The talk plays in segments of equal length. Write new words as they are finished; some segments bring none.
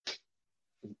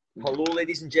Hello,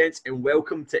 ladies and gents, and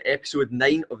welcome to episode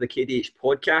 9 of the KDH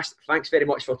podcast. Thanks very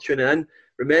much for tuning in.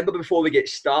 Remember, before we get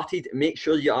started, make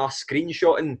sure you are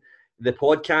screenshotting the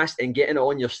podcast and getting it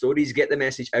on your stories. Get the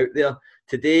message out there.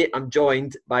 Today, I'm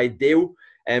joined by Dale,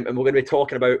 and we're going to be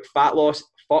talking about fat loss.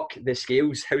 Fuck the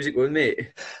scales. How's it going,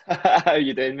 mate? How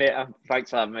you doing, mate? Thanks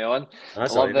for having me on.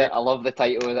 That's I love the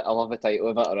title of it. I love the title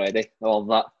of it already. I love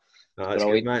that. No, that's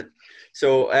good, man.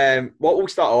 So, what we'll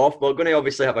start off, we're going to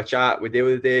obviously have a chat with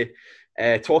Dale today,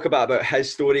 talk about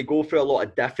his story, go through a lot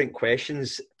of different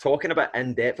questions, talking about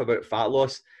in depth about fat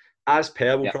loss. As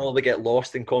per, we'll probably get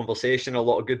lost in conversation. A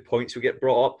lot of good points will get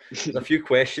brought up. There's a few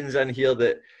questions in here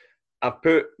that I've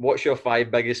put. What's your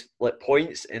 5 biggest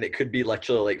points? And it could be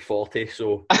literally like 40.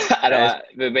 So I know,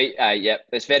 we might.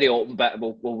 It's very open, but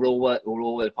we'll roll with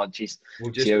the punches.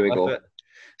 We'll just see how we go. It.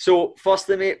 So,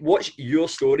 firstly, mate, what's your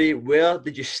story? Where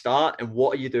did you start, and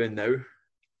what are you doing now?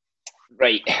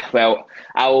 Right. Well,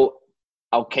 I'll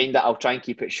try and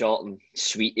keep it short and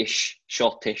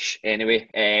shortish.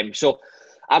 Anyway, so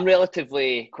I'm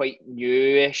relatively quite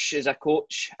newish as a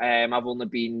coach. I've only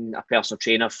been a personal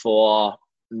trainer for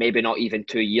maybe not even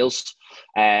 2 years.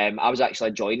 I was actually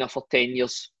a joiner for 10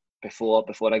 years before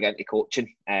I got into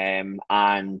coaching, and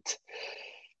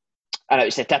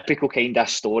it's a typical kind of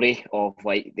story of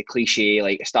like the cliche,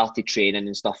 like I started training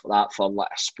and stuff like that for like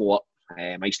a sport.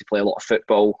 I used to play a lot of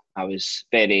football. I was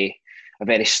very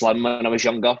slim when I was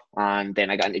younger, and then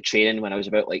I got into training when I was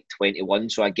about like 21.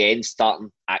 So again, starting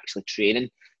actually training,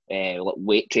 like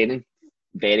weight training,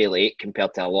 very late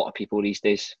compared to a lot of people these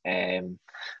days. And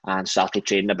started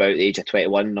training about the age of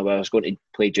 21. I was going to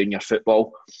play junior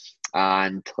football,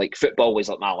 and like football was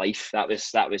like my life. That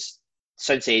was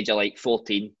since the age of like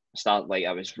 14. I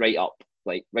was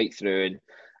right through, and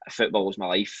football was my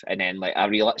life. And then like I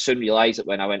soon realised that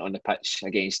when I went on the pitch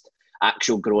against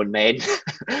actual grown men,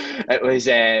 it was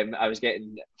I was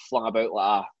getting flung about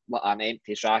like an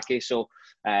empty trachea. So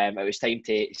it was time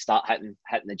to start hitting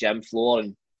the gym floor,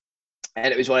 and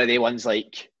it was one of the ones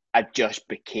like I just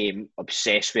became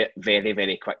obsessed with it very,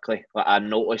 very quickly. Like I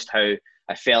noticed how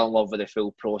I fell in love with the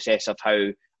full process of how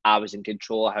I was in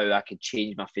control of how I could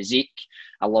change my physique.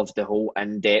 I loved the whole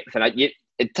in-depth. And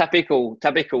a typical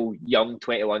young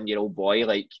 21-year-old boy,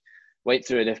 like, went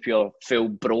through the pure full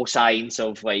bro science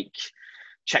of, like,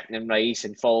 chicken and rice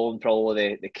and following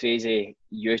probably the crazy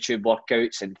YouTube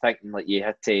workouts and thinking, like, you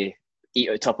had to eat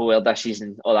out Tupperware dishes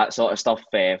and all that sort of stuff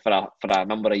for a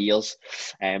number of years.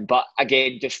 But,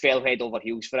 again, just fell head over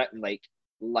heels for it and, like,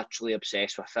 literally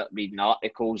obsessed with it, reading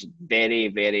articles, very,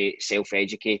 very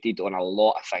self-educated on a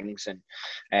lot of things, and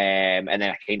then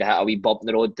I kind of hit a wee bump in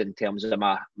the road in terms of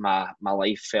my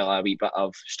life. Fell a wee bit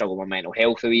of struggle with mental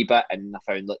health a wee bit, and I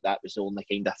found that was the only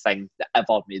kind of thing that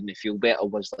ever made me feel better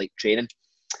was like training.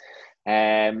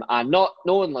 And not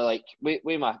only like with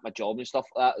my job and stuff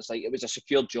like that, it's like it was a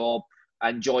secure job. I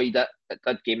enjoyed it. It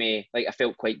did give me, like, I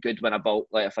felt quite good when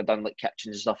if I'd done like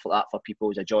kitchens and stuff like that for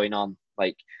people as a joiner.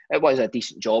 Like, it was a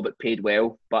decent job, it paid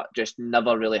well, but just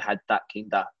never really had that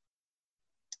kind of,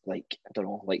 like, I don't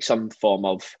know, like some form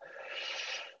of,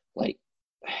 like,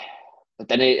 I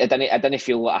didn't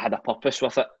feel like I had a purpose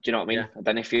with it. Do you know what I mean? Yeah. I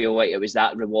didn't feel like it was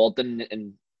that rewarding,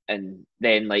 and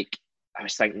then like I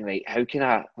was thinking, like,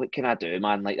 what can I do,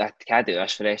 man? Like, can I do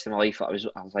this for the rest of my life? I was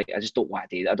like, I just don't want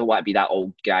to do that. I don't want to be that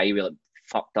old guy with like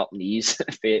fucked up knees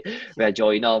with a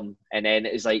joiner. And then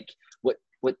it was like,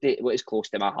 what is close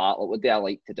to my heart? Like, what do I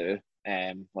like to do?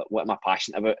 Like, what am I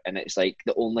passionate about? And it's like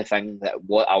the only thing that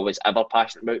what I was ever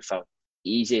passionate about for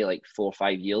easy like 4 or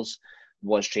 5 years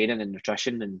was training and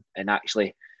nutrition, and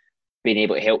actually being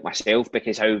able to help myself,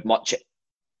 because how much it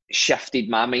shifted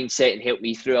my mindset and helped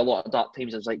me through a lot of dark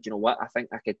times. I was like, do you know what? I think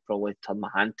I could probably turn my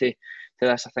hand to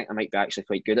this. I think I might be actually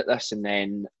quite good at this. And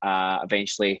then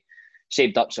eventually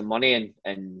saved up some money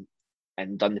and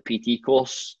done the PT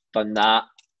course, done that.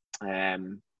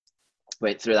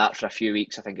 Went through that for a few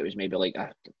weeks. I think it was maybe like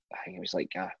a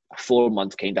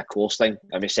 4-month kind of course thing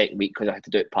every second week, because I had to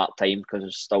do it part-time because I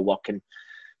was still working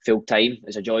full-time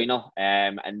as a joiner.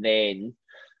 And then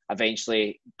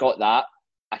eventually got that.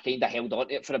 I kind of held on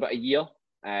to it for about a year,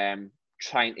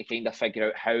 trying to kind of figure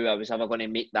out how I was ever going to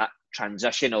make that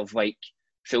transition of like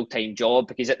full-time job,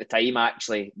 because at the time I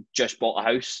actually just bought a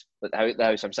house, like the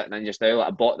house I'm sitting in just now. Like,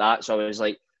 I bought that, so I was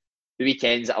like, the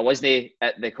weekends I wasn't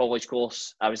at the college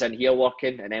course, I was in here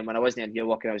working, and then when I wasn't in here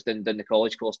working, I was doing the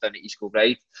college course down at East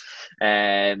Kilbride.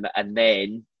 And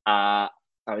then I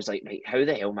was like, right, how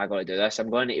the hell am I going to do this? I'm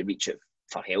going to need to reach out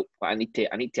for help. I need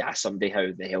to ask somebody how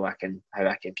the hell I can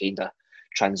kind of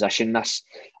transition this.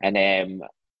 And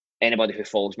anybody who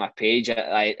follows my page,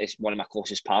 it's one of my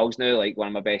closest pals now. Like, one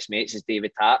of my best mates is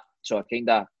David Tapp. So I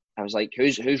I was like,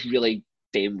 who's really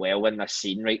doing well in this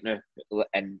scene right now?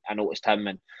 And I noticed him,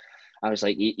 and I was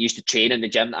like, he used to train in the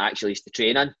gym that I actually used to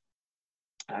train in.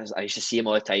 I used to see him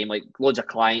all the time, like loads of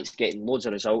clients getting loads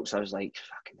of results. I was like,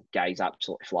 fucking guy's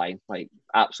absolutely flying, like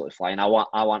absolutely flying. I want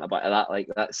a bit of that,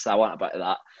 I want a bit of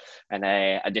that. And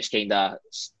I just kind of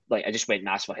like, I just went and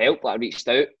asked for help. Like, I reached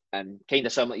out and kind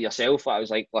of similar to yourself. I was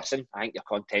like, listen, I think your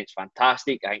content's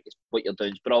fantastic. I think what you're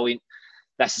doing is brilliant.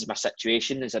 This is my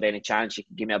situation. Is there any chance you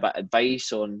can give me a bit of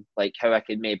advice on like how I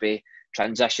could maybe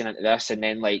transition into this? And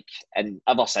then like, and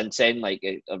ever since then, like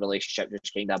a relationship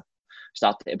just kind of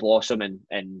started to blossom,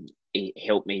 and it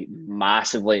helped me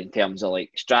massively in terms of like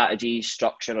strategy,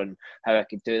 structure, and how I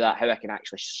could do that, how I can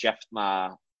actually shift my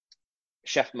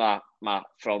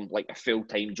from like a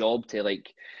full-time job to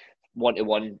like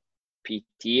one-to-one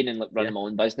PT and like running my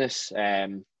own business.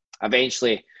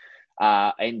 Eventually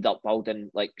I ended up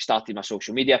starting my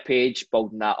social media page,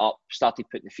 building that up, started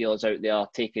putting the feelers out there,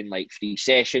 taking like free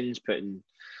sessions, putting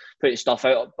stuff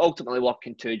out, ultimately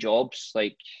working 2 jobs.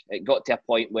 Like, it got to a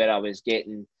point where I was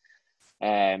getting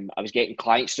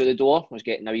clients through the door. I was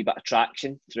getting a wee bit of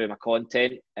traction through my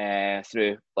content,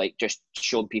 through like just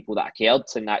showing people that I cared,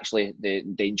 and actually the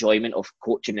enjoyment of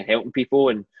coaching and helping people.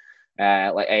 And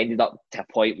like, I ended up to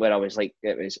a point where I was like,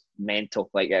 it was mental.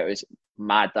 Like, it was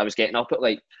mad. I was getting up at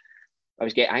like, I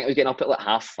think I was getting up at like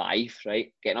 5:30,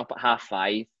 right? Getting up at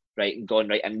 5:30, right, and going,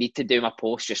 right, I need to do my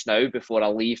post just now before I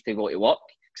leave to go to work,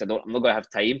 because I'm not going to have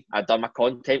time. I'd done my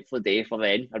content for the day for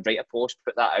then. I'd write a post,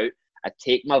 put that out. I'd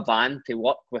take my van to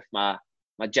work with my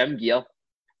gym gear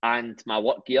and my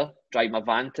work gear, drive my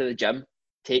van to the gym,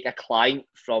 take a client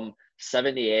from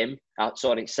 6:30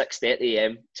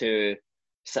 a.m. to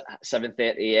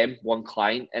 7:30 a.m., one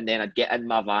client, and then I'd get in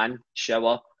my van,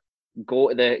 shower,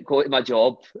 go to my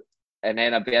job, and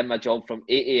then I'd be in my job from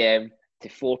 8 a.m. to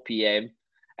 4 p.m.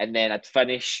 And then I'd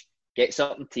finish, get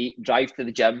something to eat, drive to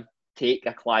the gym, take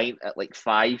a client at like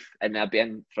 5, and I'd be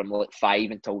in from like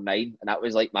 5 until 9. And that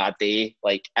was like my day,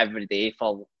 like every day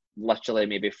for literally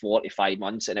maybe 45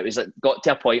 months. And it was like, got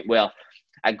to a point where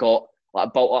I built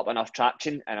up enough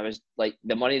traction, and I was like,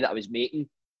 the money that I was making,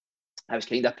 I was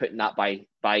kind of putting that by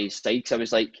his side. So I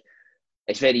was like,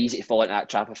 it's very easy to fall into that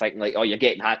trap of thinking like, oh, you're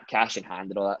getting cash in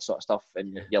hand and all that sort of stuff,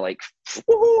 and you're like,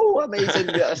 whoa, amazing!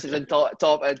 This is in top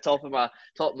of my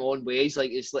own ways.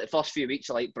 Like, it's like the first few weeks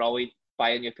are like brilliant,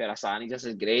 buying a new pair of sannies, this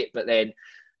is great. But then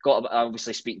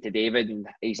obviously speaking to David, and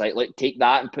he's like, look, take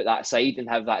that and put that aside and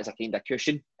have that as a kind of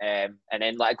cushion. And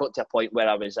then like, I got to a point where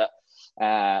I was at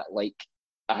like,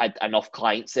 I had enough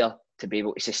clients there to be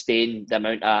able to sustain the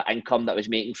amount of income that I was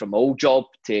making from my old job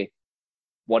to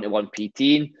one-to-one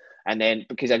PTing. And then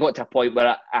because I got to a point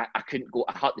where I couldn't go,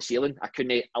 I hit the ceiling. I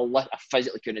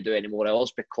physically couldn't do any more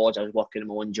hours because I was working in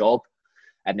my own job.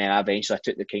 And then eventually I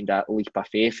took the kind of leap of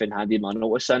faith and handed my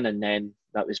notice in. And then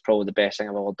that was probably the best thing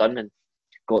I've ever done, and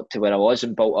got to where I was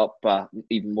and built up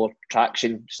even more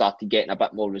traction, started getting a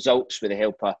bit more results with the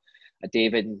help of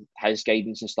David and his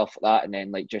guidance and stuff like that. And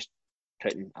then like just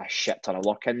putting a shit ton of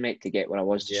work in, mate, to get where I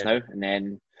was just now. And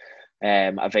then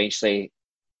eventually,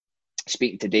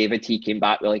 speaking to David, he came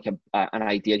back with like an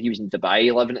idea. He was in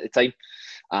Dubai living at the time,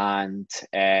 and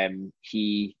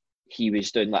he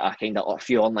was doing like a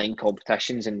few online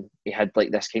competitions, and he had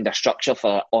like this kind of structure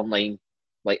for online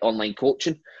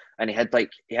coaching, and he had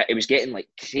like he was getting like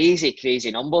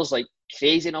crazy numbers with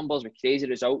crazy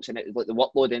results, and it was like the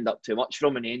workload ended up too much for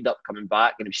him, and he ended up coming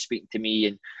back, and he was speaking to me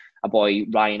and a boy,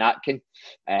 Ryan Atkin,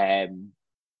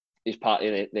 who's part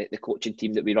of the coaching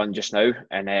team that we run just now,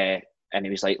 and he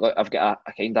was like, look, I've got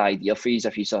a kind of idea for you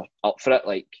if you're up for it.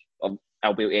 Like,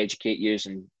 I'll be able to educate you,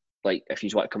 and like, if you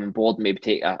want to come on board, maybe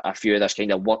take a few of this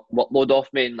kind of workload off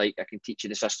me, and like, I can teach you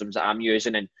the systems that I'm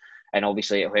using, and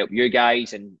obviously it'll help you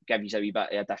guys and give you a wee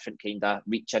bit of a different kind of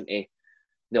reach into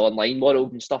the online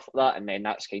world and stuff like that. And then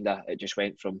that's kind of, it just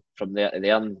went from there to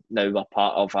there. And now we're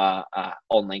part of a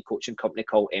online coaching company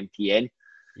called MTN.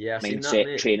 Yeah, I've seen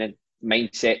that, mate.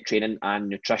 Mindset training and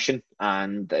nutrition,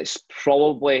 and it's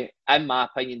probably, in my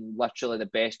opinion, literally the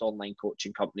best online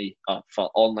coaching company for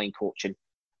online coaching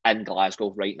in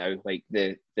Glasgow right now. Like,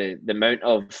 the amount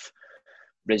of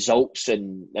results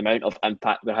and the amount of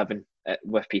impact we're having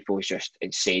with people is just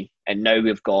insane. And now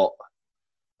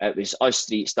it was us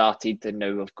 3 started, and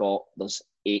now there's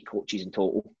 8 coaches in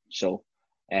total. So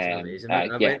amazing,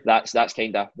 that's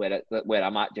kind of where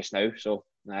I'm at just now. So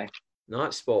No,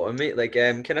 that's spot on, mate. Like,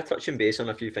 kind of touching base on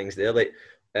a few things there. Like,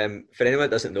 for anyone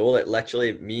that doesn't know, like,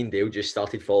 literally, me and Dale just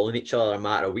started following each other a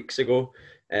matter of weeks ago.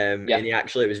 And he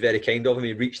actually, it was very kind of him.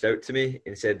 He reached out to me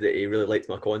and said that he really liked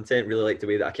my content, really liked the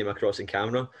way that I came across in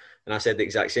camera. And I said the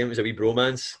exact same. It was a wee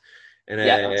bromance. And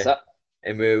that's it.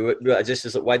 And I just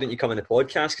was like, why don't you come on the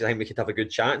podcast? Because I think we could have a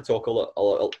good chat and talk about a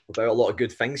lot of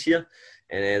good things here.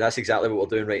 And that's exactly what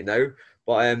we're doing right now.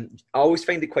 But I always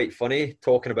find it quite funny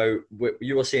talking about what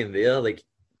you were saying there. Like,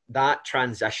 that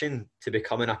transition to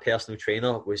becoming a personal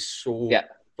trainer was so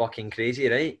fucking crazy,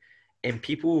 right? And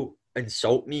people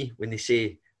insult me when they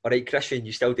say, all right, Christian,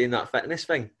 you still doing that fitness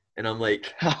thing? And I'm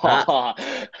like,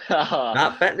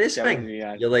 that fitness thing?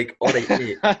 You're like, all right,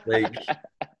 mate. Like,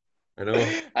 I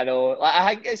know. Like,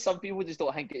 I think some people just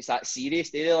don't think it's that serious.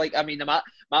 They like, I mean, my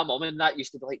mum and that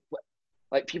used to be like, what?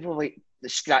 Like people like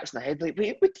scratching their head, like,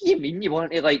 wait, what do you mean you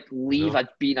want to like leave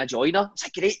being a joiner? It's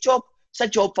a great job. It's a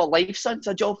job for life, son. It's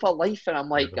a job for life. And I'm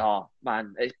like, oh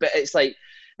man, it's like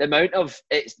the amount of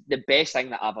it's the best thing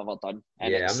that I've ever done.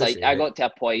 And it's like I got to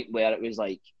a point where it was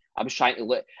like I was trying to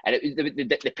look, and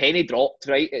the penny dropped.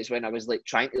 Right, it's when I was like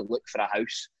trying to look for a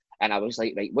house. And I was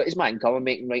like, right, what is my income I'm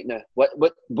making right now? What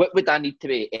would I need to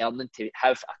be earning to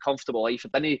have a comfortable life?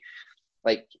 I didn't,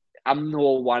 like, I'm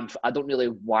no one, I don't really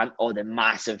want all the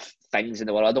massive things in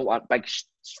the world. I don't want big,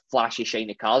 flashy,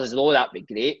 shiny cars. Although that'd be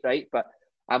great, right? But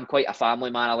I'm quite a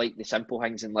family man. I like the simple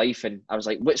things in life. And I was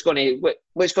like, what's going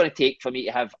to take for me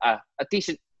to have a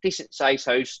decent sized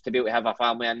house, to be able to have a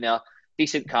family in there,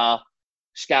 decent car,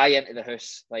 Sky into the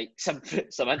house, like some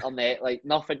internet, like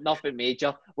nothing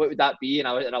major. What would that be? And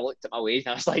I looked at my wage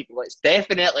and I was like, well, it's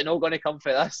definitely not going to come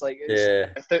for this. Like,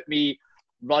 it took me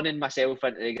running myself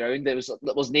into the ground. There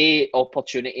was no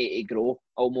opportunity to grow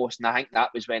almost, and I think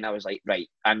that was when I was like, right,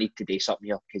 I need to do something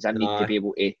here, because I need to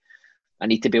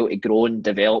be able to grow and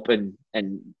develop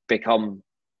and become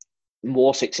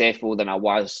more successful than I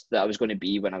was going to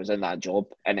be when I was in that job.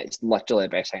 And it's literally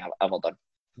the best thing I've ever done.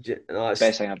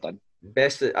 Best thing I've done.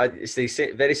 It's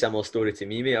a very similar story to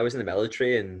me, mate. I was in the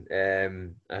military, and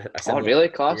really?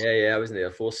 Class? Yeah, I was in the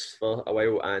Air Force for a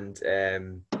while, and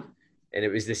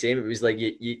it was the same. It was like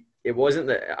it wasn't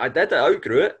that I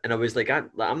outgrew it, and I was like, I'm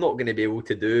not going to be able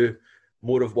to do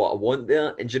more of what I want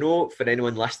there. And you know, for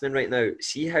anyone listening right now,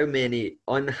 see how many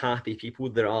unhappy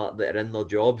people there are that are in their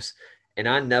jobs. And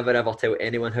I never ever tell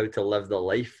anyone how to live their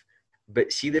life,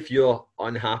 but see, if you're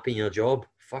unhappy in your job,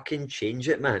 fucking change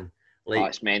it, man. Like,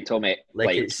 it's mental, mate.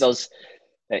 Like it's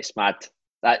mad.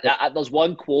 There's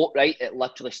one quote, right? It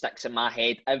literally sticks in my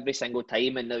head every single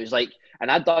time, and it was like,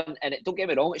 and don't get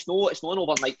me wrong, it's no an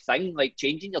overnight thing. Like,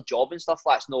 changing your job and stuff,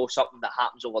 that's no something that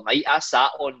happens overnight. I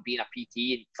sat on being a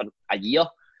PT for a year,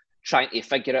 trying to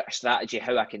figure out a strategy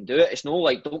how I can do it. It's no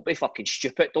like, don't be fucking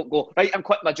stupid. Don't go, right, I'm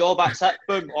quitting my job, that's it,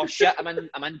 boom. Oh shit, I'm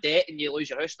in debt, and you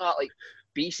lose your house and that. Like,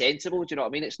 be sensible. Do you know what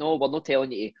I mean? It's no, we're not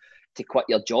telling you to quit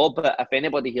your job, but if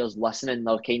anybody here's listening,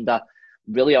 they're kind of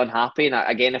really unhappy. And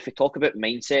again, if we talk about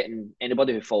mindset, and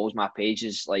anybody who follows my page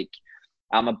is like,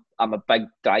 I'm a big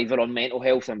driver on mental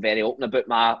health. I'm very open about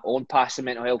my own past in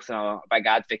mental health, and I'm a big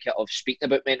advocate of speaking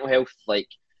about mental health. Like,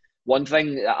 one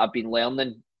thing that I've been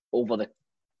learning over the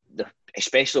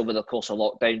especially over the course of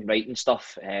lockdown, writing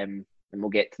stuff, and we'll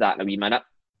get to that in a wee minute.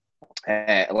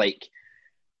 Like,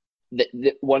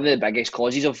 one of the biggest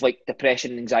causes of like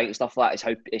depression and anxiety and stuff like that is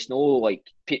how it's no like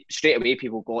straight away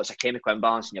people go, it's a chemical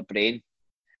imbalance in your brain.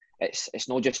 It's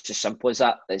not just as simple as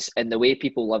that. It's in the way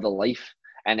people live their life.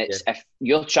 And it's if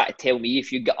you're trying to tell me,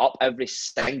 if you get up every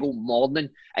single morning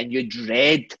and you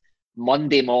dread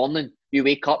Monday morning, you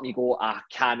wake up and you go, I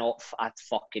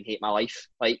fucking hate my life.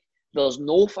 Like, there's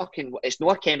no fucking, it's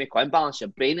not a chemical imbalance in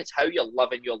your brain, it's how you're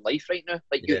living your life right now.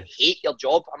 Like, you hate your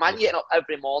job. I'm getting up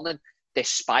every morning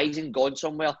despising going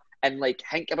somewhere, and like,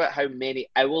 think about how many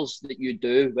hours that you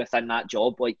do within that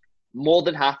job. Like, more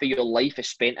than half of your life is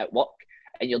spent at work,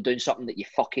 and you're doing something that you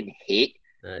fucking hate.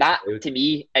 That to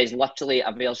me is literally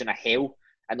a version of hell.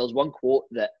 And there's one quote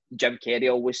that Jim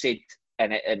Carrey always said,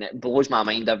 and it blows my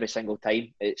mind every single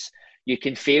time. It's, you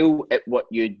can fail at what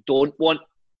you don't want,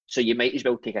 so you might as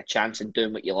well take a chance in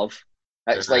doing what you love.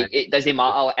 It's like, it doesn't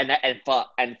matter.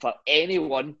 And for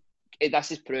anyone,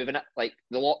 this is proving it. Like,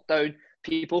 the lockdown,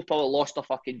 people probably lost their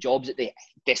fucking jobs that they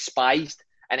despised,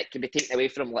 and it can be taken away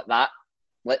from them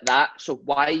like that. So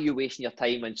why are you wasting your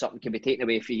time when something can be taken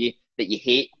away from you that you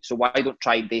hate? So why don't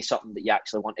try and do something that you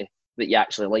actually that you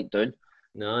actually like doing?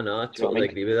 No, I totally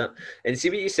agree with that. And see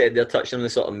what you said, they're touching on the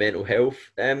sort of mental health.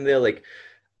 They're like,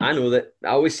 I know that I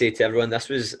always say to everyone,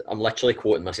 I'm literally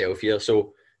quoting myself here.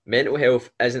 So, mental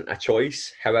health isn't a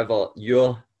choice. However,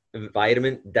 your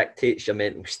environment dictates your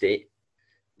mental state.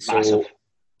 So, Massive.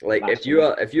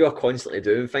 If you are constantly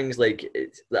doing things like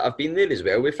I've been there as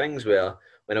well with things where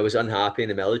when I was unhappy in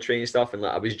the military and stuff, and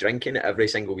like I was drinking every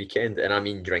single weekend, and I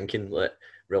mean drinking, like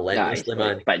Aye, relentlessly,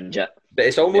 man. like binge it. But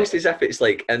it's almost as if it's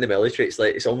like in the military.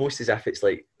 It's almost as if it's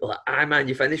like man,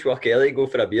 you finish work early, go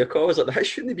for a beer call. I was like, that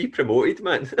shouldn't be promoted,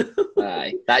 man.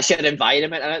 Aye, that's your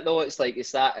environment in it though. It's like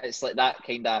it's like that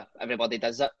kind of everybody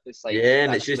does it. It's like Yeah,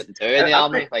 and it's that's just what they do in the I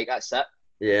army. think Like that's it.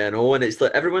 yeah, no, and it's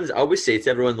like everyone's. I always say to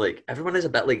everyone, like everyone is a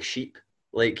bit like sheep.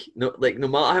 Like no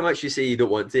matter how much you say you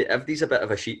don't want to, everybody's a bit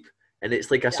of a sheep, and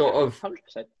it's like a Yeah, sort of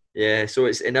 100%. yeah. So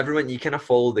it's and everyone you kind of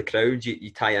follow the crowd,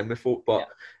 you tie in with folk. But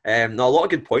Yeah. no, a lot of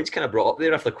good points kind of brought up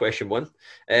there after question one.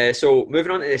 So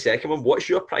moving on to the second one, what's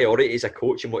your priority as a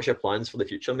coach, and what's your plans for the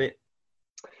future, mate?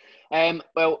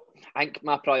 Well, I think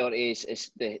my priority is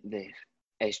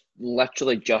is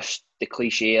literally just the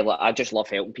cliche. Like I just love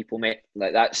helping people, mate.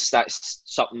 Like that's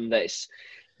something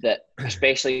that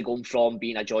especially going from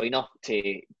being a joiner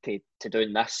to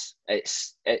doing this.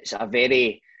 It's a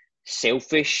very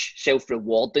selfish,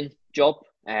 self-rewarding job.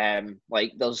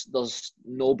 Like there's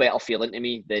no better feeling to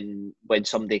me than when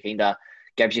somebody kind of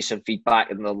gives you some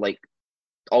feedback and they're like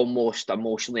almost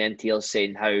emotionally in tears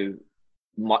saying how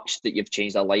much that you've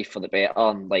changed their life for the better.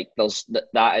 And like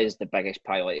that is the biggest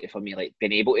priority for me. Like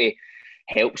being able to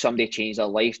help somebody change their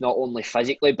life, not only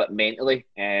physically but mentally.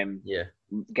 Yeah,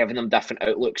 Giving them different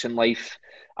outlooks in life,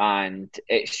 and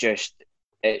it's just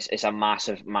it's a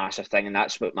massive thing, and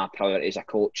that's what my priority as a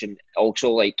coach. And also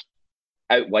like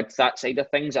out with that side of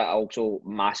things, I also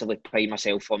massively pride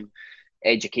myself on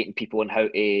educating people on how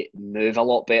to move a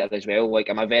lot better as well. Like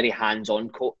I'm a very hands-on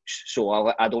coach,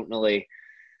 so I don't really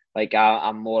like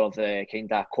I'm more of the kind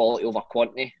of quality over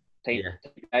quantity type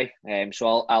yeah, guy.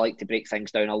 So I like to break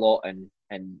things down a lot and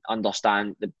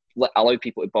understand allow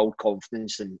people to build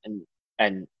confidence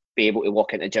and be able to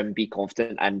walk into the gym and be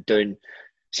confident and doing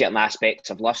certain aspects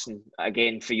of lifts. And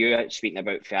again, for you, speaking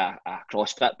about for a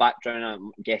CrossFit background,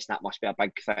 I'm guessing that must be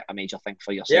a major thing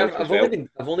for yeah. yourself as I've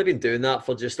well. only been doing that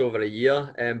for just over a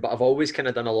year, but I've always kind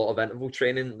of done a lot of interval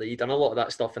training. Like, you done a lot of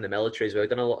that stuff in the military as well.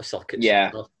 Done a lot of circuits and Yeah,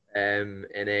 stuff. And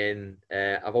then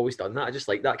I've always done that. I just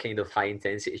like that kind of high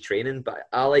intensity training, but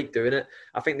I like doing it.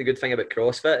 I think the good thing about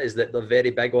CrossFit is that they're very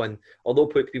big on, although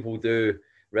people do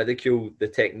ridicule the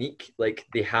technique, like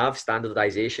they have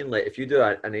standardization. Like if you do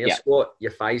an air yeah, squat,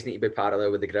 your thighs need to be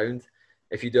parallel with the ground.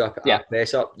 If you do a yeah.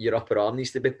 press up, your upper arm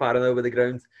needs to be parallel with the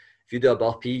ground. If you do a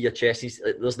burpee, your chest needs.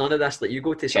 There's none of this. Like you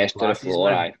go to some Chest to the classes, floor,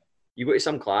 man. aye. You go to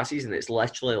some classes and it's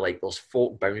literally like there's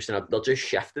folk bouncing up. They're just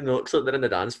shifting. It looks like they're in the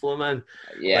dance floor, man.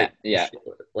 Yeah, Like yeah.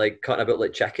 like cutting about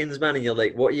like chickens, man. And you're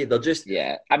like, what are you? They're just.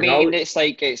 Yeah, I And I'll, mean, it's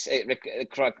like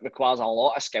it requires a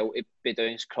lot of skill to be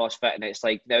doing CrossFit, and it's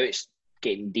like now it's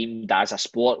getting deemed as a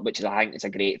sport, which is I think it's a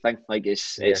great thing. Like yeah,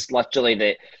 it's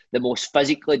literally the most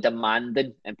physically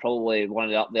demanding and probably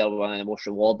one of the most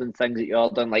rewarding things that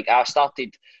you're doing. Like I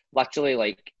started literally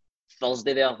like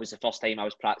Thursday there was the first time I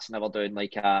was practicing ever doing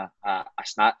like a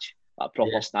snatch, a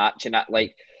proper yeah, snatch, and that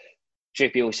like few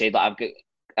people say that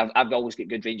I've always got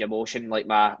good range of motion. Like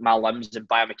my limbs and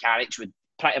biomechanics would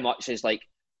pretty much is like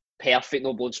perfect,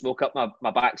 no blowing smoke up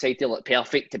my backside to like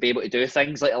perfect to be able to do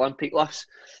things like Olympic lifts.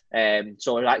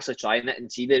 So I was actually trying it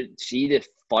and see the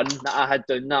fun that I had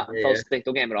doing that on yeah, Thursday.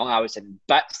 Don't get me wrong, I was in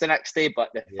bits the next day, but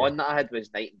the yeah. fun that I had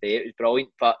was night and day. It was brilliant.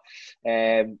 But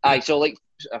so like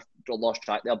I've lost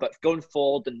track there. But going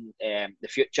forward in the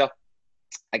future,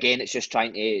 again, it's just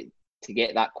trying to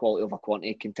get that quality over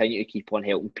quantity, continue to keep on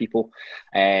helping people,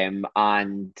 and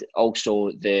also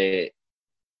as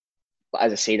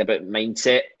I said about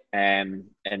mindset, and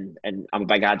I'm a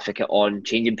big advocate on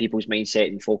changing people's mindset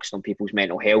and focusing on people's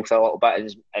mental health a little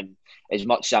bit. And as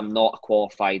much as I'm not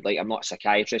qualified, like I'm not a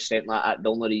psychiatrist or anything like that,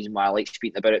 the only reason why I like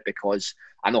speaking about it because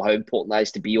I know how important that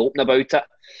is to be open about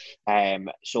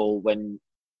it. So when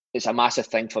it's a massive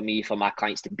thing for me for my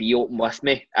clients to be open with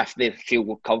me if they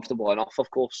feel comfortable enough, of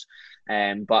course.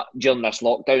 But during this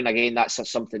lockdown, again,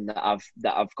 that's something that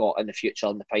I've got in the future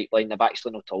in the pipeline. I've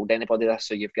actually not told anybody this,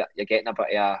 so you're getting a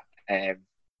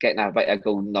bit of a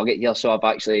golden nugget here. So I've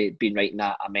actually been writing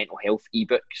a mental health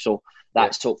ebook. So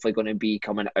that's hopefully going to be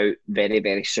coming out very,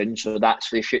 very soon. So that's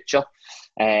for the future.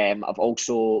 I've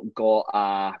also got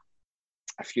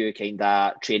a few kind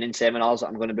of training seminars that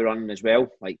I'm going to be running as well,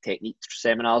 like technique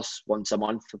seminars once a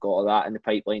month. I've got all that in the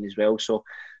pipeline as well. So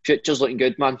future's looking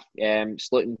good, man.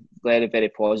 It's looking very, very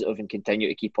positive and continue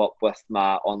to keep up with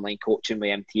my online coaching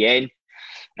with MTN,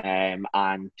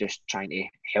 and just trying to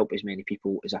help as many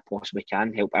people as I possibly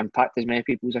can, help impact as many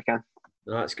people as I can.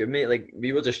 No, that's good, mate. Like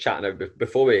we were just chatting about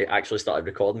before we actually started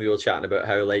recording. We were chatting about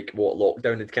how like what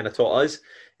lockdown had kind of taught us,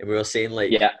 and we were saying like.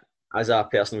 Yeah. As a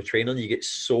personal trainer, you get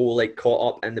so like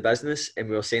caught up in the business, and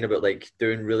we were saying about like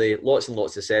doing really lots and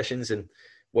lots of sessions, and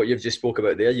what you've just spoke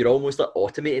about there, you're almost like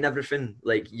automating everything.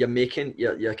 Like you're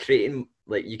creating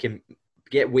like you can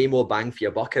get way more bang for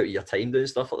your buck out of your time doing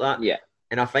stuff like that. Yeah.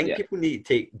 And I think people need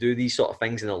to do these sort of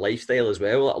things in their lifestyle as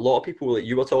well. Like, a lot of people, like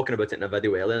you were talking about it in a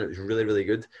video earlier, and it was really, really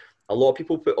good. A lot of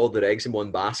people put all their eggs in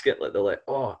one basket. Like, they're like,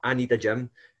 oh, I need a gym.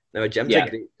 Now, a gym's a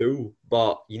great tool,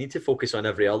 but you need to focus on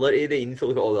every other area. You need to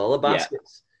look at all the other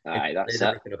baskets and that's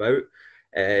everything about.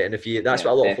 And if you, that's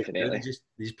what a lot of folk do. They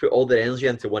just put all their energy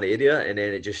into one area, and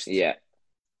then it just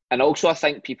And also, I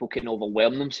think people can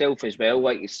overwhelm themselves as well.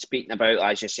 Like speaking about,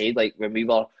 as you said, like when we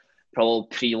were probably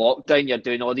pre-lockdown, you're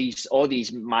doing all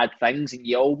these mad things, and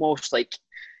you almost like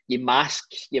you mask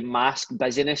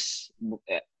busyness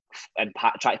and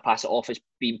try to pass it off as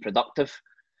being productive,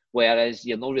 whereas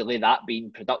you're not really that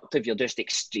being productive. You're just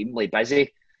extremely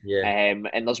busy. Yeah.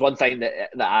 And there's one thing that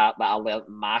I learned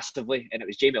massively, and it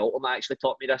was Jamie Alton that actually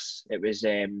taught me this. It was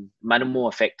minimal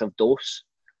effective dose.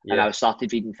 And I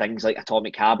started reading things like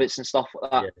Atomic Habits and stuff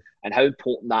like that, and how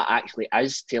important that actually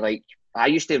is to, like, I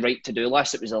used to write to-do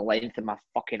lists. It was the length of my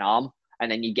fucking arm,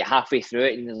 and then you get halfway through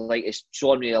it and it's like, it's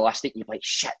so unrealistic. You're like,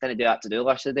 shit, didn't do that to-do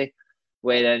list today.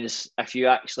 Whereas if you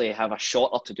actually have a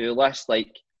shorter to-do list,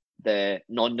 like the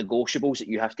non-negotiables that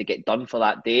you have to get done for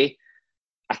that day,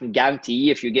 I can guarantee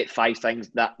you, if you get 5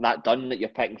 things that done, that you're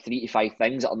picking 3 to 5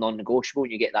 things that are non-negotiable,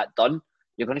 and you get that done,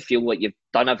 you're going to feel like you've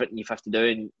done everything you have to do,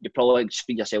 and you probably just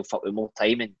feed yourself up with more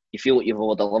time, and you feel like you've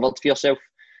over-delivered for yourself.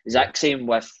 Exact same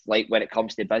with, like, when it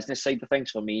comes to the business side of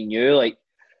things for me and you. Like,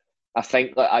 I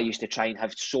think that I used to try and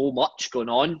have so much going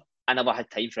on, I never had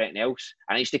time for anything else.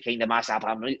 And I used to kind of mass up,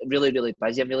 I'm really, really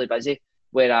busy, I'm really busy.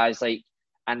 Whereas, like,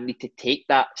 I need to take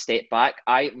that step back.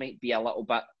 It might be a little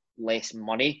bit less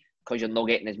money because you're not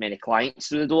getting as many clients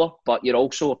through the door, but you're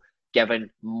also giving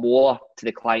more to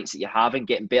the clients that you're having,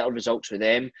 getting better results with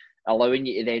them, allowing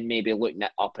you to then maybe looking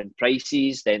at up in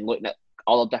prices, then looking at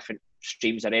other different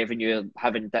streams of revenue,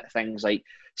 having things like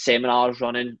seminars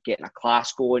running, getting a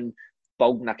class going,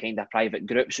 building a kind of private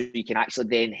group so you can actually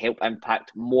then help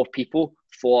impact more people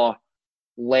for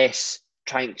less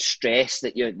trying to stress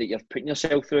that you're putting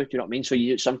yourself through. Do you know what I mean? So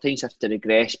you sometimes have to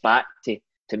regress back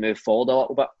to move forward a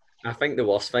little bit. I think the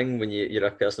worst thing when you're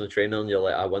a personal trainer and you're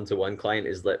like a one-to-one client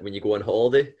is like when you go on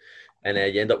holiday and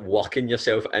you end up working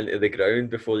yourself into the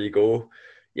ground before you go.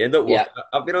 You end up working.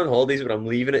 I've been on holidays where I'm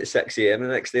leaving at 6 a.m. the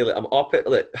next day. Like, I'm up at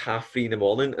like 3:30 in the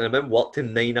morning, and I'm in work till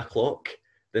 9 o'clock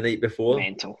the night before.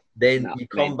 Mental. Then you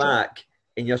come back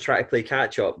and you're trying to play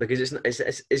catch up, because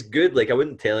it's good. Like, I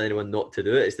wouldn't tell anyone not to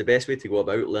do it. It's the best way to go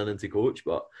about learning to coach,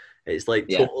 but it's like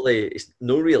totally, it's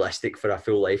no realistic for a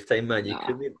full lifetime, man. You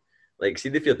couldn't, like, see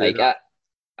if you're doing like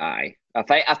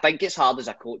I think it's hard as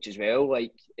a coach as well.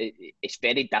 Like, it's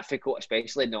very difficult,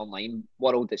 especially in the online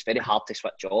world. It's very hard to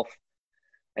switch off.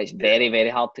 It's very, very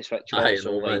hard to switch off.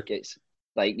 So, like, it's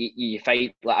like you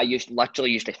find, like, I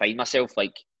literally used to find myself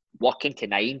like working to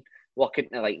 9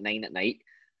 at night,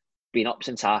 being up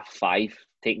since 5:30,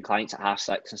 taking clients at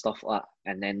 6:30 and stuff like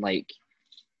that. And then, like,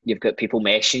 you've got people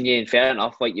messaging you, and fair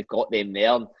enough, like, you've got them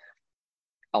there. And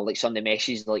I'll, like, Sunday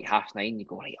messages like 9:30, you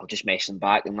go, right, I'll just mess them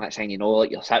back, and that's how you know,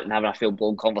 like, you're sitting having a full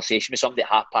blown conversation with somebody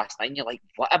at 9:30. You're like,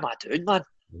 what am I doing, man?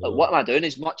 Like, what am I doing?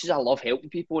 As much as I love helping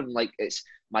people and, like, it's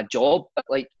my job, but,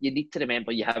 like, you need to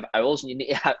remember you have hours, and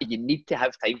you need to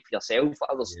have time for yourself.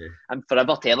 I'm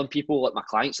forever telling people, like my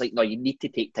clients, like, no, you need to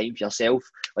take time for yourself.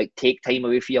 Like, take time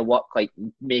away from your work, like,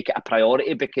 make it a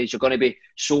priority, because you're going to be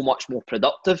so much more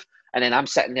productive. And then I'm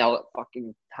sitting there at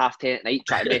fucking 10:30 at night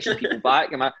trying to message people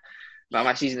back, and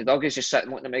my season the dog is just sitting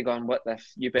looking at me going, what the,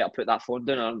 you better put that phone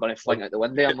down or I'm going to fling out the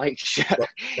window. I'm like, shit.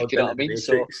 Do you know what I mean?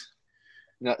 So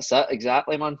that's it,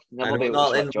 exactly, man. Never be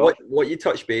able to switch off. What you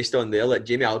touched based on there, like,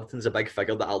 Jamie Alderton's a big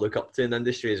figure that I look up to in the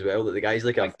industry as well. That the guy's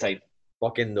like big time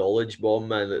fucking knowledge bomb,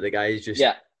 man. That the guy's just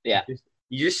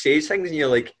you just say things and you're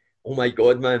like, oh my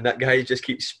god, man, that guy just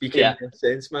keeps speaking in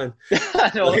sense, man.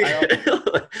 I know.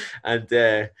 And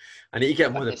I need to get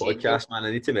him on the podcast, man.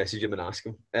 I need to message him and ask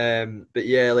him. But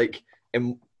yeah, like,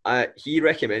 he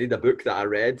recommended a book that I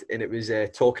read, and it was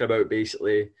talking about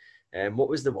basically. What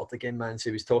was the word again, man? So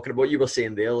he was talking about what you were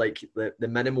saying there, like the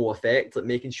minimal effect, like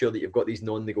making sure that you've got these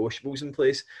non-negotiables in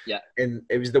place. Yeah. And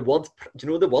it was the word, do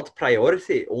you know the word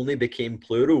priority only became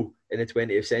plural in the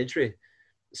 20th century?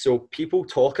 So people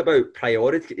talk about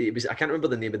priority. I can't remember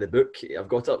the name of the book. I've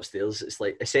got it upstairs. It's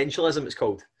like Essentialism, it's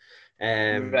called.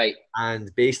 Right.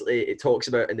 And basically it talks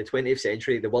about in the 20th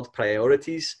century, the word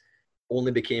priority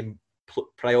only became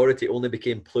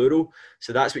plural.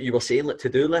 So that's what you were saying, like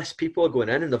to-do lists. People are going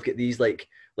in and they've got these like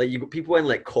you got people in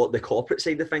like the corporate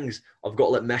side of things. I've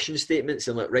got like mission statements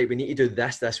and like, right, we need to do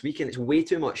this week, and it's way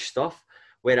too much stuff.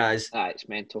 Whereas it's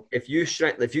mental. If you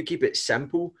keep it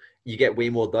simple you get way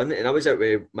more done. And I was out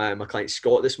with my client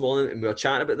Scott this morning, and we were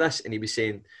chatting about this, and he was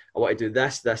saying, I want to do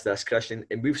this, Christian.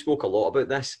 And we've spoke a lot about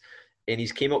this. And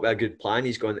he's came up with a good plan.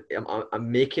 He's going,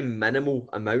 I'm making minimal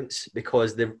amounts,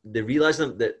 because the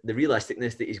realism that the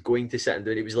realisticness that he's going to sit and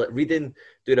do it. He was like reading,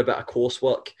 doing a bit of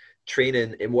coursework,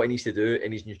 training, and what he needs to do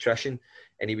in his nutrition.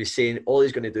 And he was saying all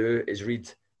he's going to do is read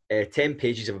 10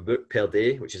 pages of a book per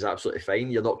day, which is absolutely fine.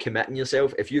 You're not committing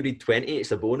yourself. If you read 20,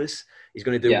 it's a bonus. He's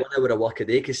going to do 1 hour of work a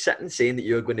day, because sitting saying that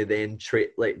you're going to then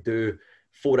do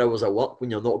 4 hours of work when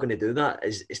you're not going to do that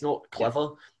it's not clever.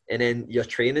 And then you're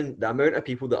training. The amount of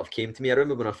people that have came to me, I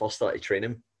remember when I first started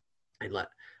training, and like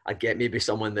I'd get maybe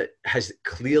someone that has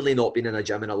clearly not been in a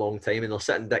gym in a long time, and they're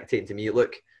sitting dictating to me,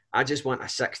 look, I just want a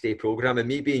 6-day program. And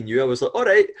me being you, I was like, all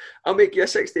right, I'll make you a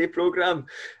 6-day program.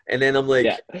 And then I'm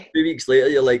like, 2 weeks later,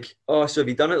 you're like, oh, so have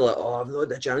you done it? Like, oh, I've not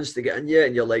had a chance to get in yet.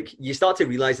 And you're like, you start to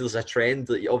realize there's a trend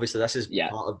that obviously this is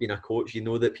part of being a coach. You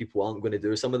know that people aren't going to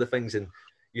do some of the things, and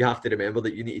you have to remember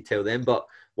that you need to tell them. But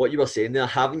what you were saying there,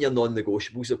 having your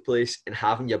non-negotiables in place and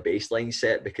having your baseline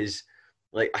set, because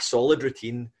like a solid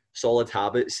routine, solid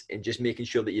habits, and just making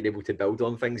sure that you're able to build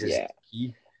on things is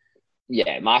key.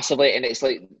 Yeah, massively. And it's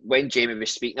like when Jamie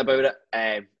was speaking about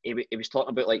it, he was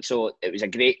talking about like, so it was a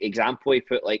great example. He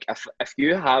put like, if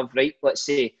you have, right, let's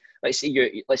say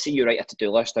you write a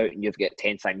to-do list out and you've got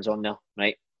 10 things on there,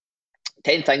 right?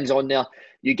 10 things on there,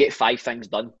 you get 5 things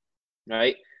done,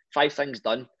 right? 5 things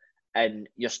done, and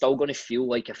you're still going to feel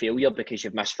like a failure because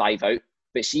you've missed 5 out.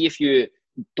 But see, if you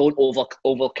don't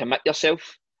over commit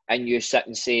yourself and you sit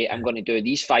and say, I'm going to do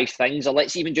these 5 things, or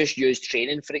let's even just use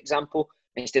training, for example.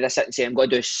 Instead of sitting and saying, I'm going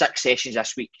to do 6 sessions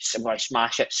this week, I'm going to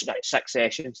smash it, 6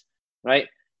 sessions, right?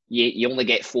 You only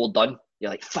get 4 done.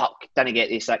 You're like, fuck, didn't get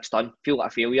these 6 done. Feel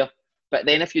like a failure. But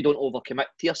then if you don't overcommit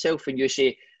to yourself and you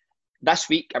say, this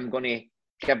week I'm going to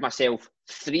give myself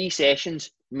 3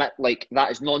 sessions, like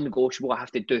that is non-negotiable, I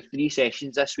have to do 3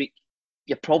 sessions this week,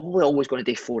 you're probably always going to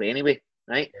do 4 anyway,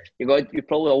 right? You're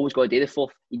probably always going to do the 4th.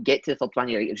 You get to the 3rd one,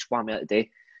 you're like, just 1 minute a day.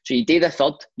 So you do the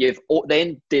 3rd, you've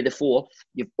then do the 4th,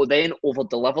 you've then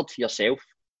over-delivered to yourself.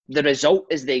 The result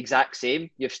is the exact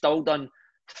same. You've still done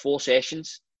 4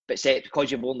 sessions, but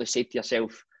because you've only said to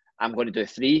yourself, I'm going to do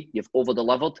 3, you've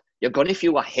over-delivered. You're going to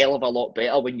feel a hell of a lot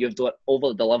better when you've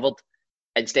over-delivered,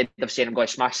 instead of saying, I'm going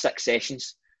to smash 6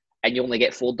 sessions and you only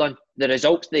get 4 done. The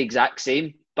result's the exact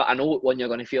same, but I know what one you're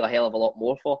going to feel a hell of a lot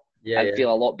more for and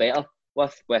feel a lot better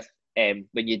with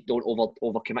when you don't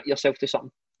overcommit yourself to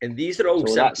something. And these are all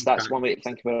that's one way to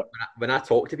think about it. When I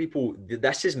talk to people,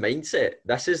 this is mindset.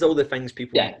 This is all the things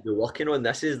people need to be working on.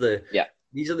 This is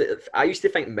these are the. I used to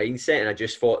think mindset, and I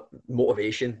just thought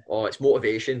motivation. Oh, it's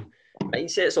motivation.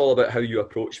 Mindset's all about how you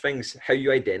approach things, how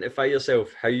you identify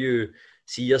yourself, how you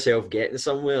see yourself getting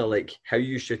somewhere, like how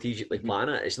you strategically plan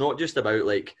it. It's not just about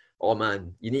like, oh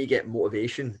man, you need to get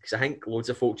motivation, because I think loads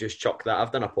of folk just chuck that.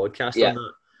 I've done a podcast on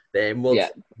that. The M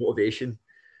word, motivation.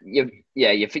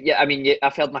 I mean,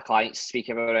 I've heard my clients speak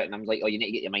about it, and I'm like, oh, you need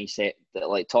to get your mindset.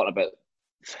 Like talking about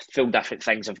full different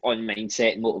things on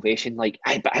mindset and motivation. Like,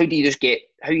 but how you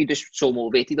just so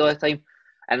motivated all the time?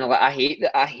 And like, I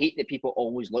hate that people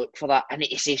always look for that. I need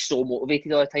to say so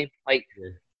motivated all the time. Like,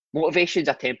 motivation's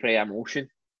a temporary emotion.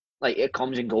 Like, it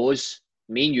comes and goes.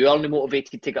 Me and you are only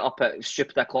motivated to get up at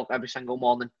stupid o'clock every single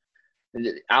morning.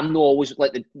 I'm not always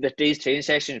like the day's training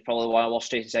session is probably one of the worst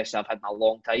training sessions I've had in a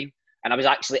long time. And I was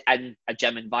actually in a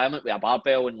gym environment with a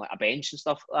barbell and like a bench and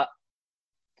stuff like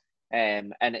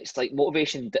that. And it's like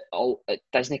motivation, it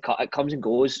doesn't cut. It comes and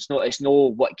goes. It's no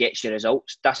what gets you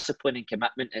results. Discipline and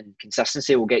commitment and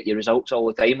consistency will get you results all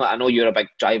the time. Like, I know you're a big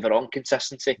driver on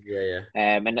consistency.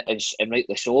 And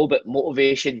rightly so. But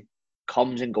motivation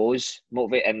comes and goes.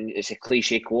 And it's a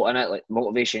cliche quote in it. Like,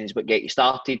 motivation is what get you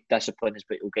started. Discipline is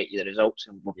what will get you the results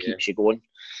and what keeps you going.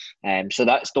 So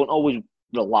don't always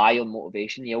rely on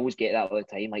motivation. You always get that all the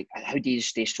time. Like, how do you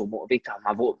stay so motivated?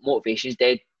 My motivation's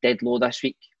dead low this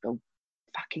week. Well,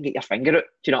 fucking get your finger out.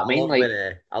 Do you know what I mean?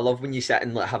 Like, I love when you sit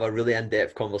and like have a really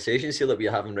in-depth conversation, see like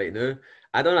we're having right now.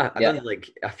 I done like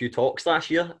a few talks last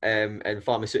year in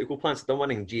pharmaceutical plants. I done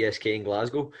one in GSK in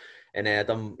Glasgow, and I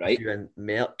done a few in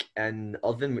Merck in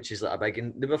Irvine, which is like a big,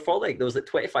 and they were for like, there was like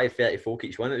 25, 30 folk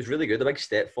each one. It was really good, a big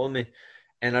step for me.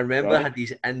 And I remember I had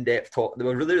these in-depth talks. They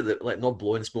were really like not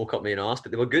blowing smoke up my arse,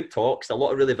 but they were good talks, a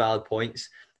lot of really valid points.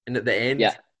 And at the end,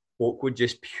 folk would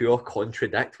just pure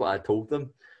contradict what I told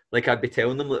them. Like, I'd be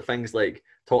telling them like things like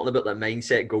talking about like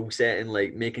mindset, goal setting,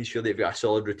 like making sure they've got a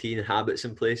solid routine and habits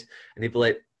in place. And they'd be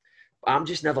like, I'm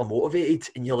just never motivated.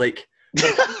 And you're like,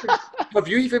 have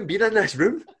you even been in this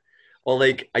room? Or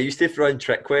like, I used to throw in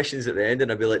trick questions at the end,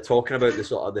 and I'd be like talking about the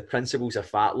sort of the principles of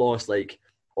fat loss, like,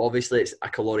 obviously it's a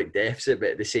caloric deficit, but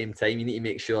at the same time, you need to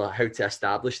make sure how to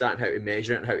establish that and how to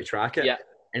measure it and how to track it. Yeah.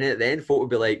 And at the end, folk would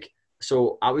be like,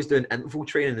 so I was doing interval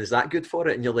training. Is that good for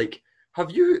it? And you're like,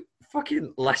 have you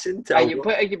fucking listened to? Have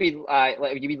you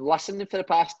been listening for the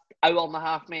past hour and a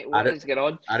half, mate? What is going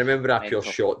on? I remember I pure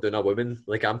shot down a woman.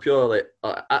 Like, I'm pure like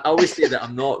I always say that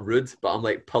I'm not rude, but I'm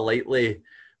like politely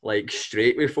like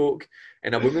straight with folk.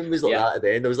 And a woman was like that at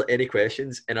the end. There was like, any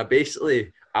questions, and I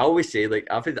always say, like,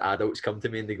 I've had adults come to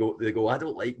me and they go, I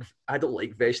don't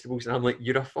like vegetables, and I'm like,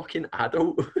 you're a fucking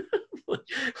adult.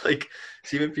 like,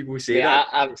 see when people say that.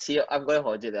 I'm going to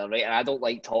hold you there, right? And I don't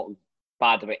like talking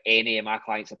bad about any of my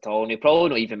clients at all. And they probably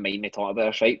don't even mind me talking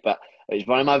about this, right? But it was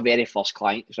one of my very first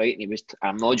clients, right? And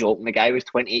I'm not joking, the guy was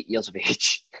 28 years of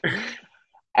age.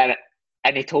 and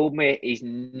he told me he's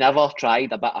never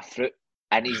tried a bit of fruit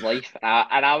in his life.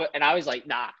 And I was like,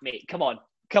 nah, mate, come on.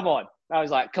 I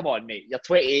was like, come on, mate, you're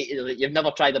 28, you've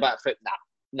never tried a bit of fruit?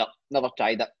 No, never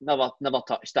tried it, never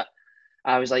touched it.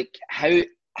 I was like,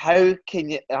 how can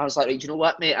you? And I was like, right, you know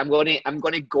what, mate, I'm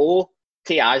gonna go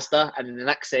to Asda, and in the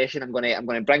next session I'm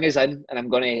gonna bring us in, and I'm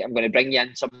gonna bring you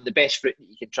in some of the best fruit that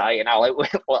you can try. And I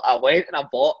went and I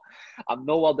bought, I'm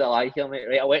no word of a lie here, mate,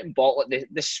 right? I went and bought like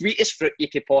the sweetest fruit you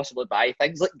could possibly buy,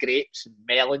 things like grapes and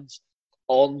melons,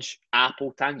 orange,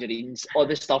 apple, tangerines, all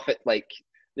this stuff at like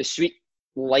the sweet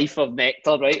life of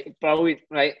nectar, right? Brilliant,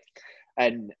 right?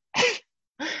 And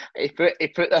he put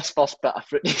this first bit of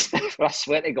fruit in his mouth, I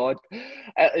swear to God,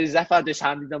 as if I just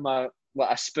handed him a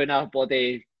spoon of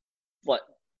bloody like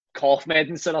cough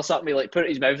medicine or something. He like put it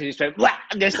in his mouth and he just went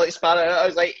and just like spat it out. I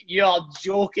was like, you're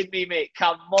joking me, mate,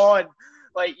 come on.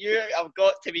 Like, you have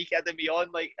got to be kidding me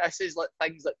on. Like, this is like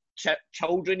things that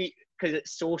children eat because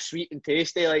it's so sweet and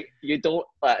tasty. Like, you don't,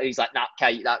 like, he's like, nah,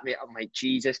 can't eat that, mate. I'm like,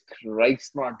 Jesus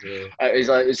Christ, man. Yeah. It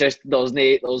was just, there was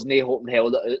no hope in hell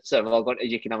that it's ever going to,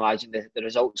 as you can imagine, the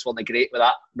results weren't great with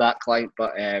that client,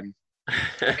 but I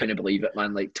couldn't believe it,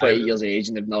 man. Like, 20 years of age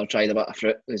and they've never tried a bit of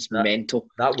fruit. It's mental.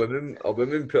 A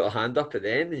woman put her hand up at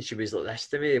the end and she was like this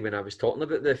to me when I was talking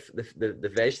about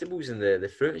the vegetables and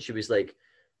the fruit, and she was like,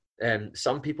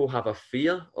 some people have a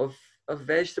fear of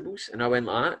vegetables. And I went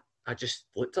like that. I just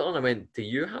looked at her and I went, do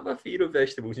you have a fear of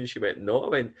vegetables? And she went, no. I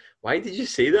went, why did you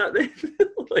say that then?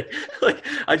 like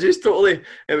I just totally,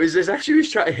 it was as if she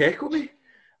was trying to heckle me.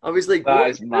 I was like, that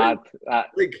is mad.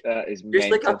 That is just mental.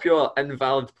 Like a pure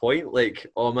invalid point. Like,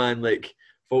 oh man, like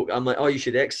folk, I'm like, oh, you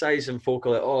should exercise, and folk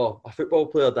are like, oh, a football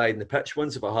player died in the pitch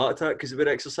once of a heart attack because they were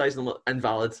exercising. I'm like,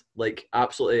 invalid, like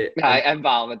absolutely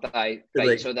invalid. Right,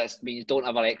 like, so that means don't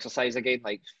ever exercise again.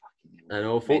 Like, I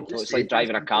know, folk. It's like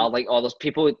driving a car. Like, oh, there's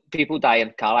people die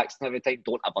in car accidents every time.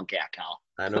 Don't ever get a car.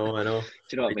 I know. Do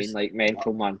you know what I mean? Like,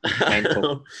 mental, man.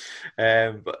 Mental.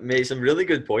 But made some really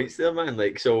good points there, man.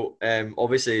 Like, so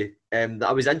obviously,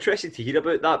 I was interested to hear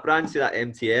about that brand, to that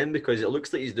MTN, because it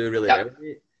looks like he's doing really well,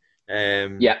 mate.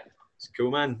 Yeah, it's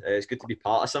cool, man. It's good to be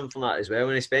part of something like that as well,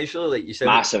 and especially like you said,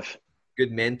 massive,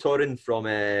 good mentoring from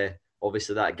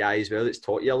obviously that guy as well that's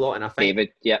taught you a lot. And I think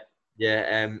David,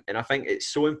 and I think it's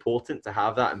so important to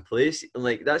have that in place. And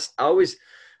like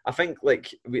I think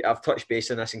like I've touched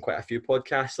base on this in quite a few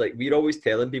podcasts. Like, we're always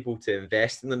telling people to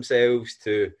invest in themselves,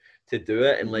 to do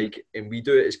it, and like, and we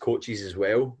do it as coaches as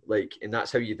well. Like, and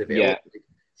that's how you develop. Yeah. Like,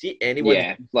 see anyone?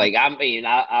 Yeah, like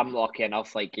I'm lucky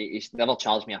enough. Like, he's never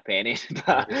charged me a penny,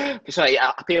 but sorry,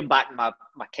 I pay him back my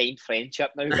kind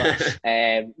friendship now.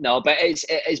 But no, but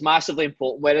it's massively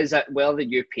important. Whether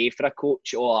you pay for a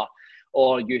coach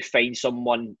or you find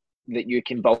someone that you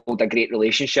can build a great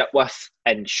relationship with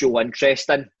and show interest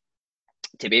in,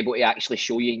 to be able to actually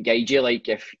show you and guide you. Like,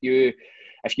 if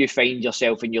you find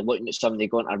yourself and you're looking at somebody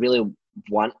going,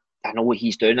 I know what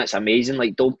he's doing, it's amazing.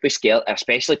 Like, don't be scared,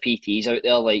 especially PTs out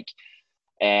there. Like,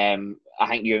 I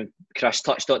think you and Chris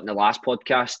touched on in the last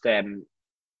podcast,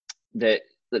 the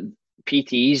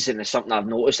PTs, and it's something I've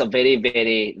noticed, are very,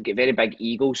 very, very big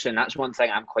egos. And that's one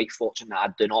thing I'm quite fortunate that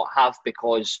I do not have,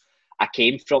 because I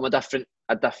came from a different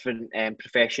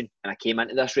profession, and I came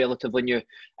into this relatively new,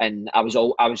 and I was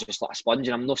just like a sponge,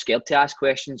 and I'm not scared to ask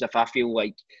questions. If I feel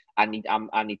like I need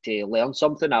to learn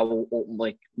something, I will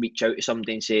openly reach out to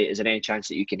somebody and say, is there any chance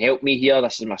that you can help me here?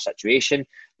 This is my situation,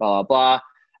 blah, blah, blah.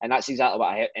 And that's exactly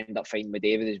what I end up finding with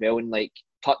David as well. And like,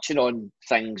 touching on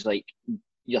things like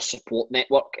your support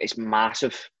network is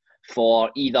massive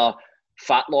for either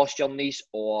fat loss journeys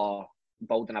or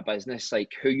building a business.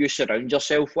 Like, who you surround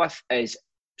yourself with is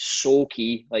so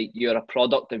key. Like, you're a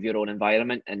product of your own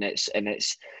environment, and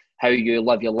it's how you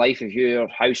live your life. If your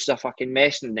house is a fucking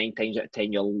mess, and 9 times out of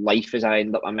 10 your life is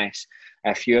end up a mess.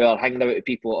 If you're hanging out with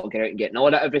people that are going out and getting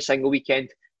on it every single weekend,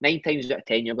 9 times out of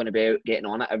 10 you're going to be out getting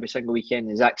on it every single weekend.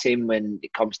 The exact same when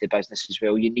it comes to business as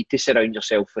well. You need to surround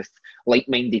yourself with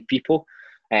like-minded people.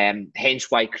 Hence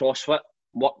why CrossFit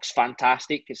works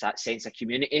fantastic. It's that sense of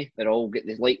community. They're all get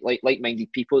the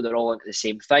like-minded people. They're all into the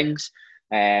same things,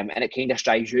 and it kind of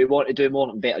strives you want to do more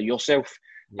and better yourself.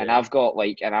 Yeah. And I've got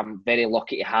and I'm very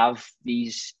lucky to have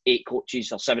these 8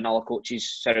 coaches or 7 other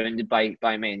coaches surrounded by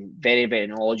men, very, very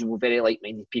knowledgeable, very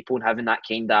like-minded people, and having that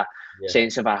kind of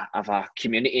sense of a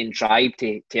community and tribe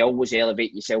to always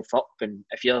elevate yourself up. And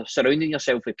if you're surrounding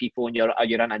yourself with people and you're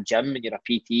in a gym and you're a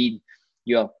PT, and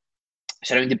you're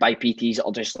surrounded by PTs that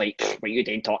are just like, what are you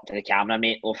doing? Talk to the camera,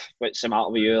 mate. Oh, what's the matter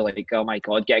with you? Like, oh my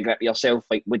God, get a grip of yourself.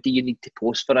 Like, what do you need to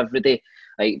post for every day?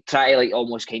 Like, try to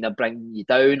almost kind of bring you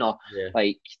down, or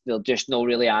they're just no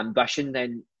really ambition.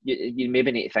 Then you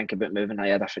maybe need to think about moving to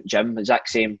a different gym. Exact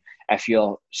same if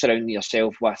you're surrounding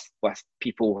yourself with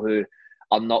people who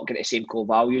are not getting the same core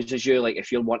values as you. Like,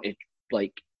 if you're wanting to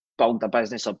build a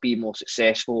business or be more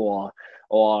successful,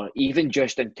 or even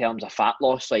just in terms of fat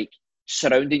loss,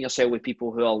 surrounding yourself with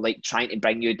people who are trying to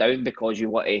bring you down because you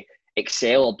want to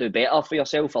excel or do better for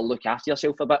yourself or look after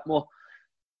yourself a bit more.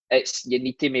 You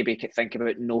need to maybe think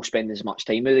about no spending as much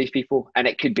time with these people, and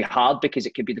it could be hard because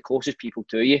it could be the closest people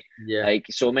to you.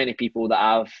 So many people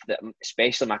that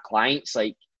especially my clients,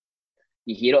 you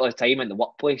hear it all the time in the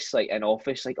workplace, in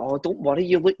office, oh, don't worry,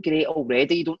 you look great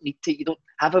already, you don't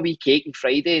have a wee cake on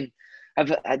Friday and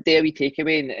have a day a wee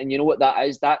takeaway, and you know what that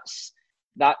is? That's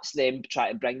them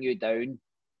trying to bring you down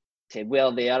to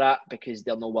where they're at because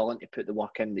they're not willing to put the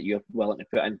work in that you're willing to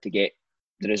put in to get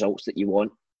the results that you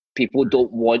want. People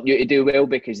don't want you to do well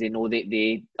because they know that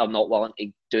they are not willing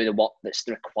to do the work that's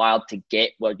required to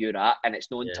get where you're at. And it's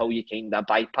not until you kind of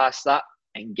bypass that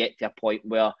and get to a point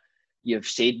where you've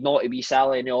said not to be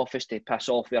Sally in the office to piss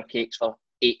off your cakes for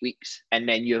 8 weeks, and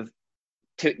then you've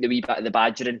took the wee bit of the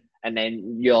badgering, and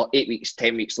then you're 8 weeks,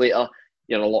 10 weeks later,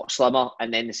 you're a lot slimmer,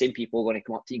 and then the same people are going to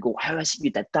come up to you and go, how is it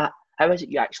you did that? How is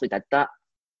it you actually did that?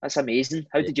 That's amazing.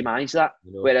 How did you manage that?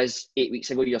 Whereas 8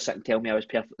 weeks ago, you're sitting telling me I was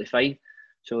perfectly fine.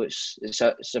 So it's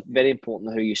very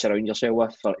important who you surround yourself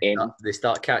with for anything. They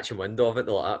start catching wind of it.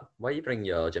 They're like, why you bring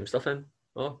your gym stuff in?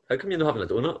 Oh, how come you're not having a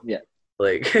donut? Yeah.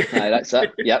 That's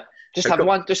it. Yep. Just have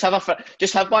one. Just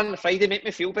have one on Friday. Make me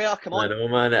feel better. Come on. I know,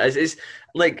 man. It's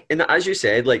and as you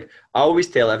said, I always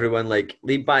tell everyone,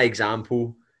 lead by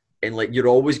example. And you're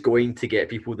always going to get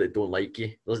people that don't like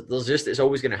you. It's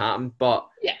always going to happen. But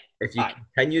if you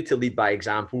continue to lead by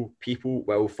example, people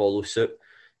will follow suit.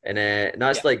 And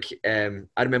that's I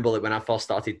remember when I first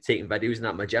started taking videos in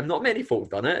at my gym, not many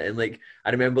folk done it. And I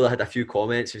remember I had a few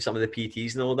comments with some of the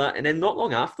PTs and all that. And then not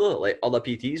long after, other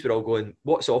PTs were all going,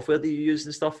 what software do you use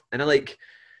and stuff? And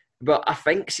but I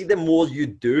think, see, the more you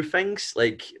do things,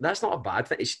 that's not a bad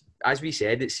thing. It's, as we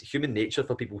said, it's human nature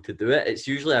for people to do it. It's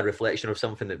usually a reflection of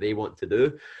something that they want to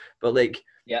do. But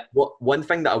one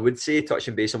thing that I would say,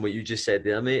 touching base on what you just said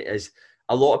there, mate, is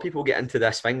a lot of people get into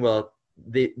this thing where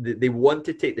they want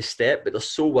to take the step, but they're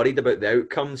so worried about the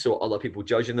outcome. So other people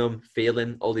judging them,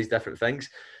 failing, all these different things.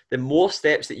 The more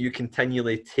steps that you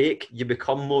continually take, you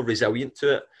become more resilient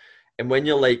to it. And when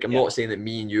you're I'm not saying that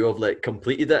me and you have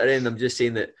completed it, and I'm just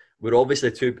saying that we're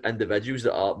obviously two individuals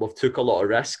that we've took a lot of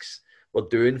risks. We're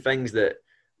doing things that,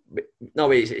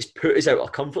 it's put us out of our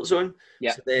comfort zone.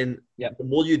 Yeah. So then the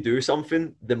more you do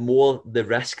something, the more the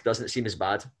risk doesn't seem as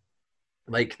bad.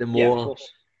 The more,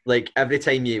 every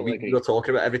time we were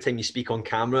talking about, every time you speak on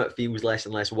camera, it feels less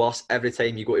and less worse. Every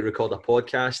time you go to record a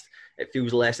podcast, it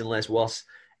feels less and less worse.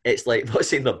 It's not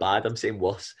saying they're bad, I'm saying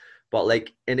worse. But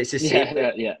and it's the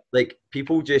same.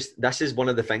 People this is one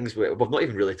of the things we've not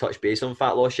even really touched base on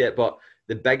fat loss yet, but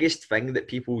the biggest thing that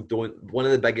one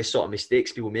of the biggest sort of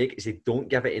mistakes people make is they don't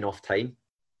give it enough time.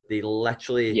 They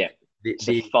literally, it's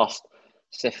the first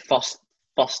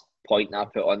point I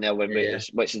put on there,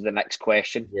 which is the next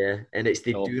question. Yeah, and it's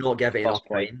they do not give it enough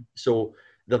time. So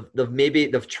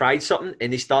they've tried something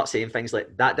and they start saying things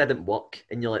like, that didn't work,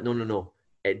 and you're like, no.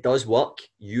 It does work.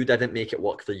 You didn't make it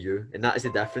work for you, and that is the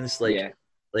difference.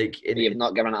 You've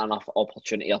not given it enough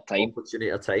opportunity or time.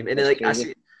 And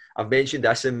then, I've mentioned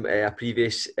this in a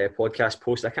previous podcast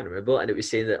post. I can't remember, and it was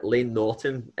saying that Lane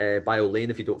Norton, Bio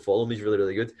Lane, if you don't follow him, he's really,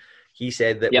 really good. He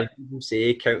said that when people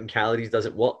say counting calories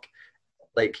doesn't work,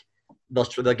 they're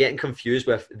getting confused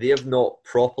with they have not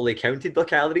properly counted their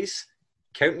calories.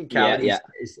 Counting calories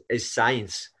is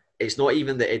science. It's not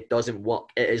even that it doesn't work.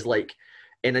 It is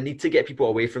and I need to get people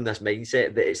away from this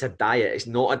mindset that it's a diet. It's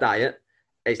not a diet.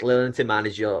 It's learning to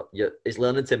manage it's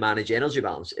learning to manage energy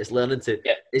balance. It's learning to,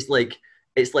 it's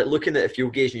it's like looking at a fuel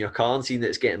gauge in your car and seeing that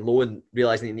it's getting low and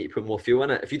realizing you need to put more fuel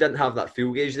in it. If you didn't have that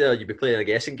fuel gauge there, you'd be playing a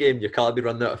guessing game. Your car would be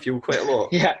running out of fuel quite a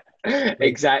lot. Yeah, Like,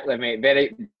 exactly, mate.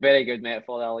 Very, very good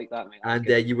metaphor. I like that, mate. That's and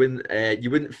good. you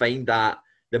wouldn't find that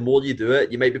the more you do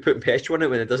it, you might be putting petrol in it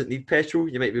when it doesn't need petrol.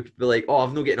 You might be like, oh,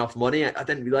 I've not got enough money. I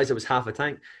didn't realize it was half a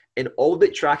tank. And all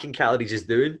that tracking calories is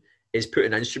doing is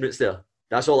putting instruments there.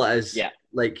 That's all it is. Yeah,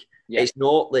 Like, yeah. it's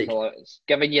not like, So it's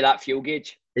giving you that fuel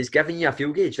gauge. it's giving you a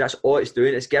fuel gauge. That's all it's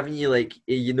doing. It's giving you, like,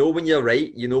 you know when you're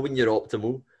right, you know when you're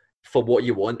optimal for what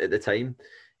you want at the time.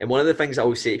 And one of the things I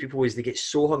always say to people is they get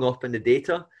so hung up in the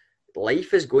data.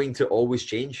 Life is going to always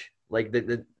change. Like,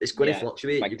 it's going to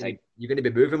fluctuate. You're going to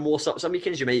be moving more. Some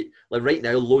weekends you might, like right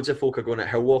now, loads of folk are going out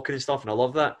hill walking and stuff, and I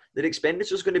love that. Their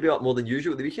expenditure is going to be up more than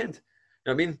usual at the weekend.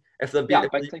 You know what I mean?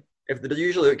 If they're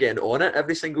usually out getting on it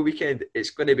every single weekend,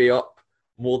 it's going to be up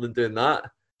more than doing that.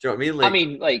 Do you know what I mean? I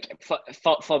mean, like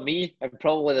for me, and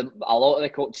probably a lot of the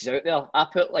coaches out there, I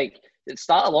put like at the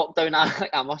start of lockdown,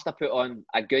 I must have put on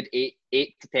a good eight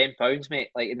to 10 pounds, mate.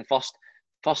 Like in the first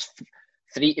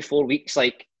 3 to 4 weeks,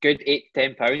 like good 8 to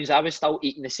 10 pounds. I was still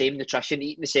eating the same nutrition,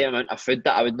 eating the same amount of food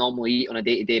that I would normally eat on a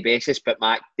day-to-day basis. But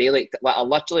my daily, like I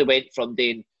literally went from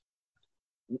doing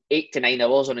 8 to 9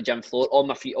 hours on a gym floor on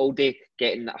my feet all day,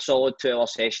 getting a solid 2-hour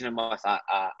session and with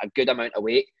a good amount of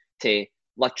weight, to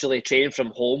literally training from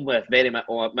home with very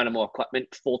minimal equipment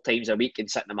 4 times a week and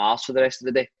sitting in my arse for the rest of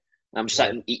the day. And I'm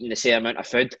sitting eating the same amount of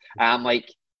food. And I'm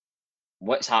like,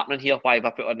 what's happening here? Why have I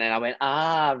put on? And I went,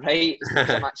 right, it's because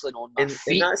I'm actually on my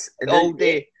feet all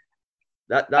day.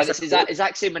 It's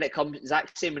exact same when it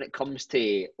comes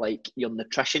to like your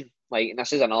nutrition. Like, and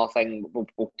this is another thing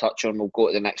we'll touch on. We'll go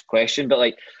to the next question. But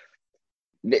like,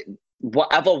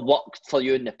 whatever worked for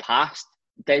you in the past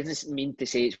doesn't mean to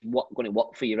say it's going to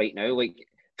work for you right now. Like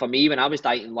for me, when I was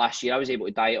dieting last year, I was able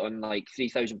to diet on like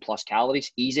 3,000 plus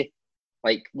calories, easy.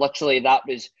 Like literally, that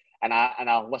was. And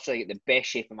I literally get the best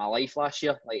shape of my life last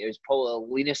year. Like it was probably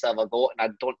the leanest I ever got, and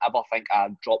I don't ever think I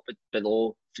dropped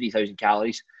below 3,000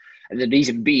 calories. And the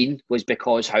reason being was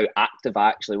because how active I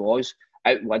actually was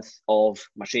outwards of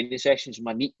my training sessions.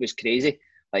 My NEAT was crazy.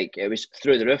 Like it was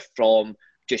through the roof from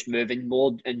just moving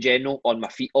more in general on my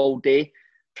feet all day,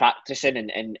 practicing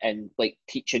and like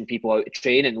teaching people how to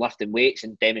train and lifting weights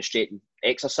and demonstrating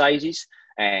exercises,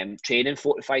 training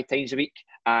 4 to 5 times a week.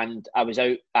 And I was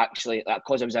out actually,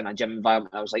 because I was in a gym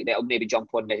environment, I was like, I'll maybe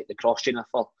jump on the cross trainer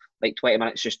for like 20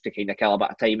 minutes just to kind of kill a bit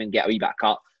of time and get a wee bit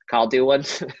of cardio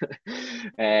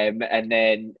in. And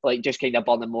then like just kind of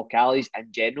burning more calories in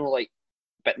general. Like,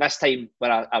 but this time when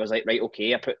I was like, right,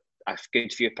 okay, I put a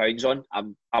good few pounds on,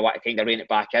 I want to kind of rein it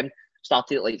back in.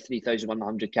 Started at like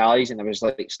 3,100 calories and I was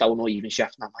like still not even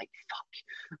shifting. I'm like,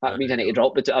 fuck, that means I need to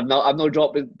drop it. I've not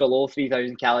dropped below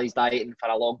 3,000 calories dieting for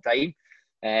a long time.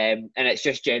 And it's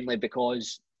just generally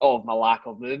because of my lack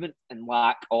of movement and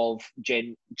lack of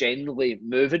generally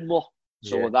moving more.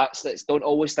 So that's don't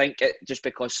always think it just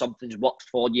because something's worked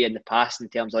for you in the past in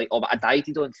terms of like, oh, but I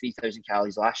dieted on 3,000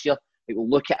 calories last year. Like, well,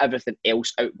 look at everything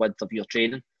else outwards of your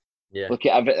training. Yeah. Look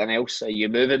at everything else. You're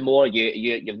moving more.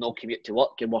 You've no commute to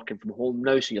work. You're working from home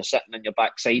now, so you're sitting on your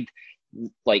backside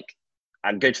like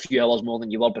a good few hours more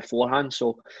than you were beforehand.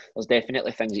 So there's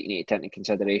definitely things that you need to take into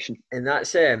consideration. And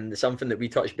that's something that we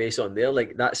touched base on there.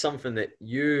 Like that's something that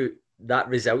that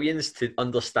resilience to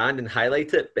understand and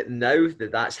highlight it. But now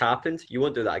that that's happened, you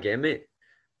won't do that again, mate.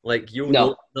 Like you'll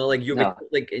know, like you'll be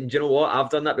like, and do you know what?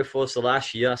 I've done that before. So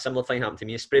last year, a similar thing happened to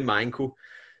me. I sprained my ankle,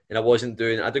 and I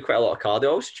do quite a lot of cardio. I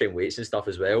also train weights and stuff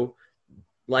as well.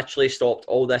 Literally stopped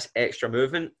all this extra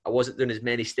movement. I wasn't doing as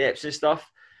many steps and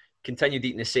stuff. Continued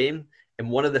eating the same. And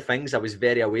one of the things I was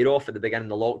very aware of at the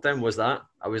beginning of the lockdown was that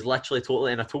I was literally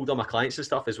totally, and I told all my clients and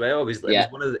stuff as well.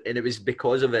 And it was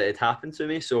because of it happened to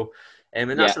me. So,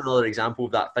 and that's another example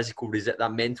of that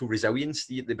that mental resilience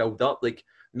that they build up. Like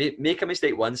make a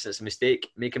mistake once, it's a mistake.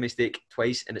 Make a mistake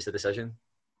twice, and it's a decision.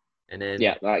 And then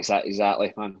that's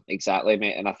exactly, man, exactly,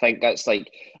 mate. And I think that's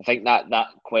like, that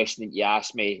question that you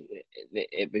asked me,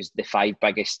 it was the 5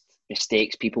 biggest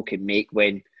mistakes people can make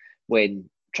when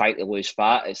trying to lose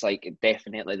fat. It's like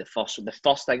definitely the first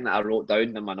thing that I wrote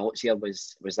down in my notes here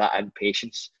was that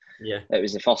impatience. Yeah, it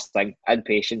was the first thing,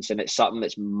 impatience, and it's something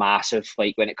that's massive.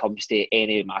 Like when it comes to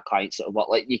any of my clients that work,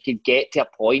 like you could get to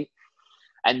a point,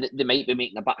 and they might be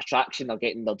making a bit of traction. They're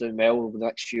doing well over the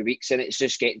next few weeks, and it's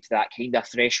just getting to that kind of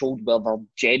threshold where they're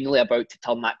generally about to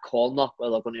turn that corner,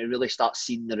 where they're going to really start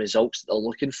seeing the results that they're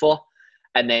looking for,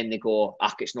 and then they go,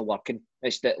 it's not working.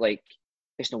 It's not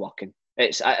working.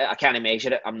 I can't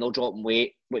measure it. I'm not dropping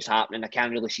weight. What's happening? I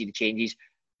can't really see the changes.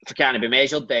 If it can't be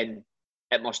measured, then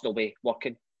it must not be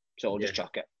working. So I'll just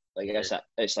chuck it. Like Yeah.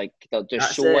 it's like they're just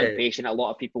That's so impatient. A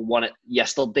lot of people want it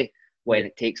yesterday when yeah.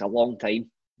 it takes a long time.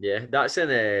 Yeah, that's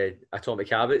in Atomic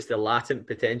Habits, the latent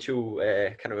potential.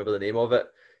 Can't remember the name of it.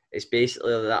 It's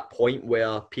basically that point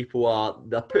where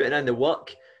they're putting in the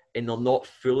work and they're not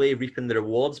fully reaping the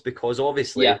rewards because Yeah,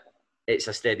 obviously it's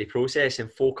a steady process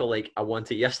and folk are like, I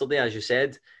want it yesterday, as you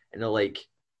said, and they're like,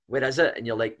 where is it? And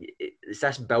you're like, it's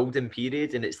this building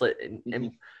period, and it's like,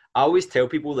 and I always tell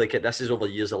people like this is over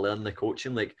years of learning the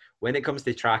coaching. Like when it comes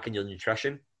to tracking your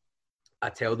nutrition, I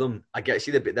tell them, I get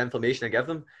see the information I give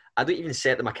them. I don't even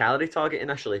set them a calorie target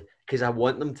initially because I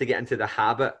want them to get into the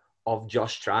habit of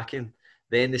just tracking.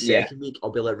 Then the yeah, second week,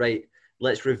 I'll be like, right,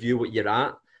 let's review what you're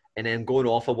at. And then going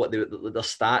off of what their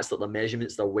stats, like their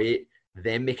measurements, their weight,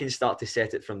 then we can start to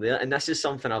set it from there. And this is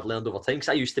something I've learned over time because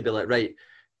I used to be like, right,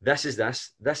 this is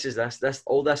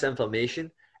all this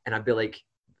information. And I'd be like,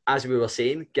 as we were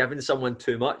saying, giving someone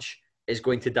too much is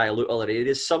going to dilute other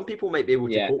areas. Some people might be able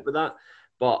to yeah. cope with that,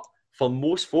 but for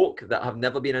most folk that have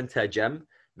never been into a gym,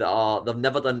 they've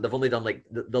only done like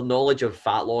their knowledge of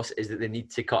fat loss is that they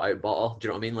need to cut out butter. Do you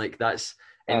know what I mean? Like that's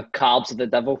and Carbs are the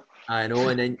devil. I know,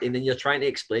 and then you're trying to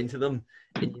explain to them,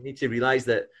 and you need to realize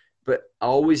that. But I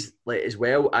always like as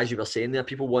well as you were saying there,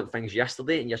 people want things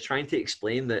yesterday, and you're trying to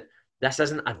explain that this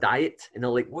isn't a diet, and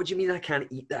they're like, "What do you mean I can't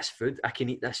eat this food? I can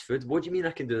eat this food. What do you mean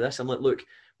I can do this?" I'm like, "Look,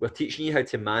 we're teaching you how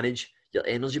to manage your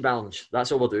energy balance.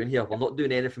 That's all we're doing here. We're not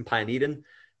doing anything pioneering.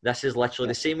 This is literally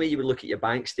the same way you would look at your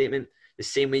bank statement, the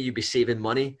same way you'd be saving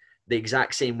money, the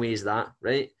exact same way as that,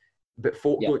 right? But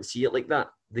folk Yeah, don't see it like that.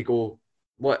 They go,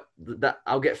 what that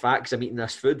I'll get fat because I'm eating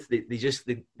this food.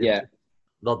 yeah.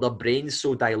 Their brain's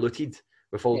so diluted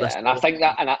with all this Yeah, and I stuff. think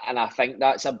that, and I think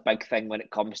that's a big thing when it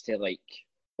comes to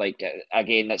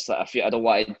again, that's like a few. I don't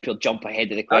want to jump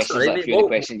ahead of the That's all questions. right, Like a mate. few of the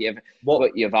questions What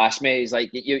what you've asked me is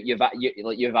like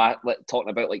like talking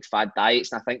about like fad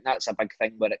diets, and I think that's a big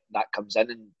thing where that comes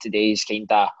in today's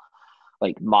kind of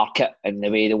like market and the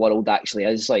way the world actually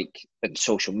is, like in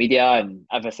social media and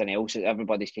everything else.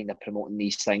 Everybody's kind of promoting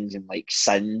these things and like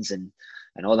sins and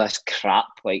all this crap.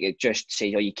 Like it just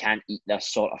says, oh, you can't eat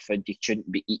this sort of food. You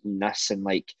shouldn't be eating this, and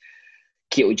like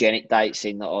ketogenic diet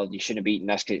saying that, oh, you shouldn't be eating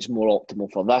this because it's more optimal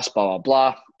for this, blah blah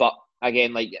blah. But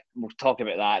again, like we'll talk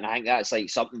about that, and I think that's like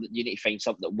something that you need to find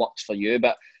something that works for you.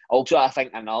 But also, I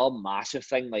think another massive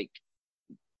thing, like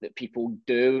that people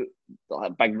do, a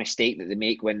big mistake that they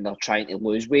make when they're trying to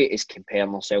lose weight is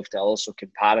comparing themselves to others. So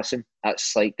comparison,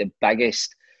 that's like the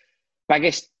biggest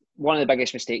one of the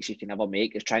biggest mistakes you can ever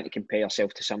make is trying to compare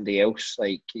yourself to somebody else.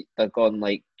 Like they're gone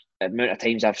like the amount of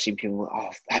times I've seen people, oh,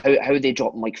 how are they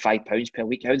dropping like £5 per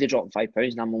week? How are they dropping £5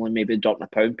 and I'm only maybe dropping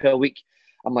 £1 per week?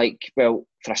 I'm like, well,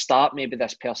 for a start, maybe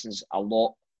this person's got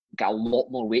a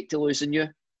lot more weight to lose than you,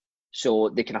 so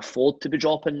they can afford to be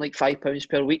dropping like £5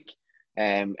 per week.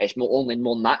 It's only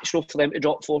more natural for them to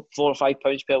drop four or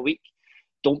 £5 per week.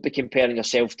 Don't be comparing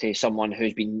yourself to someone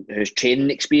whose training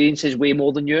experience is way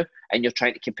more than you, and you're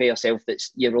trying to compare yourself.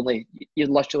 You're literally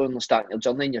only starting your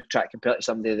journey, and you're trying to compare to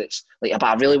somebody that's like, but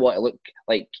I really want to look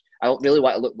like I don't really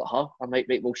want to look like her. I'm like,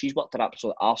 right, well, she's worked her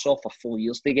absolute arse off for 4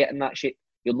 years to get in that shape.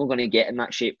 You're not going to get in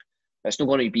that shape. It's not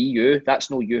going to be you. That's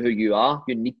not you who you are.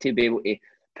 You need to be able to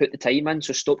put the time in.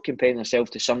 So stop comparing yourself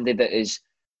to somebody that is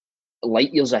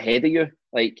light years ahead of you.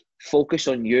 Like focus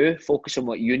on you, focus on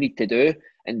what you need to do,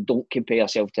 and don't compare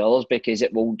yourself to others, because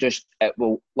it will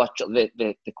literally,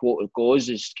 the quote goes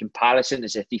is, comparison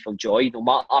is a thief of joy. No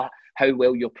matter how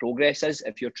well your progress is,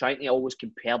 if you're trying to always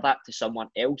compare that to someone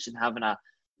else and having a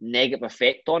negative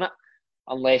effect on it,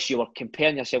 unless you were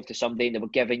comparing yourself to somebody and they were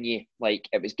giving you, like,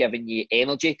 it was giving you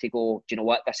energy to go, do you know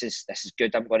what, this is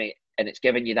good, I'm going to, and it's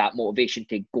giving you that motivation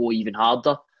to go even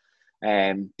harder.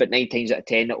 But 9 times out of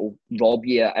 10, it will rob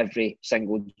you of every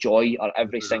single joy or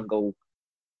every single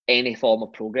any form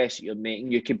of progress that you're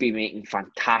making. You could be making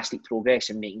fantastic progress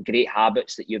and making great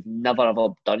habits that you've never ever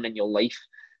done in your life,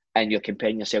 and you're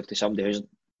comparing yourself to somebody who's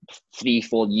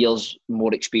 3-4 years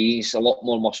more experience, a lot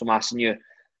more muscle mass than you,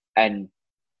 and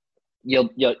you're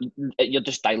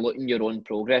just diluting your own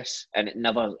progress, and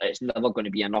it's never going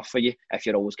to be enough for you if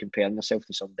you're always comparing yourself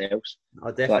to somebody else.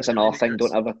 So that's another thing.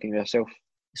 Don't ever compare yourself.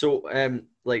 So,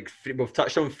 we've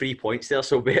touched on 3 points there.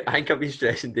 So, I think I've been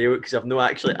stressing Dale because I've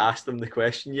not actually asked him the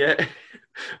question yet.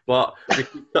 But we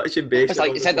keep touching base. It's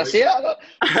like you said, I say it.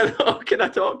 I know, can I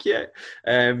talk yet?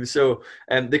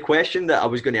 The question that I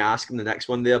was going to ask him, the next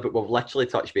one there, but we've literally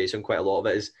touched base on quite a lot of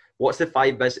it, is what's the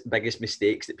 5 biggest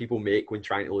mistakes that people make when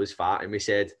trying to lose fat? And we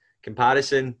said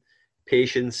comparison,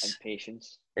 patience,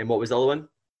 and what was the other one?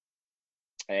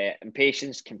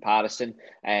 Impatience, comparison,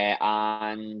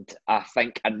 and I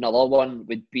think another one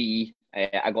would be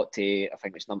I got to, I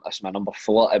think it's my number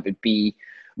 4. It would be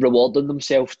rewarding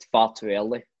themselves far too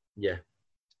early. Yeah.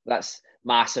 That's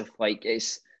massive. Like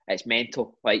it's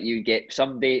mental. Like you get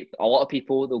somebody, a lot of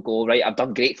people, they'll go, right, I've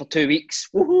done great for 2 weeks.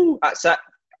 Woohoo, that's it.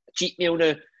 Cheat meal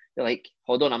now. They're like,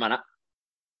 hold on a minute.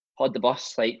 Hold the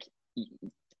bus. Like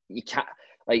you can't,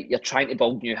 like you're trying to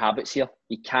build new habits here.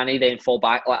 You can't then fall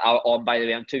back like, oh, by the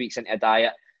way, I'm 2 weeks into a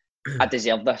diet. I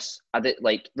deserve this.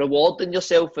 Like rewarding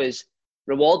yourself is,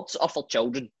 rewards are for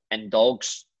children and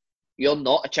dogs. You're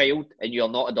not a child and you're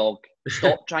not a dog.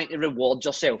 Stop trying to reward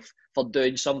yourself for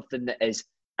doing something that is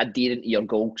adherent to your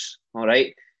goals. All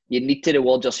right. You need to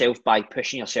reward yourself by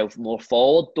pushing yourself more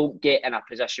forward. Don't get in a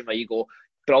position where you go,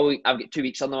 bro, I've got 2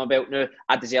 weeks under my belt now.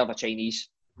 I deserve a Chinese.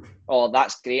 Oh,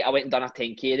 that's great. I went and done a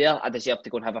 10K there. I deserve to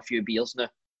go and have a few beers now.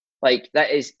 Like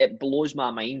it blows my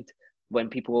mind when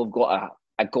people have got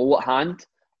a goal at hand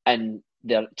and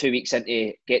they're 2 weeks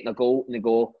into getting a goal and they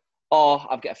go, oh,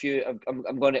 I've got a few.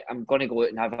 I'm gonna go out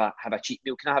and have a cheat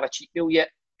meal. Can I have a cheat meal yet?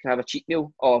 Can I have a cheat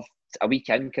meal of a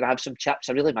weekend? Can I have some chips?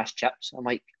 I really miss chips. I'm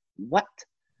like, what?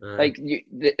 Like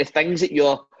the things that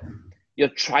you're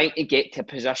trying to get to a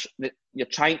position that you're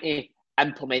trying to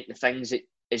implement the things that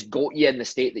has got you in the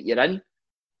state that you're in,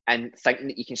 and thinking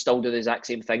that you can still do the exact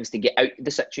same things to get out of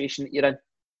the situation that you're in.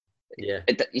 Yeah.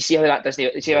 You see how that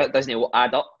doesn't? You see how it doesn't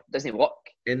add up? Doesn't work?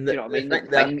 You know what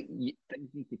I mean? Things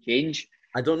need to change.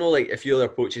 I don't know, like, if your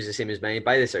approach is the same as mine.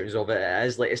 By the sounds of it, it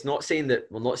is. Like, it's not saying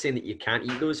that, we're not saying that you can't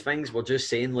eat those things. We're just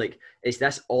saying, like, it's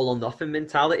this all or nothing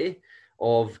mentality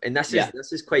of, and this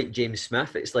is quite James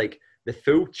Smith. It's like the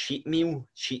full cheat meal,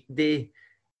 cheat day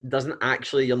doesn't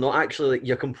actually, you're not actually, like,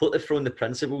 you're completely throwing the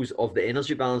principles of the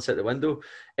energy balance out the window.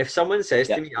 If someone says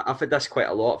to me, I've had this quite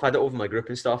a lot, I've had it over my group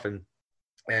and stuff, and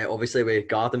obviously with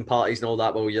garden parties and all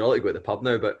that, well, you're allowed to go to the pub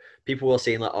now, but people were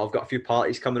saying, like, oh, I've got a few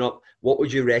parties coming up, what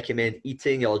would you recommend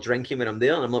eating or drinking when I'm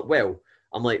there? And I'm like, well,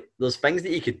 there's things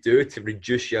that you could do to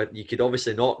reduce you could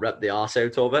obviously not rip the arse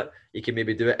out of it. You can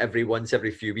maybe do it every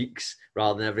few weeks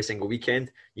rather than every single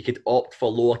weekend. You could opt for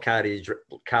lower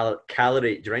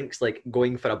calorie drinks, like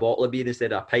going for a bottle of beer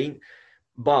instead of a pint.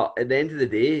 But at the end of the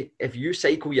day, if you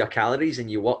cycle your calories and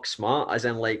you work smart, as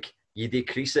in, like, you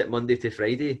decrease it Monday to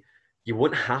Friday, you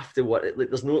won't have to work. Like,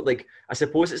 there's no, like, I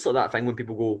suppose it's like that thing when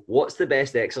people go, what's the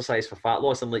best exercise for fat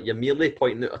loss? I'm like, you're merely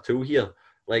pointing out a tool here.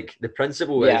 Like, the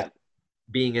principle is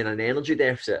being in an energy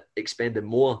deficit, expending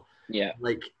more. Yeah.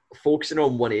 Like, focusing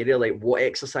on one area, like, what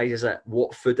exercise is it?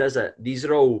 What food is it? These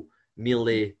are all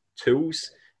merely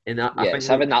tools. And I think it's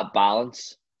having that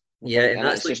balance. Yeah, and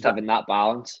that's it's like just having that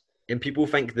balance. And people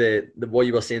think the what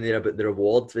you were saying there about the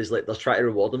reward is like they're trying to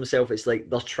reward themselves. It's like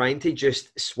they're trying to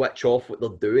just switch off what they're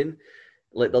doing.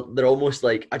 Like they're almost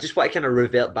like, I just want to kind of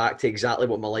revert back to exactly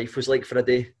what my life was like for a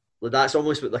day. Like, that's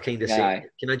almost what they're kind of saying.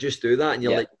 Can I just do that? And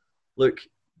you're like, look,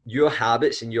 your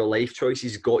habits and your life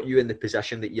choices got you in the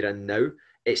position that you're in now.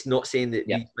 It's not saying that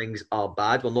these things are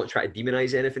bad. We're not trying to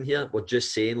demonize anything here. We're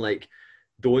just saying, like,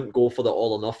 don't go for the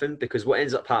all or nothing, because what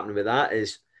ends up happening with that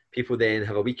is people then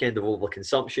have a weekend of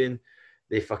overconsumption.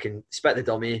 They fucking spit the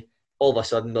dummy. All of a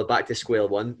sudden, they're back to square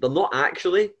one. They're not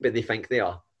actually, but they think they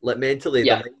are. Like, mentally,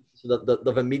 so they've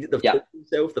told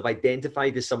themselves, they've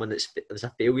identified as someone that's a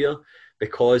failure,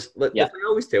 because the thing I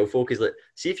always tell folk is, like,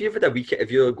 see, if you've had a weekend,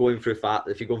 if you're going through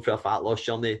a fat loss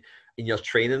journey and you're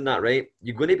training that, right,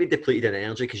 you're going to be depleted in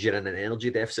energy because you're in an energy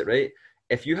deficit, right?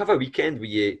 If you have a weekend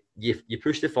where you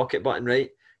push the fuck it button,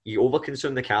 right, you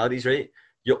overconsume the calories, right,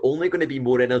 you're only going to be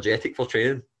more energetic for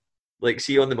training. Like,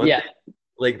 see on the Monday,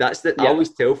 like, that's I always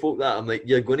tell folk that. I'm like,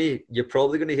 you're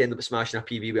probably going to end up smashing a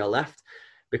PB with a lift,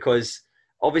 because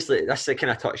obviously that's kind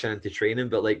of touching into training,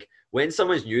 but, like, when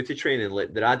someone's new to training,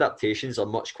 like, their adaptations are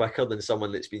much quicker than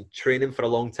someone that's been training for a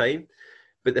long time.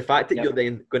 But the fact that you're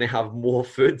then going to have more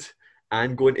food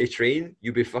and going to train,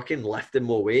 you'll be fucking lifting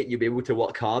more weight, you'll be able to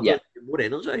work harder, you're more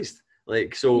energized.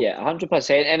 Like, so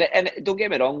 100%. And don't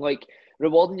get me wrong, like,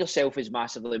 rewarding yourself is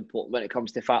massively important when it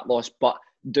comes to fat loss, but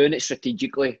doing it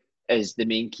strategically is the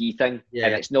main key thing.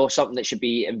 And it's not something that should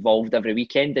be involved every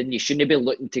weekend, and you shouldn't be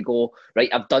looking to go, right,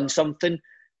 I've done something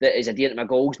that is adherent to my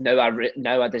goals, now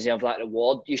I deserve that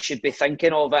reward. You should be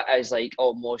thinking of it as, like,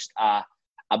 almost a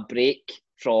break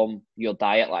from your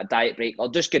diet, like a diet break,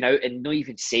 or just going out and not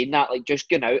even saying that, like, just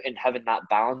going out and having that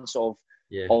balance of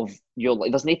your,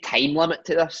 like, there's no time limit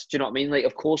to this. Do you know what I mean? Like,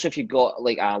 of course, if you've got,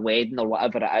 like, a wedding or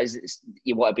whatever it is,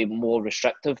 you want to be more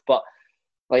restrictive, but,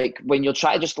 like, when you're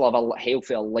trying to just live a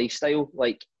healthier lifestyle,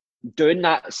 like, doing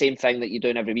that same thing that you're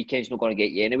doing every weekend is not going to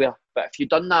get you anywhere. But if you've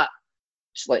done that,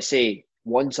 let's say,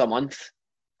 once a month,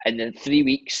 and then 3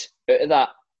 weeks out of that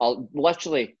are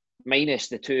literally minus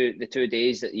the two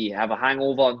days that you have a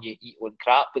hangover and you eat on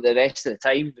crap, but the rest of the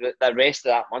time, the rest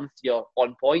of that month, you're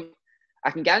on point. I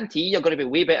can guarantee you're going to be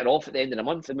way better off at the end of the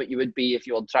month than what you would be if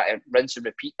you were trying to rinse and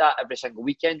repeat that every single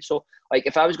weekend. So, like,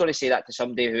 if I was going to say that to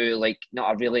somebody who, like, no,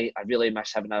 I really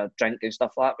miss having a drink and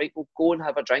stuff like that, right? Well, go and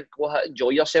have a drink, go ahead, enjoy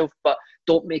yourself, but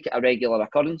don't make it a regular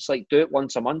occurrence. Like, do it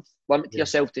once a month. Limit to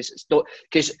yourself to don't,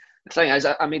 because the thing is,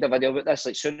 I made a video about this.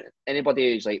 Like, soon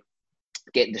anybody who's like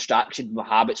getting distracted with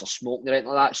habits or smoking or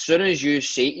anything like that, as soon as you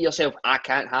say to yourself, I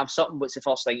can't have something, what's the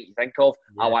first thing you think of?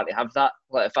 I want to have that.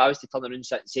 Like, if I was to turn around and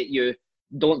sit and say to you,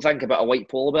 don't think about a white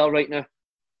polar bear right now.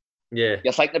 Yeah.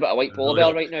 You're thinking about a white polar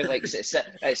bear right now. Like,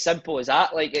 it's simple as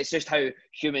that. Like, it's just how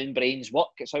human brains work.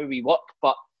 It's how we work.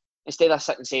 But instead of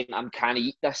sitting saying, I can't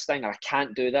eat this thing, or I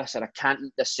can't do this, or I can't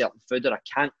eat this certain food, or I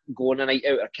can't go on a night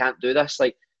out, or I can't do this,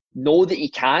 like, know that you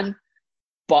can,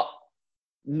 but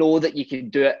know that you can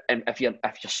do it, and if you're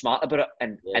smart about it,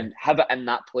 and have it in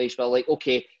that place where, like,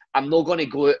 okay, I'm not going to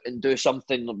go out and do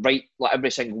something right like every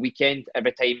single weekend,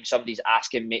 every time somebody's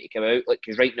asking me to come out, like,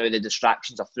 because right now the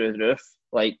distractions are through the roof.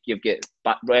 Like, you've got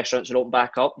restaurants are open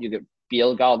back up, you've got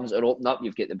beer gardens are open up,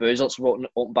 you've got the boozers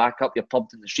open back up, your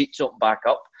pubs in the streets open back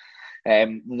up.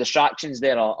 The distractions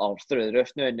there are through the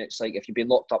roof now, and it's like, if you've been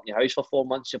locked up in your house for 4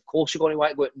 months, of course you're going to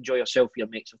want to go out and enjoy yourself with your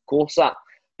mates, of course that,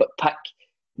 but pick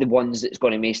the ones that's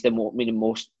going to mean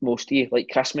most to you, like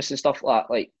Christmas and stuff like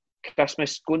that. Like,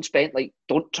 Christmas, go and spend, like,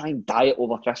 don't try and diet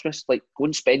over Christmas. Like, go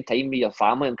and spend time with your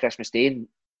family on Christmas Day and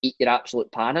eat your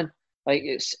absolute panning. Like,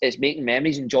 it's making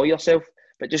memories, enjoy yourself,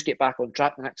 but just get back on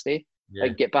track the next day.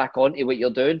 Like, get back onto what you're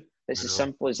doing. It's as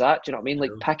simple as that. Do you know what I mean?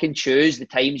 Like, pick and choose the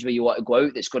times where you want to go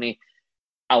out that's going to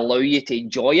allow you to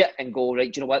enjoy it and go,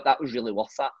 right, do you know what? That was really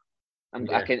worth that. I'm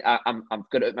got it out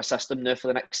of my system now for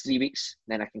the next 3 weeks,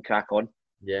 then I can crack on.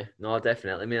 Yeah, no,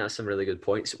 definitely. I mean, that's some really good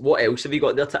points. What else have you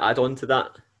got there to add on to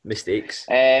that? Mistakes?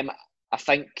 I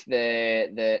think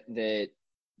the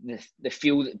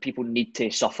feel that people need to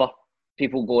suffer.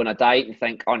 People go on a diet and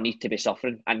think, oh, I need to be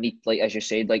suffering. I need, like, as you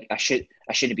said, like, I should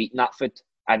have eaten that food.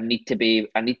 I need to be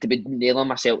nailing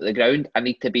myself to the ground. I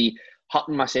need to be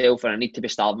hurting myself, and I need to be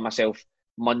starving myself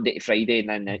Monday to Friday,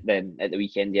 and then at the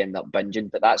weekend you end up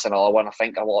binging. But that's another one. I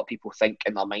think a lot of people think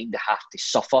in their mind they have to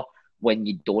suffer when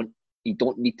you don't. You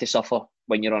don't need to suffer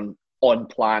when you're on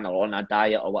plan or on a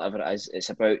diet or whatever it is.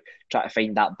 It's about trying to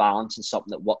find that balance and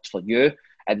something that works for you.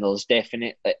 And there's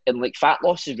definite, and like, fat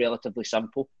loss is relatively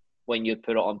simple when you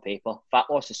put it on paper. Fat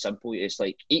loss is simple. It's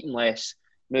like eating less,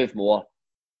 move more,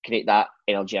 create that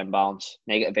energy imbalance,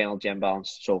 negative energy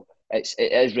imbalance. So it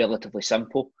is relatively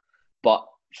simple, but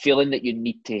feeling that you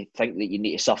need to think that you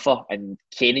need to suffer and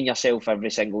caning yourself every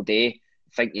single day,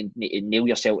 think you need to nail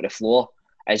yourself to the floor,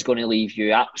 is going to leave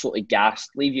you absolutely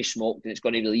gassed, leave you smoked, and it's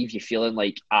going to leave you feeling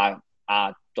like, I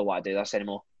don't want to do this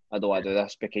anymore. I don't want to do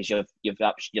this, because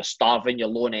you're starving, you're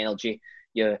low on energy,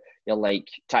 you're like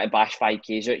trying to bash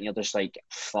 5Ks out, and you're just like,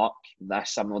 fuck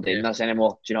this, I'm not doing this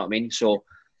anymore. Do you know what I mean? So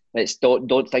it's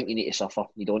don't think you need to suffer.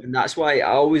 You don't. And that's why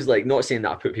I always, like, not saying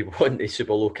that I put people on to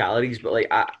super low calories, but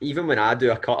like, even when I do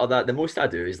a cut of that, the most I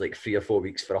do is like 3 or 4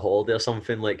 weeks for a holiday or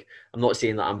something. Like, I'm not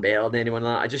saying that I'm better than anyone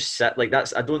like that. I just sit like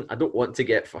that's. I don't want to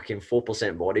get fucking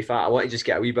 4% body fat. I want to just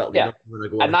get a wee bit leaner when I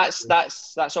go. And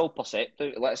that's all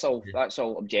perceptive. That's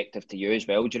all objective to you as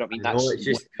well. Do you know what I mean? It's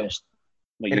just.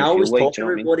 And I always talk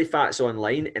about body fats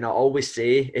online, and I always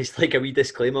say, it's like a wee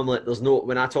disclaimer. I'm like,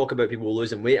 when I talk about people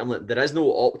losing weight, I'm like, there is no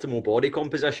optimal body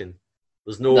composition.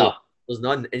 There's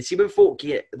none. And see, when folk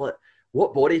get like,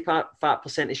 what body fat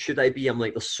percentage should I be? I'm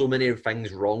like, there's so many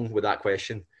things wrong with that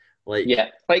question. Like, yeah,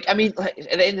 like, I mean, like,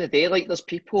 at the end of the day, like, there's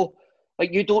people,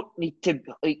 like, you don't need to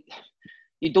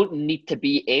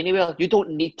be anywhere. You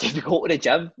don't need to go to the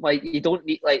gym. Like, you don't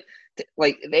need, like at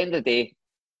the end of the day,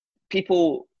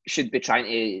 people should be trying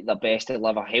to their best to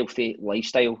live a healthy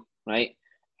lifestyle, right?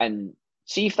 And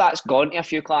see if that's gone to a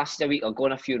few classes a week or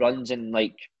going a few runs, and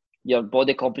like, your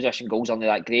body composition goals aren't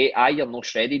that great. You're not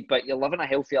shredded, but you're living a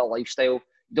healthier lifestyle.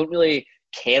 You don't really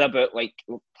care about like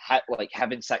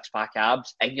having 6-pack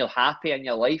abs, and you're happy in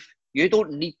your life. You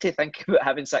don't need to think about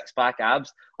having 6-pack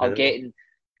abs or getting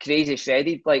crazy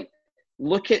shredded. Like,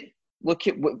 look at what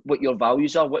your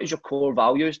values are. What is your core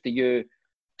values? Do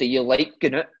you like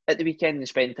going out at the weekend and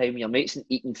spending time with your mates and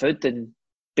eating food and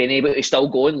being able to still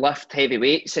go and lift heavy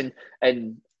weights and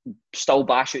still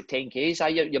bash out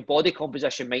 10Ks? Your body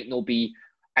composition might not be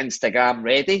Instagram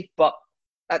ready, but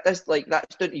that's down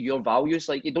to your values.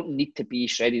 Like, you don't need to be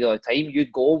shredded all the time. You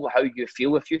go how you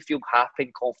feel. If you feel happy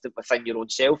and confident within your own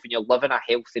self and you're living a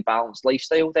healthy, balanced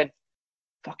lifestyle, then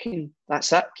fucking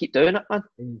that's it. Keep doing it, man.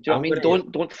 Do you know what I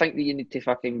mean? Don't think that you need to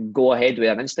fucking go ahead with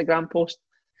an Instagram post.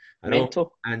 I know,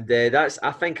 Mental. and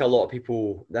I think a lot of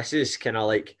people. This is kind of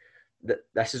like,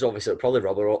 this is obviously probably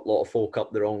rub a lot of folk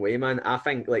up the wrong way, man. I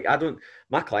think like I don't.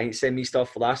 My clients send me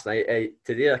stuff last night.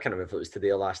 Today I can't remember if it was today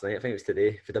or last night. I think it was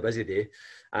today for the busy day,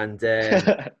 and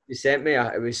he sent me.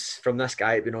 It was from this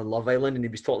guy who'd been on Love Island, and he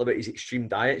was talking about his extreme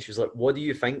diet. She was like, "What do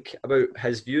you think about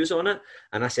his views on it?"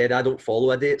 And I said, "I don't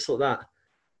follow a dates like that."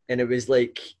 And it was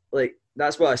like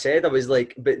that's what I said. I was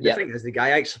like, but the thing is, the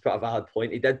guy actually put a valid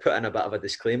point. He did put in a bit of a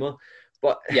disclaimer,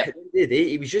 but at the end of the day,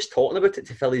 he was just talking about it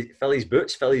to fill his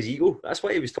boots, fill his ego. That's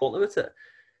why he was talking about it.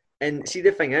 And see,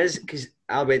 the thing is, because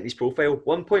I went to his profile,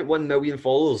 1.1 million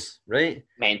followers, right?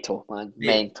 Mental, man. Mate,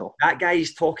 mental. that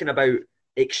guy's talking about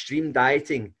extreme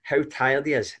dieting, how tired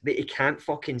he is, that he can't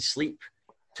fucking sleep,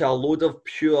 to a load of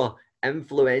pure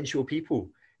influential people.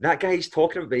 That guy's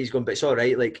talking about, he's going, but it's all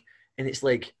right, like, and it's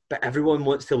like, but everyone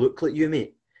wants to look like you,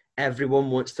 mate. Everyone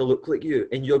wants to look like you,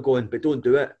 and you're going, but don't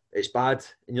do it. It's bad.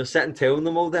 And you're sitting telling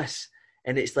them all this,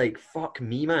 and it's like, fuck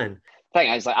me, man.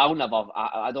 Thing is, like,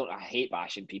 I hate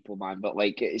bashing people, man, but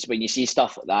like, it's when you see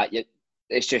stuff like that,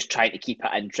 it's just trying to keep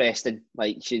it interesting.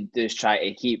 Like, she's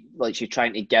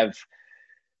trying to give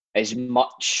as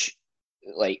much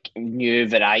like new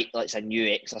variety, like it's a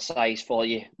new exercise for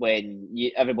you when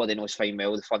everybody knows fine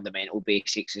well the fundamental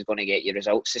basics is going to get you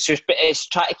results. It's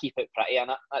trying to keep it pretty,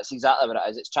 and that's exactly what it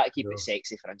is. It's trying to keep it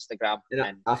sexy for Instagram.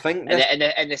 And I think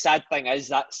and the sad thing is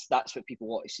that's what people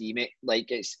want to see, mate. Like,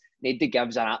 it's nobody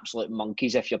gives an absolute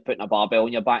monkeys if you're putting a barbell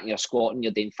on your back and you're squatting,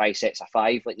 you're doing 5 sets of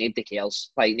 5. Like, nobody cares.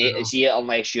 Like, see it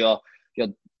unless you're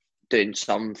doing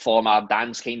some form of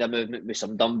dance kind of movement with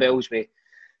some dumbbells with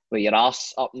your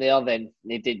ass up there, then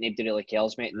nobody really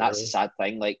cares, mate. And that's the sad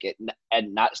thing. Like,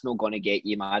 and that's not going to get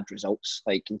you mad results.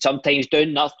 Like, and sometimes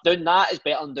doing that is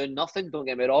better than doing nothing. Don't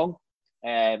get me wrong,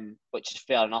 which is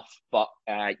fair enough. But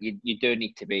you do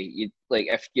need to be like,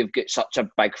 if you've got such a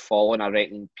big following, I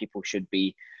reckon people should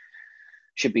be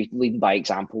leading by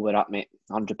example with that, mate.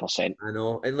 100%. I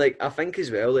know, and like I think as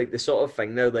well, like the sort of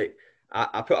thing now, like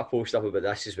I put a post up about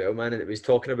this as well, man, and it was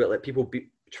talking about like people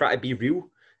try to be real.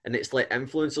 And it's like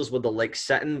influencers where they're like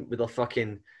sitting with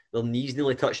their knees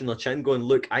nearly touching their chin going,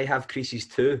 look, I have creases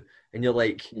too. And you're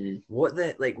like, what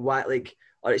the, like, why, like,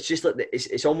 or it's just like,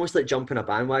 it's almost like jumping a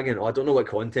bandwagon. Oh, I don't know what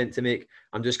content to make.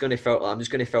 I'm just going to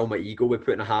fill my ego with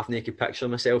putting a half naked picture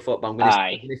of myself up. But I'm going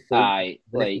to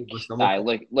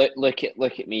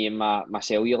look at me and my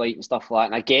cellulite and stuff like that.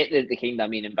 And I get the kind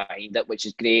of meaning behind it, which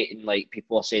is great. And like,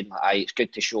 people are saying, it's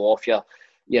good to show off your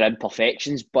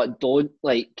imperfections, but don't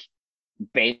like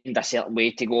bend a certain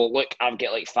way to go, look, I've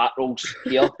got like fat rolls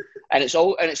here. and it's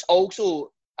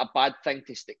also a bad thing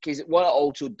to stick, because what it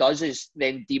also does is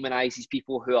then demonises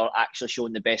people who are actually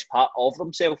showing the best part of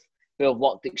themselves, who have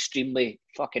worked extremely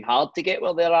fucking hard to get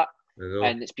where they're at.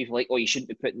 And it's people like, oh, you shouldn't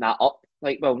be putting that up.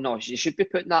 Like, well, no, you should be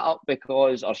putting that up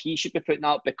because, or he should be putting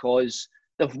that up because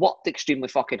they've worked extremely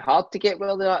fucking hard to get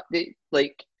where they're at.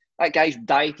 Like, that guy's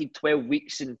dieted 12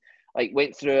 weeks and like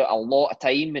went through a lot of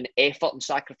time and effort and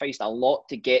sacrificed a lot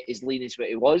to get as lean as what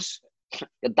he was.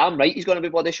 You're damn right he's going to be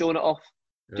body showing it off.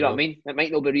 Do you know what I mean? It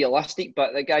might not be realistic,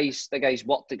 but the guy's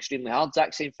worked extremely hard.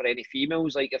 Exact same for any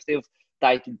females. Like, if they've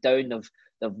dieted down,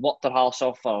 they've worked their arse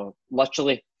off for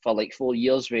literally for like 4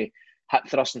 years with hip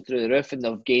thrusting through the roof, and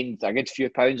they've gained a good few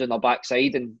pounds on their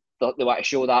backside, and they want to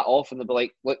show that off, and they'll be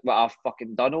like, look what I've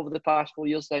fucking done over the past 4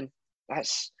 years. Then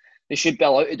they should be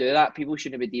allowed to do that. People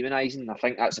shouldn't be demonising. I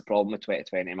think that's the problem with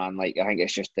 2020, man. Like, I think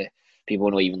it's just the people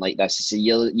not even like this. It's a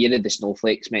year of the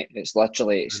snowflakes, mate. It's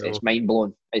literally, it's mind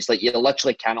blowing. It's like you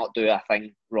literally cannot do a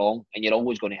thing wrong, and you're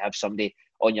always going to have somebody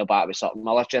on your back with something.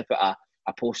 I literally put a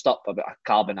post up about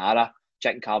a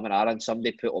chicken carbonara, and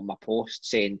somebody put on my post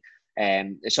saying,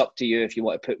 it's up to you if you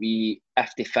want to put me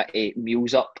 50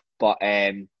 meals up, but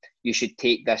you should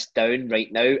take this down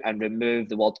right now and remove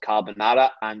the word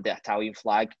carbonara and the Italian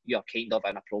flag. You're kind of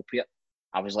inappropriate.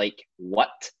 I was like,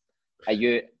 what? Are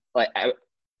you like,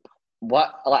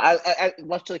 what? Like, I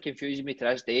literally confusing me to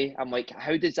this day. I'm like,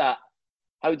 how does that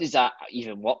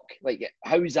even work? Like,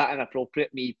 how is that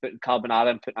inappropriate? Me putting carbonara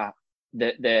and putting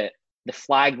the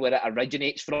flag where it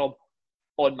originates from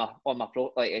on my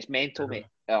pro, like, it's mental, mate.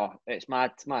 Oh, it's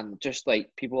mad, man. Just like,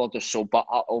 people are just so butt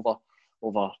up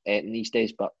over these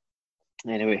days, but.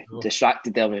 Anyway,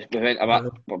 distracted there. We went a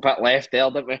bit left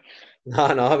there, didn't we?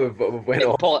 No, we went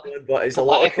off. But it's a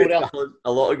lot of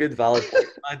good valid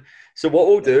points, man. So what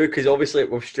we'll do, because obviously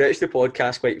we've stretched the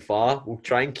podcast quite far, we'll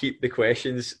try and keep the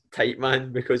questions tight,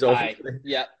 man, because obviously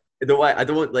I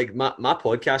don't want like my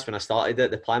podcast when I started it,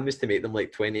 the plan was to make them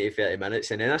like 20 to 30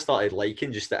 minutes, and then I started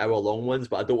liking just the hour long ones,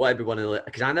 but I don't want everyone to,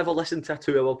 because I never listened to a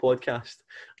 2 hour podcast.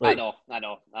 I Like know, I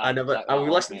know. I Aye, never, exactly I what I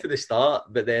would like, listen mate. to the start,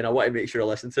 but then I want to make sure I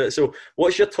listen to it. So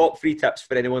what's your top 3 tips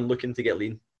for anyone looking to get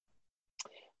lean?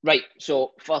 Right.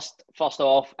 So first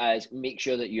off is make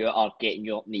sure that you are getting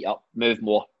your meat up, move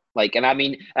more. Like, and I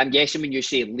mean, I'm guessing when you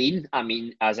say lean, I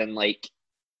mean as in like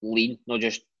lean, not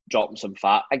just dropping some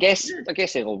fat. I guess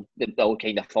they'll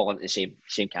kind of fall into the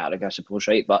same category, I suppose,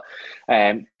 right? But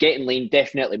getting lean,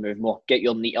 definitely move more. Get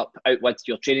your meat up out with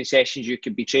your training sessions. You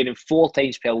could be training 4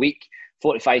 times per week,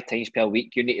 45 times per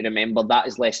week. You need to remember that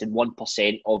is less than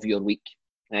 1% of your week.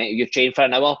 Right? You train for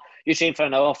an hour. You train for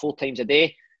an hour 4 times a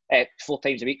day. 4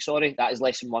 times a week, sorry, that is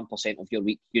less than 1% of your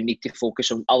week. You need to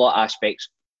focus on other aspects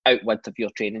outward of your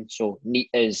training. So NEAT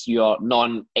is your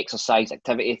non-exercise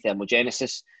activity,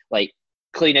 thermogenesis, like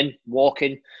cleaning,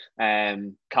 walking,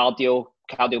 cardio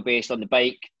based on the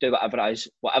bike, do whatever it is.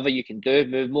 Whatever you can do,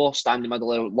 move more, stand in the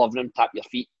middle of the living room, tap your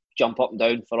feet, jump up and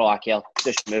down for all I care,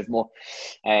 just move more.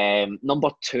 Number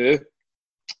 2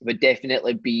 would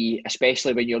definitely be,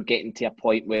 especially when you're getting to a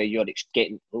point where you're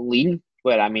getting lean,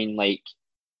 where I mean like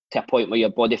to a point where your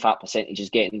body fat percentage is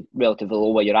getting relatively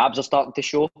low, where your abs are starting to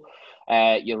show,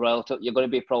 you're going to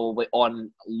be probably on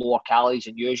lower calories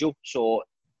than usual. So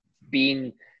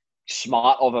being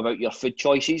smart about your food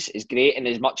choices is great. And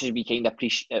as much as we kind of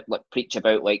preach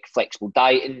about like flexible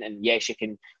dieting, and yes, you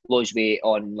can lose weight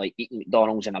on like eating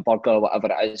McDonald's and a burger or whatever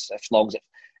it is, as long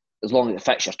as it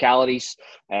fits your calories.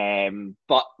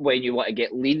 But when you want to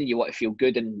get lean and you want to feel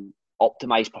good and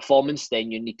optimize performance, then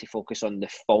you need to focus on the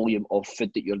volume of food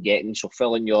that you're getting. So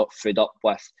filling your food up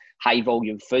with high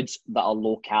volume foods that are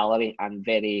low calorie and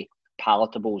very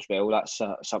palatable as well. That's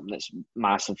something that's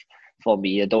massive for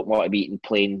me. I don't want to be eating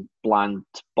plain, bland,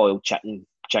 boiled chicken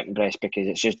breast, because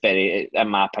it's just very, in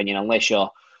my opinion, unless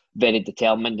you're very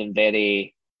determined and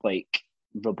very like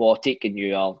robotic and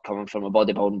you are coming from a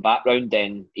bodybuilding background,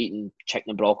 then eating chicken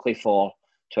and broccoli for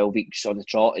 12 weeks on the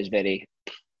trot is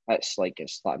it's like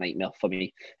a nightmare for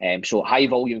me. So high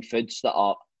volume foods that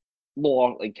are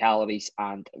lower in calories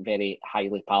and very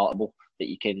highly palatable that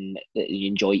you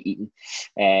enjoy eating.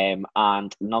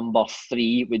 And number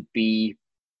 3 would be,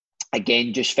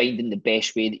 again, just finding the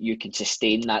best way that you can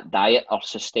sustain that diet or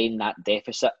sustain that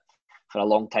deficit for a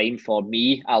long time. For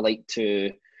me, I like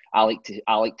to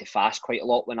fast quite a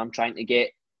lot when I'm trying to get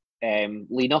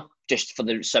leaner, just for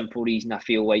the simple reason I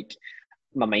feel like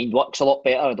my mind works a lot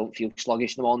better. I don't feel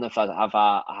sluggish in the morning if I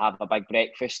have a big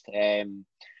breakfast.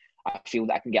 I feel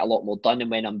that I can get a lot more done, and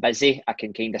when I'm busy, I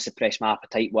can kind of suppress my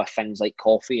appetite with things like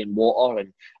coffee and water,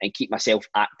 and keep myself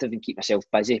active and keep myself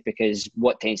busy. Because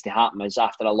what tends to happen is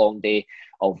after a long day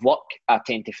of work, I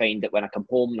tend to find that when I come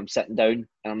home and I'm sitting down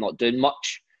and I'm not doing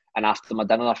much, and after my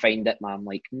dinner I find that I'm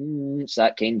like, it's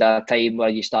that kind of time where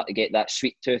you start to get that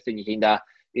sweet tooth, and you kind of,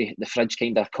 the fridge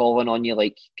kind of calling on you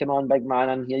like, come on big man,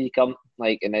 and here you come.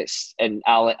 Like, and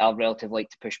I relatively like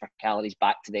to push my calories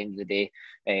back to the end of the day.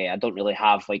 I don't really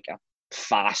have like a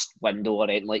fast window or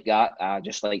anything like that. I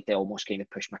just like to almost kind of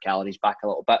push my calories back a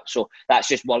little bit. So that's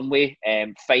just one way.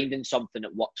 Finding something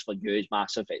that works for you is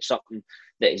massive. It's something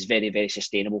that is very, very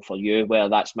sustainable for you, whether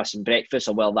that's missing breakfast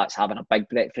or whether that's having a big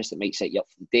breakfast that might set you up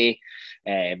for the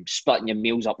day, splitting your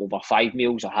meals up over 5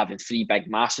 meals, or having 3 big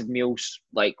massive meals,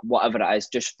 like whatever it is.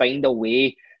 Just find a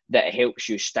way that helps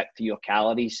you stick to your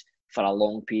calories for a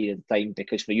long period of time.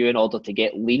 Because for you, in order to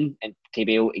get lean and to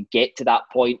be able to get to that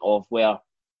point of where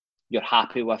you're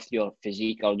happy with your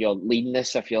physique or your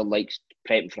leanness, if you're like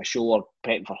prepping for a show or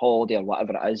prepping for holiday or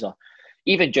whatever it is, or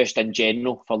even just in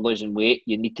general for losing weight,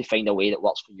 you need to find a way that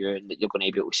works for you and that you're going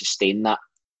to be able to sustain that.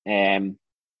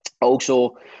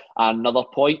 Also, another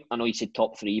point, I know you said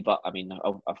top 3, but I mean,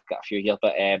 I've got a few here,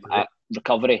 but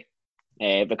recovery.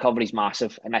 Recovery is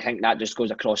massive, and I think that just goes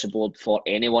across the board for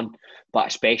anyone, but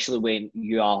especially when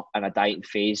you are in a dieting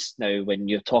phase. Now, when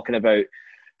you're talking about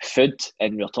food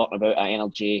and you're talking about a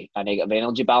negative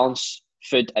energy balance,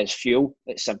 food is fuel.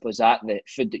 It's simple as that. The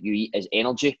food that you eat is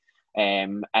energy,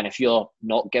 and if you're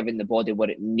not giving the body what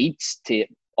it needs to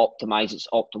optimize its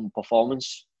optimal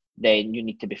performance, then you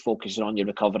need to be focusing on your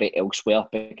recovery elsewhere,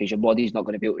 because your body's not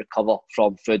going to be able to recover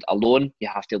from food alone. You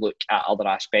have to look at other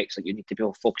aspects. Like, you need to be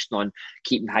focusing on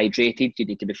keeping hydrated. You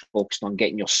need to be focusing on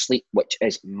getting your sleep, which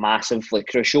is massively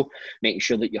crucial. Making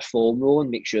sure that your foam rolling,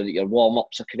 make sure that your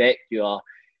warm-ups are correct. You are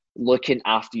looking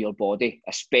after your body,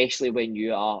 especially when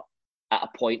you are at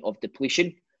a point of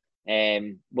depletion,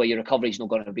 where your recovery is not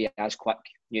going to be as quick.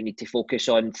 You need to focus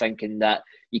on thinking that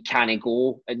you can't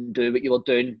go and do what you were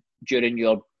doing during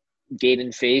your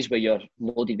gaining phase where you're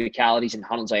loaded with calories and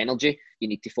hundreds of energy, you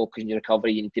need to focus on your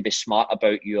recovery. You need to be smart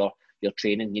about your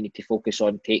training. You need to focus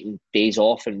on taking days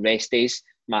off and rest days,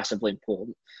 massively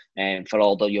important, for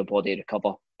all of your body to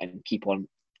recover and keep on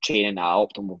training at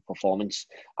optimal performance.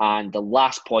 And the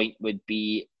last point would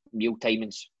be meal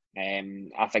timings.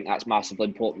 I think that's massively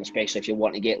important, especially if you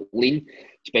want to get lean,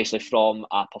 especially from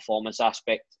a performance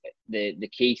aspect. The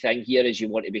key thing here is you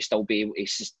want to still be able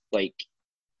to like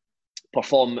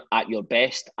perform at your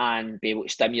best and be able to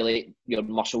stimulate your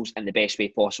muscles in the best way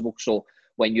possible. So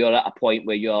when you're at a point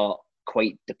where you're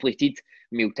quite depleted,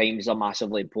 meal times are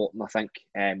massively important. I think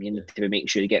you need to be making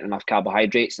sure you're getting enough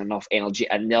carbohydrates and enough energy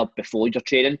in there before you're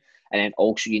training, and then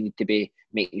also you need to be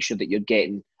making sure that you're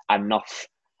getting enough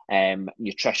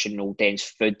nutritional dense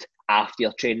food after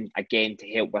your training, again to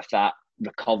help with that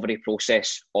recovery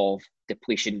process of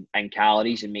depletion in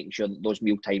calories and making sure that those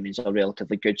meal timings are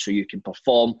relatively good so you can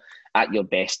perform at your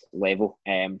best level,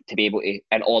 to be able to,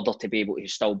 in order to be able to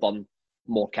still burn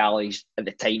more calories at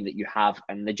the time that you have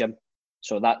in the gym.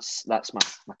 So that's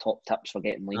my top tips for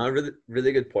getting lean. Really,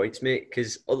 really good points, mate.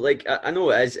 Because like I know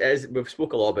as we've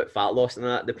spoke a lot about fat loss and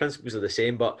that, the principles are the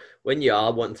same. But when you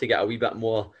are wanting to get a wee bit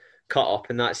more cut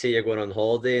up, and that, say you're going on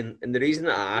holiday, and the reason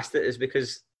that I asked it is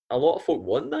because a lot of folk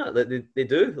want that. Like they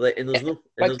do. Like, and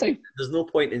there's no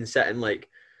point in sitting like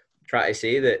try to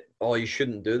say that, oh, you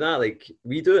shouldn't do that. Like,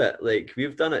 we do it. Like,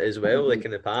 we've done it as well, like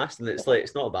in the past, and it's like,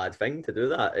 it's not a bad thing to do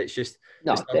that. It's just,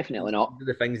 no, definitely not.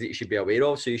 The things that you should be aware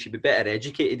of. So you should be better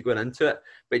educated going into it,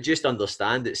 but just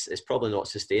understand it's probably not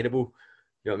sustainable.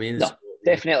 You know what I mean? No,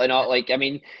 definitely not. Like, I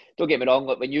mean, don't get me wrong.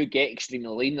 Like, when you get extremely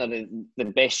lean, or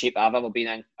the best shape I've ever been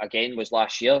in again was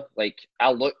last year. Like,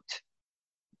 I looked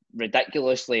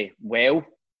ridiculously well,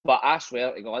 but I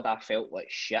swear to God, I felt like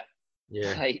shit.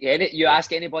 Yeah. Like, you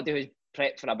ask anybody who's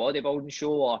prepped for a bodybuilding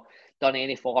show or done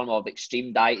any form of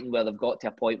extreme dieting where they've got to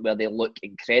a point where they look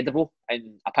incredible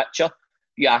in a picture,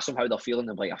 you ask them how they're feeling,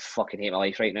 they're like, I fucking hate my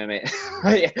life right now, mate.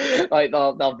 Like,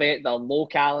 they're low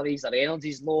calories, their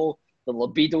energy's low, the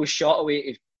libido's shot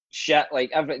away to shit,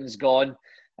 like everything's gone.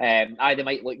 They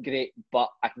might look great, but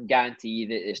I can guarantee you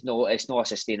that it's not a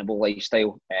sustainable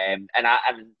lifestyle. And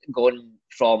I'm going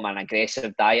from an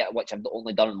aggressive diet, which I've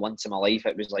only done once in my life.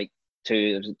 It was like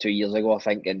 2 years ago, I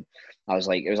think, and I was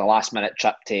like, it was a last minute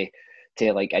trip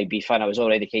to like Ibiza, and I was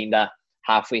already kind of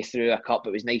halfway through a cut, but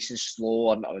it was nice and slow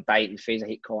on a dieting phase. I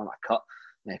hate calling it a cut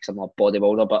because I'm not a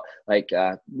bodybuilder, but like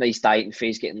a nice dieting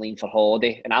phase, getting lean for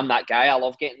holiday. And I'm that guy. I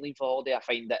love getting lean for holiday. I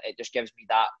find that it just gives me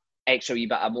that extra wee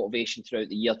bit of motivation throughout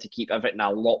the year to keep everything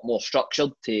a lot more structured,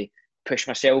 to push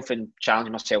myself and challenge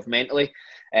myself mentally.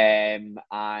 And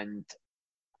I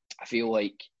feel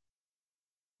like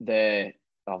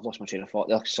I've lost my train of thought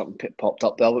there because something popped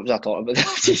up there. What was I talking about?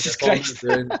 Jesus Christ.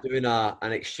 Doing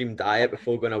an extreme diet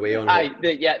before going away on.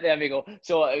 Yeah, there we go.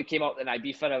 So it came up in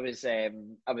Ibiza.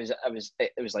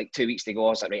 It was like 2 weeks to go. I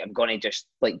was like, right, I'm gonna just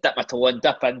like dip my toe in,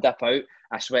 dip in, dip out.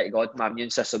 I swear to God, my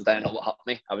immune system didn't know what hit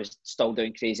me. I was still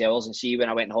doing crazy hours, and see, when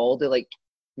I went on holiday, like,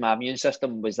 my immune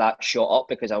system was that shot up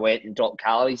because I went and dropped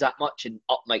calories that much and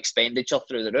upped my expenditure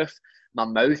through the roof. My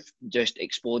mouth just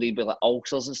exploded with like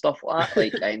ulcers and stuff like that.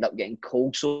 Like, I ended up getting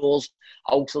cold sores,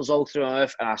 ulcers all through my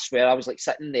mouth. And I swear I was like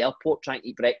sitting in the airport trying to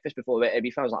eat breakfast before we went to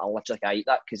Ibiza. I was like, I literally can't eat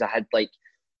that because I had like,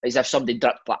 as if somebody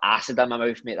dripped like acid in my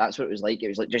mouth, mate. That's what it was like. It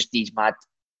was like just these mad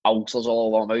ulcers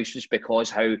all over my mouth, just because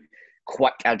how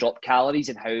quick I dropped calories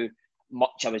and how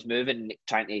much I was moving and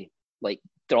trying to like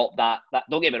drop that.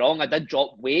 Don't get me wrong, I did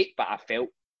drop weight, but I felt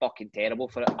fucking terrible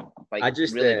for it. Like, I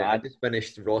just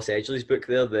finished Ross Edgley's book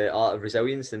there, The Art of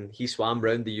Resilience, and he swam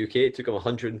around the UK. It took him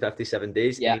 157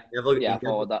 days. Yeah,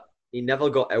 he never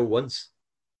got ill once.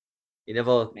 He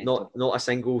never, not a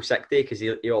single sick day, because he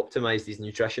optimized his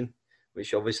nutrition,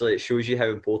 which obviously it shows you how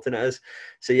important it is.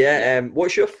 So yeah.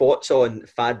 What's your thoughts on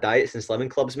fad diets and slimming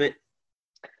clubs, mate?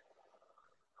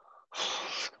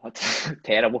 God,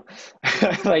 terrible.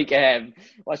 Like,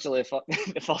 literally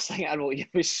the first thing I wrote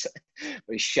was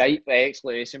shite by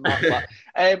exclamation mark. But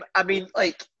I mean,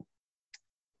 like,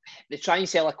 they try and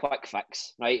sell a quick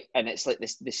fix, right? And it's like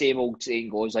the same old saying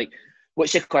goes, like,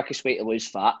 what's the quickest way to lose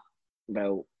fat?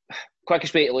 Well,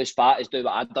 quickest way to lose fat is do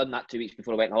what I'd done that 2 weeks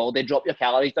before I went on holiday. Drop your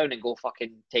calories down and go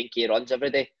fucking 10k runs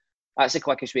every day. That's the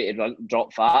quickest way to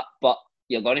drop fat. But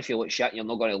you're going to feel like shit and you're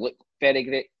not going to look very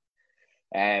great.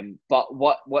 But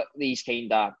what these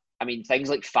kind of, I mean, things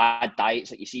like fad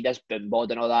diets, like you see this boom bod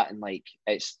and all that, and like,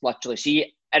 it's literally,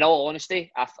 see, in all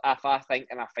honesty, if I think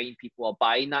and I find people are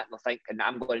buying that and they're thinking,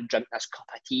 I'm going to drink this cup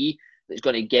of tea that's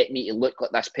going to get me to look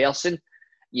like this person,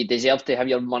 you deserve to have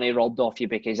your money robbed off you,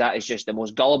 because that is just the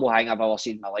most gullible thing I've ever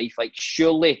seen in my life. Like,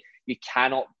 surely you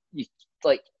cannot,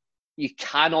 like, you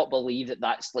cannot believe that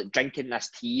that's like drinking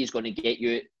this tea is going to get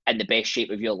you in the best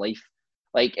shape of your life.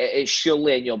 Like, it's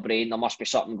surely in your brain, there must be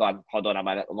something going, hold on a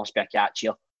minute, there must be a catch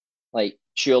here. Like,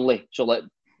 surely. So, like,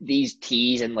 these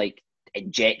teas and, like,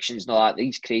 injections and all that,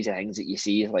 these crazy things that you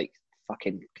see is, like,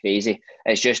 fucking crazy.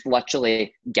 It's just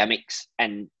literally gimmicks,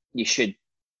 and you should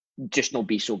just not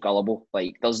be so gullible.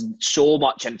 Like, there's so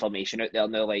much information out there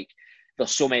now. Like,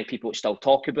 there's so many people that still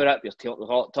talk about it. We're talking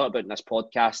about it in this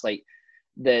podcast. Like,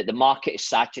 the market is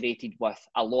saturated with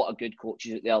a lot of good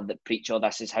coaches out there that preach, oh,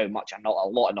 this is how much, and not a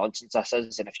lot of nonsense this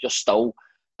is. And if you're still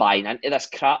buying into this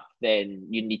crap, then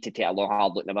you need to take a long,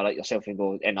 hard look at yourself and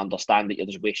go and understand that you're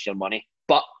just wasting your money.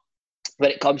 But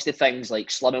when it comes to things like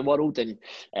Slimming World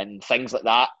and things like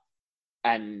that,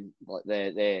 and like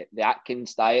the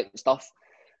Atkins diet and stuff,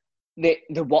 they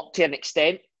work to an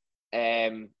extent.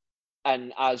 And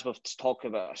as we've spoken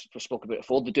about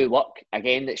before, they do work.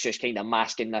 Again, it's just kind of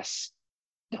masking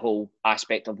the whole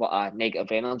aspect of what a negative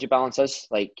energy balance is.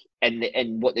 Like, and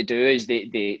what they do is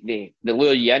they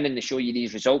lure you in and they show you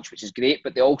these results, which is great,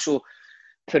 but they also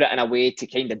put it in a way to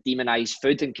kind of demonize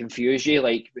food and confuse you.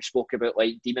 Like, we spoke about,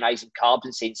 like, demonizing carbs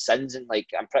and saying sins, and, like,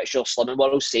 I'm pretty sure Slimming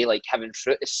World say, like, having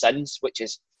fruit is sins, which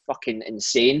is fucking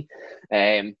insane.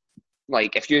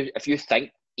 Like, if you think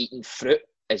eating fruit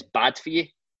is bad for you,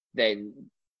 then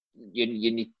you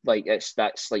need, like,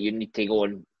 that's like, you need to go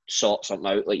and sort something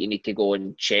out. Like, you need to go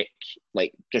and check,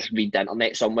 like, just read the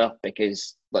internet somewhere,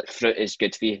 because, like, fruit is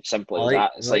good for you. Simple as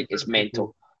that. It's like it's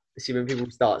mental. See, when people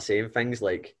start saying things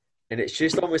like, and it's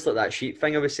just almost like that sheep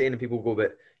thing I was saying, and people go,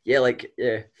 but yeah, like,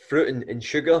 yeah, fruit and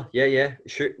sugar, yeah,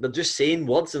 they're just saying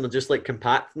words, and they're just, like,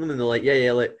 compacting them, and they're like,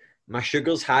 yeah, like, my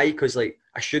sugar's high because, like,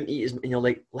 I shouldn't eat as, and you're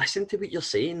like, listen to what you're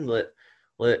saying, like,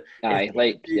 Aye,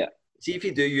 like, yeah. See, if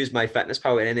you do use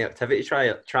MyFitnessPal or any activity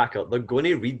tracker, they're going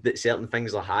to read that certain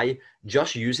things are high.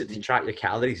 Just use it to track your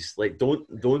calories. Like, don't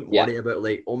worry about,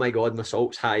 like, oh my God, my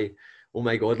salt's high. Oh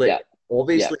my God. Like,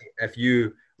 obviously, if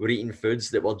you were eating foods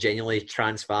that were genuinely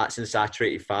trans fats and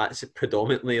saturated fats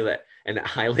predominantly, and it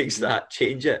highlights that,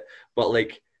 change it. But,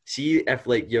 like, see if,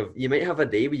 like, you might have a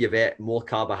day where you've ate more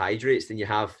carbohydrates than you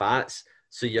have fats.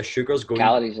 So your sugar's going...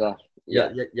 Calories are...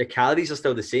 Your calories are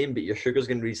still the same, but your sugar's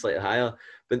going to be slightly higher.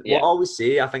 But what I always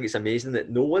say, I think it's amazing that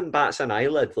no one bats an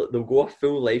eyelid. Like, they'll go a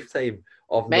full lifetime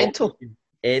of mental. Not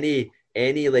any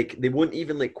like, they won't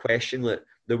even, like, question, like,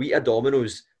 they'll eat a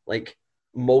Domino's, like,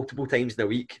 multiple times in a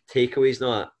week, takeaways and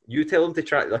all that. You tell them to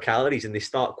track their calories and they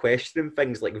start questioning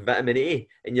things like vitamin A,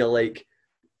 and you're like,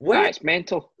 what? It's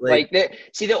mental. Like,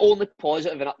 the only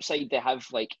positive and upside they have,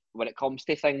 like, when it comes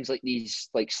to things like these,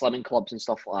 like, slimming clubs and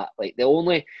stuff like that,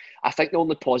 like, I think the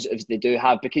only positives they do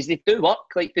have, because they do work,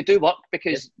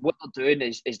 because what they're doing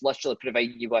is literally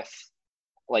providing you with,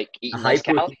 like, eating less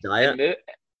calories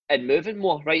and moving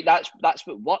more, right? That's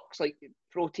what works. Like,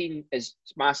 protein is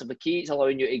massively key. It's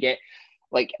allowing you to get,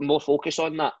 like, more focus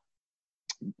on that.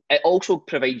 It also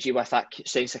provides you with that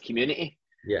sense of community.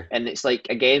 Yeah. And it's like,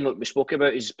 again, what we spoke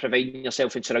about is providing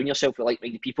yourself and surrounding yourself with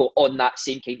like-minded people on that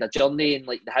same kind of journey, and,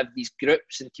 like, they have these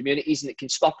groups and communities, and it can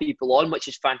spur people on, which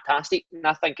is fantastic. And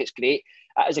I think it's great.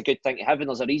 That is a good thing to have, and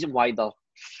there's a reason why they're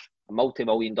a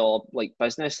multi-million-dollar, like,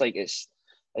 business. Like, it's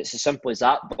as simple as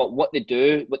that. What they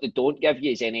don't give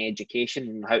you is any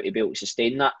education on how to be able to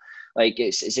sustain that. Like,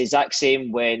 it's the exact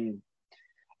same when,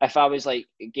 if I was, like,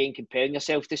 again, comparing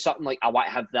yourself to something, like, I want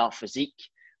to have their physique.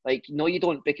 Like, no, you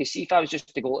don't, because see, if I was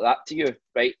just to go like that to you,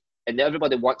 right, and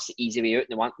everybody wants the easy way out and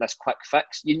they want this quick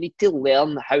fix, you need to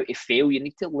learn how to fail. You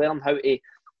need to learn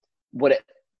what it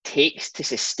takes to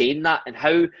sustain that, and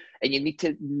you need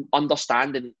to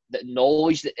understand and the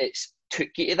knowledge that it's took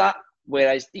you to that.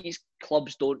 Whereas these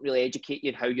clubs don't really educate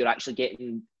you on how you're actually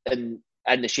getting in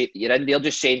the shape that you're in. They're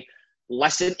just saying,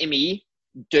 listen to me,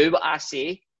 do what I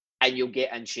say, and you'll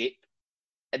get in shape.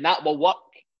 And that will work.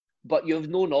 But you have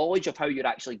no knowledge of how you're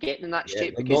actually getting in that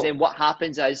shape, because then what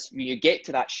happens is, when you get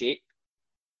to that shape,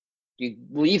 you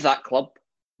leave that club,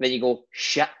 then you go,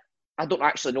 shit, I don't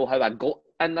actually know how I got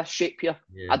in this shape here.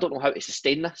 I don't know how to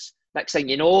sustain this. Next thing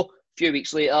you know, a few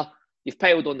weeks later, you've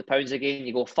piled on the pounds again,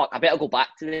 you go, fuck, I better go back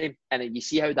to them. And then you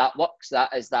see how that works.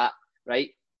 That is that, right?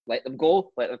 Let them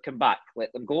go, let them come back.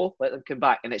 Let them go, let them come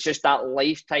back. And it's just that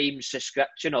lifetime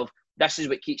subscription of, this is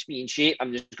what keeps me in shape,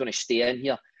 I'm just going to stay in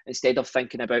here. Instead of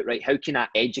thinking about, right, how can I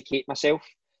educate myself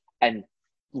and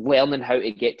learning how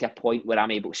to get to a point where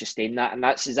I'm able to sustain that. And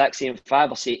that's the exact same. If I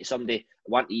ever say to somebody, I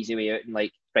want the easy way out, and,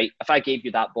 like, right, if I gave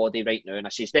you that body right now and I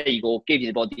says, there you go, gave you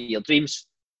the body of your dreams,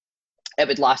 it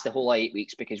would last the whole 8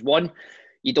 weeks, because one,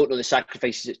 you don't know the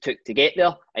sacrifices it took to get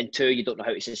there, and two, you don't know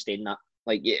how to sustain that.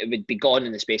 Like, it would be gone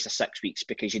in the space of 6 weeks,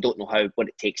 because you don't know what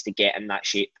it takes to get in that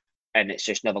shape. and it's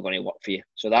just never going to work for you.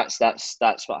 So that's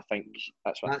what I think.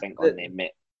 That's what I think on them,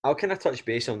 mate. I'll kind of touch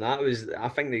base on that. I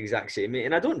think the exact same, mate.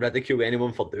 And I don't ridicule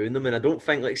anyone for doing them. And I don't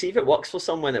think, like, see, if it works for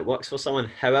someone, it works for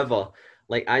someone. However,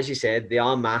 like, as you said, they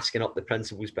are masking up the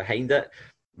principles behind it.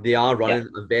 They are running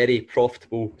a very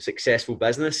profitable, successful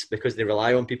business because they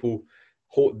rely on people.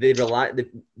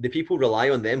 The people rely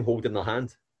on them holding their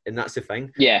hand. And that's the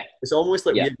thing. Yeah. It's almost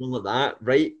like we're going like that,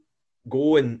 right?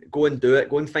 Go and do it.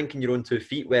 Go and think on your own 2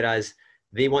 feet. Whereas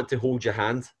they want to hold your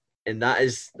hand. And that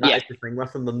is the thing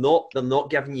with them. They're not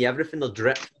giving you everything. They're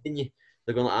drip feeding you.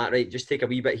 They're going like, right, just take a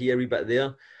wee bit here, a wee bit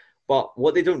there. But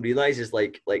what they don't realise is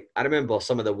like I remember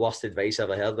some of the worst advice I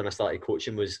ever heard when I started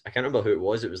coaching was, I can't remember who it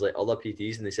was. It was like other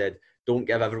PTs, and they said, don't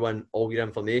give everyone all your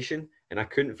information. And I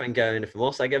couldn't think of anything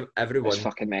else. I give everyone. That's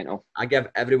fucking mental. I give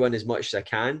everyone as much as I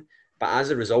can. But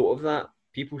as a result of that,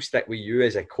 people stick with you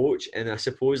as a coach. And I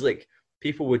suppose like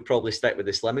people would probably stick with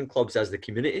the slimming clubs as the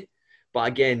community. But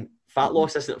again, fat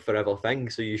loss isn't a forever thing,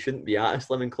 so you shouldn't be at a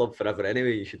slimming club forever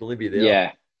anyway. You should only be there.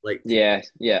 Yeah. Like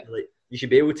Like, you should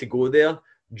be able to go there,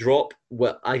 drop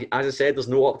as I said, there's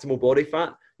no optimal body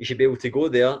fat. You should be able to go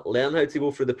there, learn how to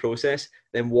go through the process,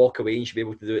 then walk away, and you should be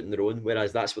able to do it on their own.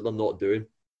 Whereas that's what they're not doing.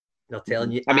 They're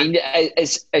telling you. I mean,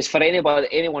 it's for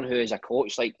anyone who is a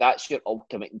coach, like that's your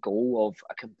ultimate goal of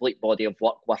a complete body of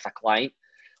work with a client.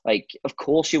 Like, of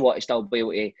course, you want to still be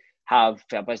able to have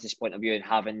from a business point of view and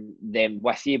having them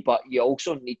with you, but you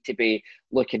also need to be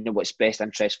looking at what's best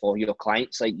interest for your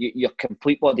clients. Like your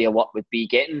complete body of work would be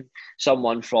getting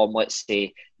someone from, let's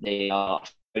say, they are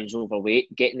pounds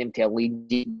overweight, getting them to a lean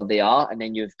where they are, and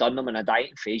then you've done them in a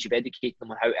dieting phase. You've educated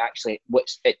them on how to actually what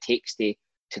it takes to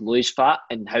lose fat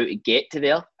and how to get to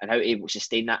there and how to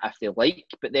sustain that if they like,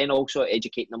 but then also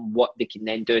educating them what they can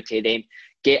then do to then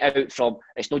get out from.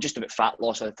 It's not just about fat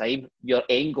loss all the time. Your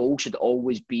end goal should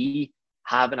always be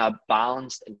having a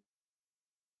balanced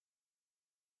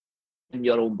in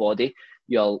your own body.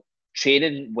 You're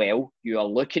training well, you are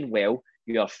looking well,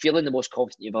 you are feeling the most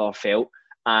confident you've ever felt,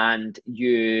 and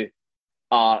you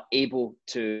are able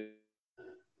to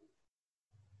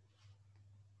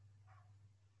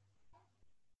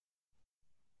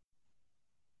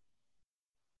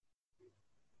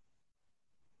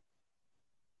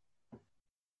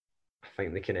I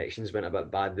think the connections went a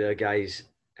bit bad there, guys.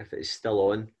 If it's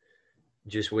still on,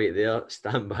 just wait there.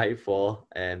 Stand by for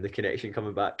the connection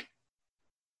coming back.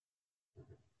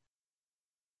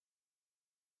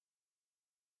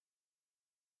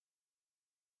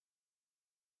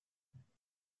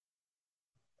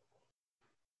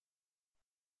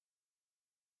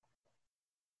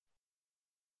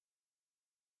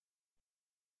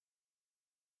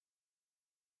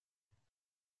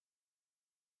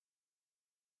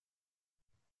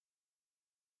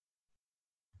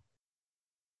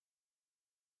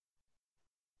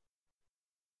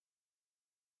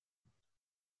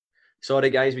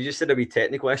 Sorry, guys, we just had a wee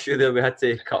technical issue there. We had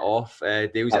to cut off.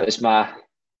 Dale's that was my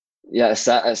it's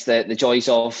the joys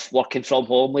of working from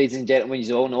home, ladies and gentlemen,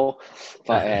 you all know.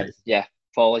 But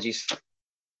apologies.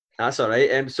 That's all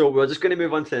right. So we're just going to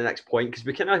move on to the next point because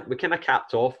we kind of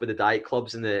capped off with the diet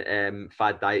clubs and the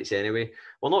fad diets anyway.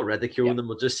 We're not ridiculing them.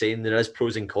 We're just saying there is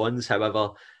pros and cons. However,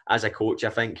 as a coach,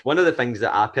 I think one of the things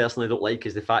that I personally don't like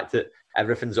is the fact that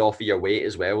everything's off of your weight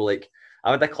as well. Like I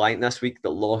had a client this week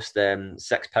that lost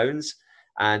 6 pounds,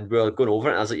 and we were going over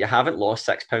it. And I was like, "You haven't lost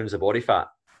 6 pounds of body fat.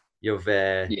 You've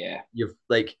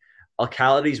like our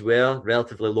calories were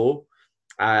relatively low.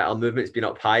 Our movement's been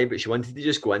up high, but she wanted to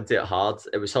just go into it hard.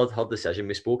 It was her decision.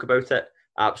 We spoke about it.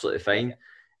 Absolutely fine.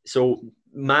 So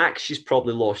max, she's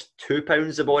probably lost 2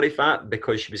 pounds of body fat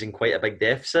because she was in quite a big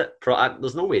deficit.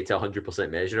 There's no way to 100%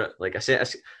 measure it. Like I said,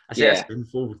 a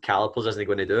spoonful with calipers isn't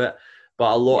going to do it.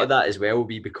 But a lot of that as well will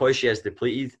be because she has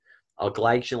depleted. Our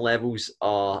glycogen levels,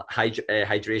 our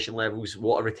hydration levels,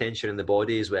 water retention in the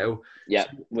body as well. Yeah,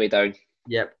 way down.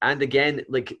 Yep, and again,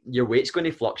 like your weight's going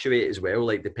to fluctuate as well,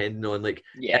 like depending on like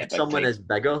if someone is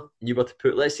bigger, you were to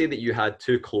put, let's say that you had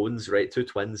 2 clones, right, 2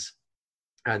 twins,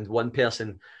 and one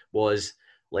person was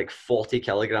like 40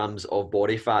 kilograms of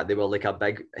body fat. They were like a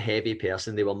big, heavy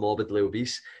person. They were morbidly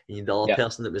obese, and the other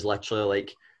person that was literally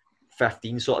like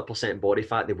 15% body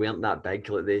fat. They weren't that big.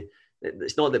 Like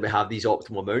it's not that we have these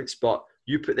optimal amounts, but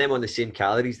you put them on the same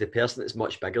calories, the person that's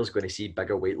much bigger is going to see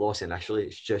bigger weight loss initially.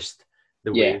 It's just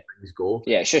the way things go.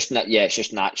 Yeah, it's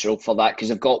just natural for that because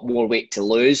they've got more weight to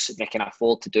lose. They can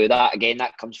afford to do that. Again,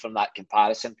 that comes from that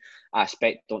comparison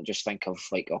aspect. Don't just think of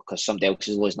like, because somebody else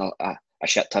is losing a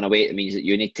shit ton of weight, it means that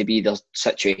you need to be. Their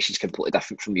situation's completely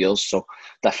different from yours. So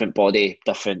different body,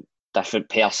 different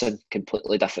person,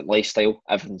 completely different lifestyle.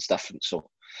 Everything's different. So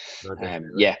No,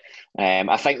 definitely. Yeah,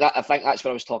 I think that's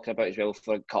what I was talking about as well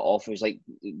for cut off. It was like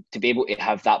to be able to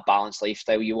have that balanced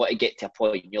lifestyle. You want to get to a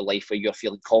point in your life where you're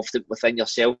feeling confident within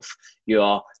yourself. You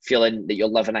are feeling that you're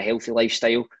living a healthy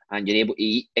lifestyle, and you're able to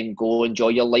eat and go enjoy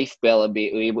your life well, and be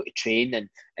able to train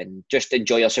and just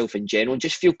enjoy yourself in general. And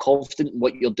just feel confident in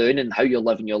what you're doing and how you're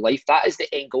living your life. That is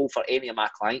the end goal for any of my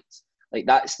clients. Like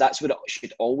that's what it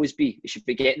should always be. You should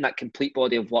be getting that complete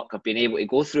body of work of being able to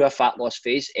go through a fat loss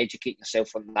phase, educate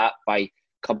yourself on that by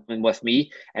coming with me,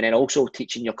 and then also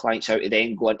teaching your clients how to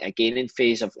then go into a gaining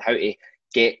phase of how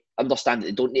to understand that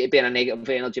they don't need to be in a negative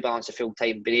energy balance the full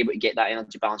time, being able to get that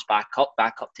energy balance back up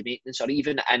to maintenance, or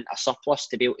even in a surplus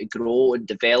to be able to grow and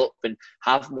develop and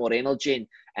have more energy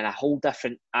and a whole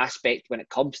different aspect when it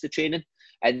comes to training.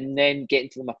 And then getting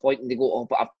to them a point and they go, oh,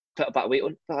 but I've put a bit of weight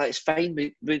on. Well, it's fine.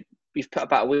 We've put a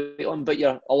bit of weight on, but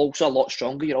you're also a lot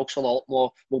stronger. You're also a lot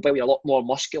more mobile. You're a lot more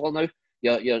muscular now.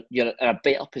 You're in a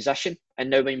better position. And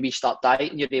now when we start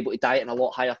dieting, you're able to diet in a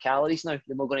lot higher calories now.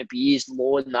 You're not going to be as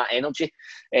low in that energy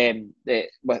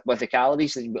with the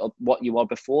calories than what you were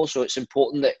before. So it's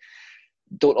important that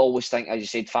don't always think, as you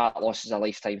said, fat loss is a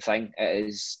lifetime thing. It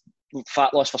is.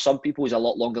 Fat loss for some people is a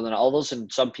lot longer than others,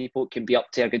 and some people it can be up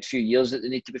to a good few years that they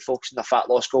need to be focusing on a fat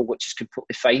loss goal, which is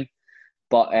completely fine.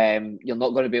 But you're not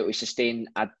going to be able to sustain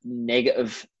a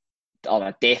negative or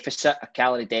a deficit, a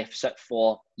calorie deficit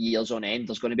for years on end.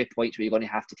 There's going to be points where you're going to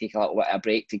have to take a little bit of a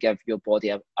break to give your body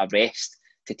a rest,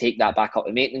 to take that back up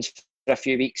to maintenance for a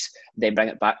few weeks, then bring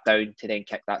it back down to then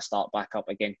kick that start back up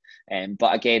again.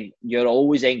 But again, your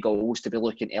always end goal is to be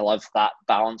looking to live that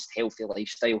balanced, healthy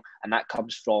lifestyle. And that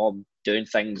comes from doing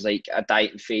things like a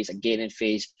dieting phase, a gaining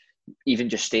phase, even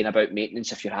just staying about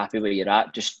maintenance if you're happy where you're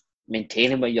at, just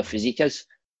maintaining where your physique is,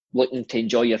 looking to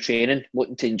enjoy your training,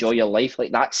 looking to enjoy your life.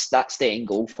 Like that's the end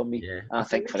goal for me. Yeah, I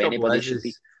think the for trouble anybody is, should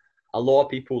be. a lot of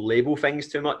people label things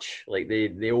too much. Like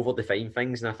they over define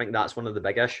things, and I think that's one of the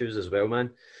big issues as well,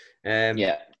 man.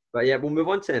 Yeah. But yeah, we'll move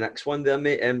on to the next one there,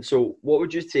 mate. So what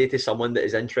would you say to someone that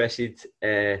is interested?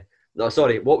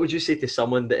 What would you say to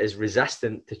someone that is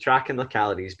resistant to tracking their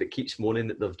calories but keeps moaning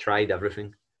that they've tried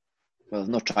everything? Well, they've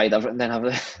not tried everything then, have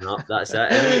they? No, that's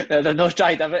it. They've not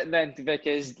tried everything then,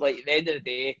 because like at the end of the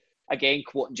day, again,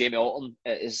 quoting Jamie Orton,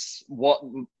 it is what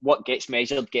gets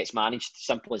measured gets managed.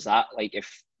 Simple as that. Like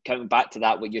if coming back to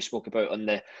that, what you spoke about on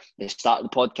the start of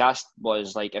the podcast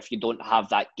was like, if you don't have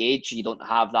that gauge, you don't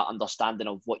have that understanding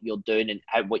of what you're doing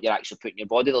and what you're actually putting in your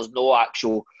body. There's no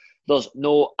actual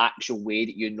way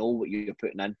that you know what you're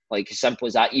putting in. Like as simple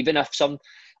as that.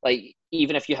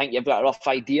 Even if you think you've got a rough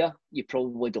idea, you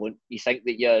probably don't. You think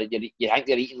that you think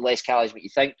you're eating less calories, but you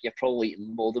think you're probably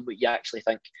eating more than what you actually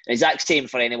think. And exact same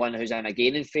for anyone who's in a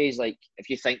gaining phase. Like if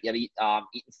you think you're eating I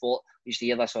used to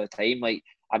hear this all the time. Like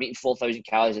I'm eating 4,000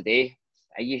 calories a day.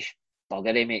 Are you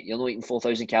buggery, mate? You're not eating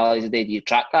 4,000 calories a day. Do you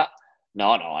track that? No,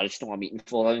 I just know I'm eating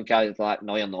 4,000 calories. Like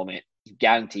no, you're not, mate.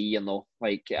 Guarantee you know.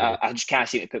 Like I just can't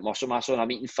seem to put muscle mass on. I'm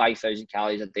eating 5,000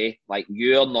 calories a day. Like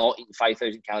you're not eating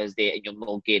 5,000 calories a day and you're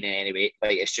not gaining any weight.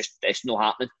 Like it's not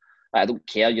happening. Like, I don't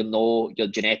care. You know your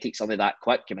genetics aren't that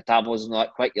quick. Your metabolism not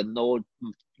that quick. You're not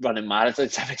running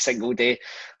marathons every single day.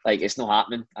 Like it's not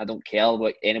happening. I don't care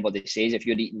what anybody says. If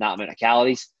you're eating that amount of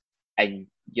calories and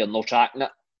you're not tracking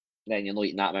it, then you're not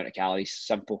eating that amount of calories.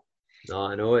 Simple. No,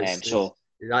 I know So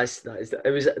that's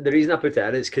it was the reason I put it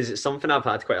in is because it's something I've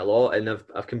had quite a lot, and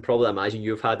I can probably imagine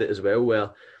you've had it as well.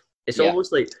 Where it's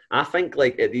almost like I think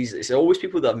like it's always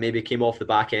people that maybe came off the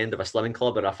back end of a slimming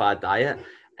club or a fad diet,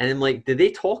 and I'm like, do they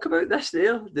talk about this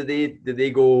there? Do they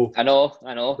go? I know.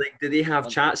 Like, do they have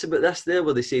chats about this there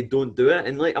where they say don't do it?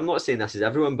 And like, I'm not saying this is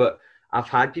everyone, but I've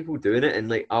had people doing it, and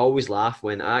like I always laugh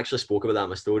when I actually spoke about that in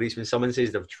my stories. When someone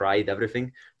says they've tried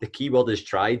everything, the key word is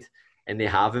tried. And they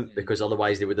haven't, because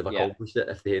otherwise they would have accomplished it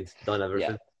if they had done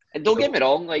everything. Yeah. And don't get me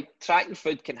wrong, like tracking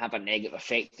food can have a negative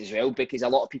effect as well, because a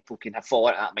lot of people can have fall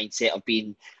into that mindset of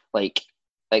being like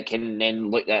and then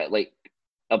look at like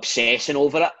obsessing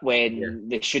over it when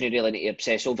they shouldn't really need to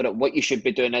obsess over it. What you should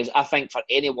be doing is, I think for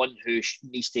anyone who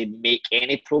needs to make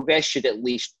any progress should at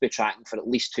least be tracking for at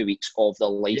least 2 weeks of their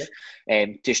life,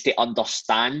 just to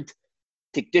understand,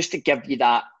 to give you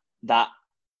that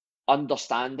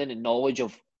understanding and knowledge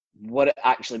of what it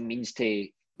actually means to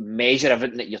measure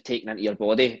everything that you're taking into your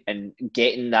body and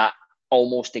getting that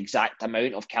almost exact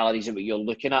amount of calories that you're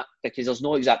looking at, because there's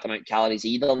no exact amount of calories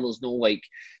either. There's no like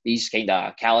these kind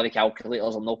of calorie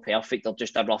calculators are not perfect. They're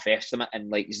just a rough estimate, and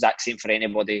like exact same for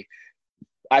anybody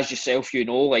as yourself. You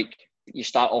know, like you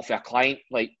start off with a client,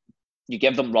 like you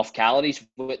give them rough calories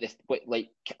with like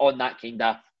on that kind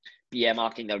of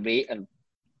BMR kind of rate, and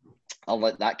or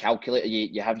like that calculator.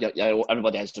 You have your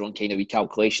everybody has their own kind of wee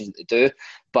calculations to do,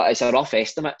 but it's a rough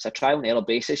estimate. It's a trial and error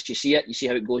basis. You see it, you see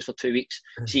how it goes for 2 weeks,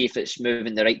 see if it's moving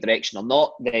in the right direction or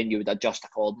not, then you would adjust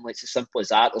accordingly. It's as simple as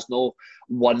that. There's no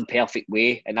one perfect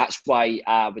way, and that's why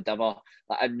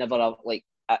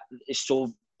it's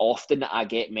so often that I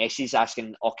get messages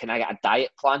asking, "Oh, can I get a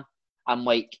diet plan?" I'm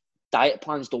like, diet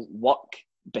plans don't work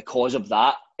because of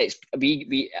that. It's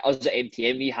we us at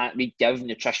MTM, we give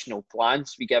nutritional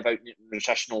plans, we give out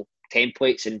nutritional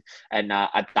templates and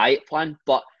a diet plan,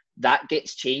 but that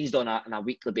gets changed on a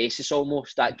weekly basis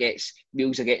almost. That gets,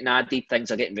 meals are getting added,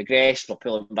 things are getting regressed, we're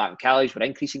pulling back on calories, we're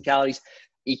increasing calories.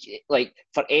 Like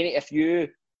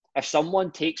if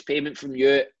someone takes payment from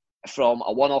you from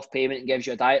a one-off payment and gives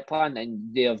you a diet plan,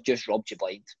 then they have just robbed you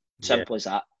blind. Simple as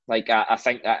that. Like, I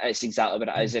think that it's exactly what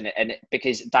it is, and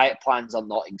because diet plans are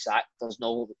not exact. There's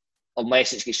no,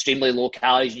 unless it's extremely low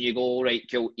calories and you go, right,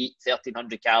 cool, eat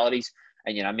 1,300 calories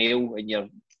and you're a male and you're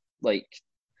like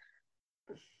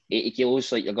 80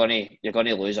 kilos, like you're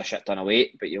gonna lose a shit ton of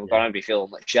weight, but you're gonna be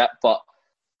feeling like shit. But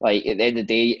like at the end of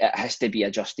the day, it has to be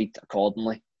adjusted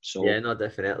accordingly. So yeah, no,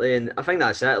 definitely, and I think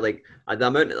that's it. Like the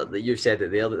amount that you've said it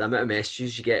there, the amount of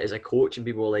messages you get as a coach, and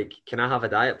people are like, "Can I have a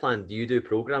diet plan? Do you do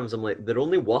programs?" I'm like, they're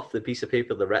only worth the piece of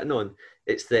paper they're written on.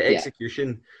 It's the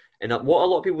execution, and what a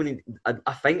lot of people need.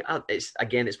 I think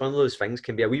it's one of those things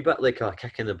can be a wee bit like a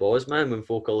kick in the balls, man. When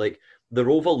folk are like,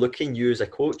 they're overlooking you as a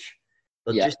coach.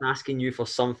 They're just asking you for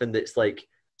something that's like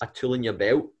a tool in your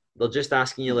belt. They're just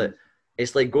asking you like,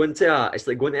 it's like going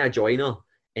to a joiner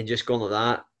and just going like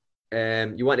that.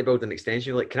 You want to build an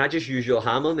extension, you're like, can I just use your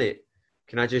hammer, mate?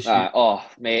 Can I just oh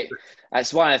mate,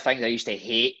 that's one of the things I used to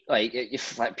hate. Like,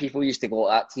 like people used to go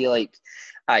like that to you, like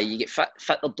you get fit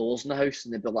the doors in the house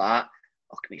and they'd be like,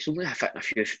 oh mate, it's only fitting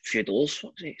a few doors.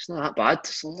 It's not that bad.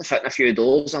 It's only fitting a few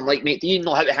doors. I'm like, mate, do you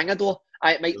know how to hang a door?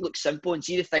 It might look simple, and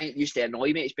see the thing that used to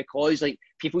annoy me is because like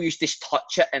people used to just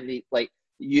touch it and they like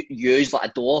use like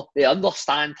a door. They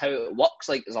understand how it works.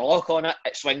 Like, there's a lock on it,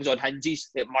 it swings on hinges,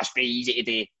 it must be easy to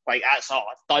do. Like, that's all,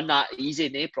 I've done that easy,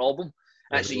 no problem.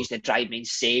 That's what used to drive me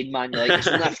insane, man. You're like, it's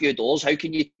only a few doors, how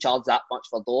can you charge that much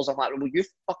for doors? I'm like, well, you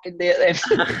fucking do it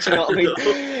then. Do you know what I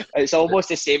mean? It's almost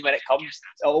the same when it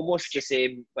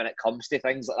comes to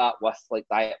things like that with like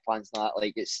diet plans and that.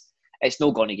 Like, it's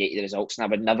not going to get you the results, and I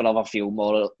would never ever feel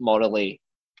morally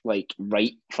like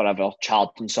right for ever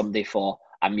charging somebody for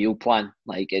a meal plan.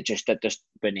 Like, it just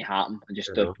wouldn't happen. I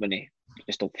just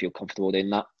don't feel comfortable doing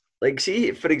that. like,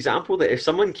 see, for example, that if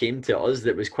someone came to us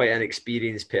that was quite an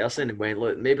experienced person and went,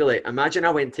 look, maybe like, imagine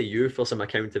I went to you for some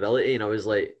accountability and I was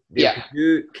like, could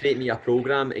you create me a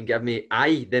program and give me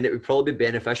then it would probably be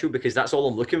beneficial, because that's all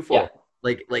I'm looking for.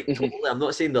 Like totally, I'm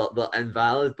not saying they're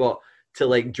invalid, but to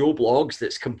like Joe Blogs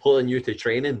that's completely new to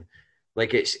training,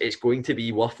 like it's going to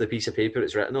be worth the piece of paper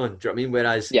it's written on. Do you know what I mean?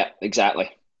 Whereas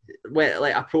exactly. When,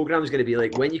 like, a program is going to be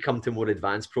like when you come to more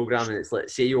advanced programming, it's like,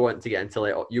 say you want to get into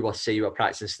like you were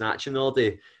practicing snatching all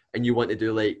day and you want to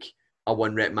do like a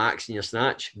 1 rep max in your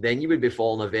snatch, then you would be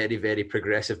following a very, very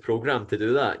progressive program to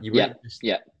do that. You wouldn't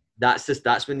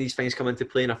that's when these things come into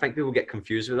play, and I think people get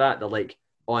confused with that. They're like,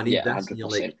 oh, I need this, 100%. and you're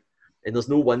like, and there's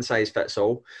no one size fits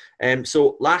all.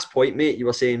 So last point, mate, you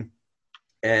were saying,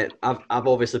 I've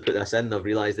obviously put this in, and I've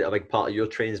realised that a big part of your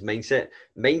training is mindset.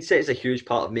 Mindset is a huge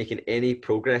part of making any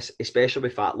progress, especially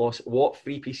with fat loss. What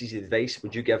 3 pieces of advice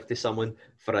would you give to someone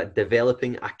for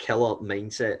developing a killer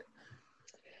mindset?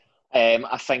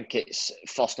 I think it's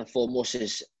first and foremost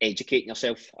is educating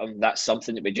yourself, and that's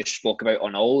something that we just spoke about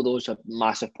on all those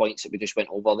massive points that we just went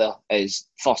over there. Is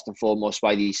first and foremost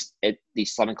why these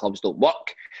slimming clubs don't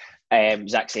work.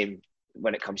 Exact same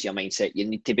when it comes to your mindset. You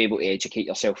need to be able to educate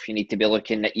yourself. You need to be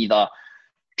looking at either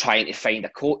trying to find a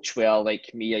coach where, like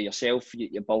me or yourself,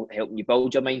 helping you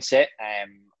build your mindset.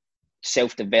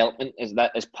 Self-development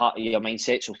is part of your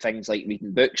mindset. So things like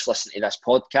reading books, listening to this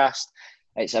podcast.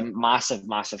 It's a massive,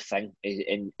 massive thing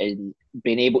in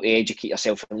being able to educate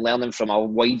yourself and learning from a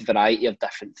wide variety of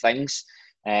different things.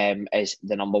 Is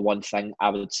the number one thing I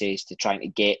would say, is to trying to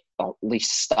get, or at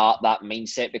least start that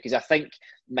mindset, because I think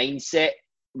mindset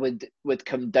would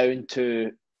come down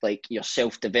to like your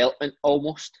self-development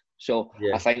almost. So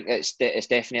I think it's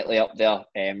definitely up there.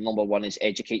 Number one is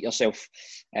educate yourself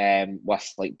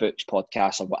with like books,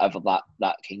 podcasts, or whatever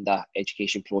that kind of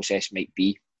education process might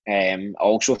be. I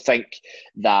also think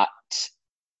that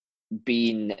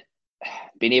being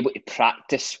able to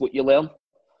practice what you learn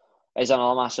is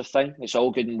another massive thing. It's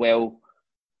all good and well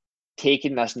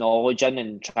taking this knowledge in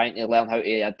and trying to learn how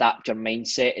to adapt your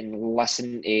mindset and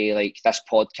listen to like this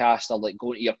podcast, or like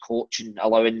going to your coach and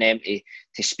allowing them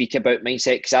to speak about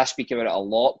mindset, because I speak about it a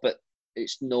lot, but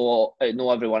not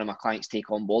every one of my clients take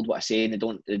on board what I say, and they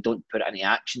don't put it into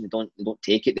action. They don't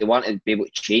take it. They want to be able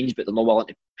to change, but they're not willing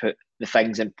to put the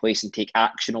things in place and take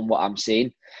action on what I'm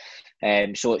saying.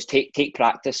 So it's take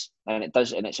practice, and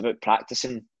it's about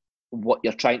practicing what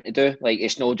you're trying to do. Like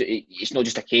it's not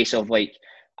just a case of like,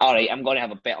 all right, I'm going to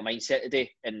have a better mindset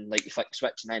today, and like you flick the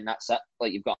switch and then that's it.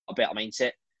 Like you've got a better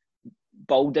mindset.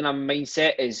 Building a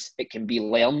mindset it can be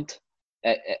learned.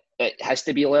 It has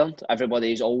to be learned.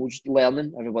 Everybody's always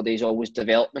learning. Everybody's always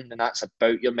developing, and that's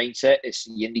about your mindset.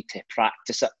 You need to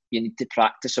practice it. You need to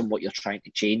practice on what you're trying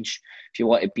to change. If you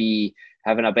want to be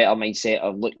having a better mindset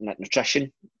of looking at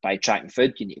nutrition by tracking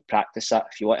food, you need to practice that.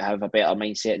 If you want to have a better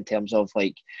mindset in terms of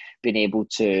like being able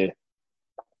to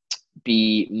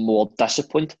be more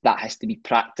disciplined, that has to be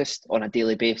practiced on a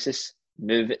daily basis.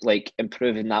 Move it, like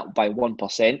improving that by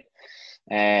 1%.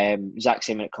 Exact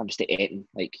same when it comes to eating,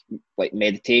 like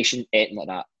meditation, eating like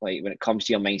that. Like when it comes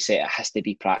to your mindset, it has to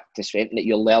be practiced. Anything that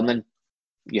you're learning,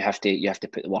 you have to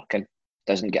put the work in. It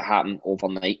doesn't happen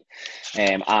overnight.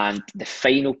 And the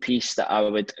final piece that I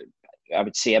would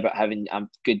say about having a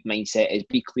good mindset is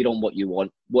be clear on what you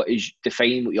want.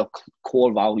 Define what your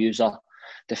core values are.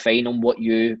 Define on what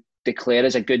you declare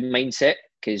as a good mindset,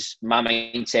 because my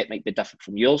mindset might be different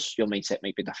from yours. Your mindset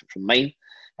might be different from mine.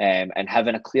 And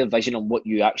having a clear vision on what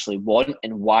you actually want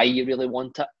and why you really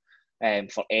want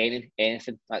it, for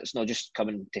anything. That's not just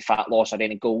coming to fat loss or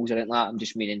any goals or anything like that. I'm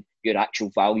just meaning your actual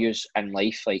values in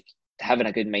life. Like having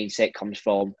a good mindset comes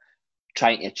from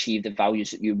trying to achieve the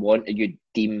values that you want and you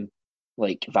deem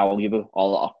like valuable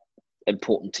or that are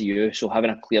important to you. So having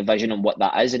a clear vision on what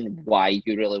that is and why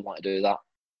you really want to do that.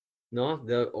 No,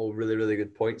 they're all really, really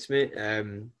good points, mate.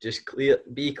 Just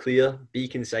be clear, be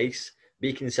concise,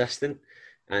 be consistent,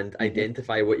 and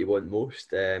identify what you want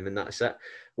most, and that's it.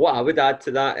 What I would add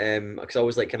to that, because I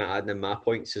always like kind of adding in my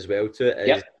points as well to it,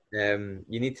 is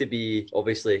you need to be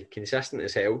obviously consistent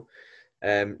as hell.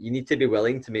 You need to be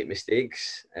willing to make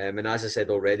mistakes, and as I said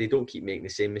already, don't keep making the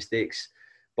same mistakes,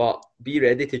 but be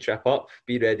ready to trip up,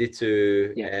 be ready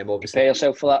to obviously prepare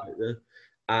yourself for that.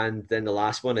 And then the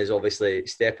last one is obviously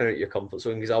stepping out your comfort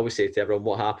zone, because I always say to everyone,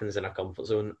 what happens in a comfort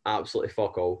zone? Absolutely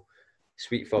fuck all.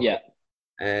 Sweet fuck all.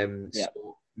 So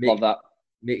love that.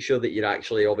 Make sure that you're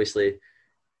actually obviously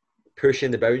pushing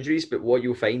the boundaries, but what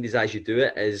you'll find is as you do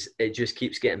it, is it just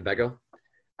keeps getting bigger.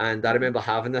 And I remember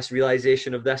having this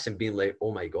realization of this and being like,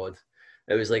 oh my God.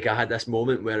 It was like I had this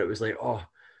moment where it was like, oh,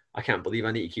 I can't believe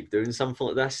I need to keep doing something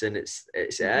like this. And it's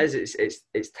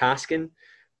tasking.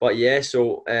 But yeah,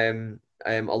 so a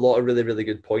lot of really, really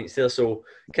good points there. So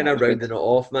kind of rounding it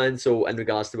off, man. So in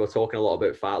regards to, we're talking a lot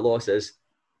about fat loss, is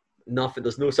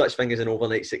there's no such thing as an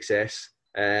overnight success.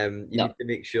 You need to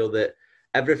make sure that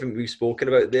everything we've spoken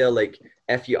about there, like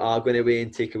if you are going away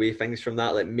and take away things from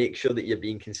that, like make sure that you're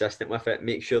being consistent with it.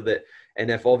 Make sure that, and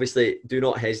if obviously, do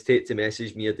not hesitate to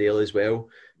message me or Dale as well.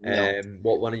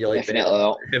 What one of you like? Definitely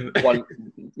not.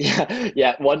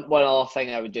 One other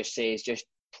thing I would just say is just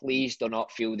please do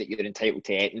not feel that you're entitled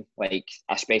to eating, like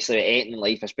especially eating in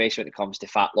life, especially when it comes to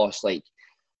fat loss. Like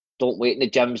don't wait in the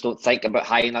gyms. Don't think about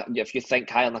hiring. If you think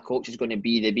hiring a coach is going to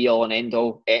be the be all and end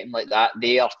all, anything like that,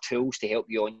 they are tools to help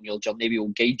you on your journey. We will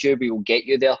guide you. We will get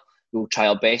you there. We will try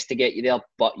our best to get you there,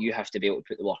 but you have to be able to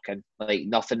put the work in. Like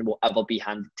nothing will ever be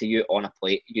handed to you on a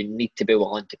plate. You need to be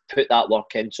willing to put that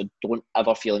work in. So don't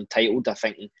ever feel entitled to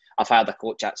thinking, I've hired a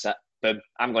coach, that's it. Boom,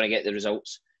 I'm going to get the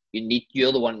results.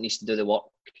 You're the one that needs to do the work.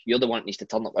 You're the one that needs to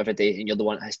turn up every day, and you're the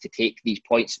one that has to take these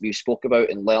points that we spoke about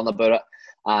and learn about it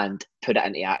and put it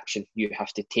into action. You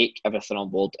have to take everything on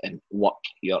board and work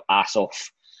your ass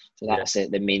off. So that's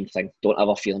it, the main thing. Don't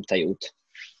ever feel entitled.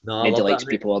 No, Nobody likes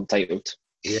people entitled.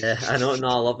 Yeah, I know. No,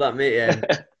 I love that, mate.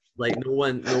 Like no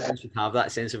one should have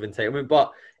that sense of entitlement.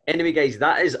 But anyway, guys,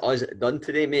 that is us done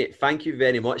today, mate. Thank you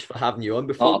very much for having you on.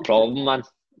 Not a problem, man.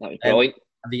 That was brilliant.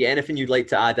 Have you got anything you'd like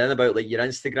to add in about like your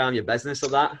Instagram, your business, or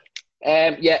that?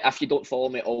 If you don't follow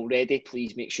me already,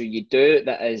 please make sure you do.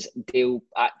 That is Dale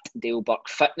at Dale Burke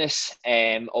Fitness.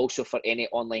 Also for any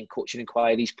online coaching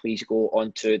inquiries, please go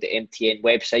onto the MTN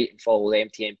website and follow the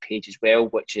MTN page as well,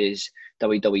 which is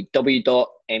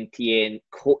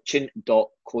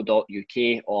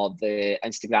www.mtncoaching.co.uk, or the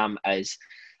Instagram is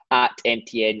at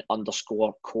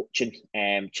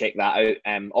MTN_coaching. Check that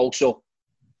out. Also,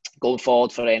 going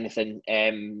forward for anything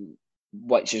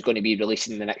which is going to be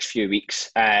releasing in the next few weeks.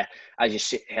 As you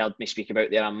heard me speak about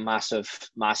there, I'm a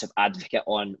massive advocate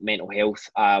on mental health.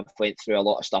 I've went through a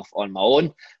lot of stuff on my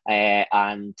own,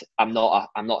 and I'm not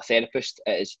a therapist.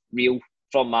 It is real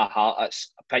from my heart.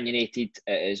 It's opinionated.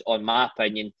 It is on my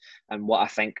opinion and what I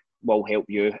think will help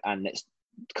you, and it's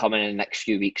coming in the next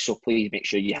few weeks. So please make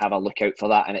sure you have a look out for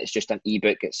that. And it's just an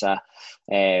ebook. It's a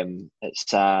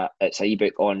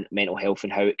ebook on mental health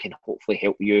and how it can hopefully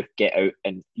help you get out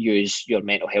and use your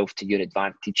mental health to your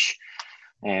advantage.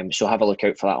 So have a look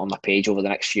out for that on my page over the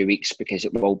next few weeks, because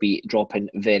it will be dropping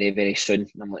very, very soon.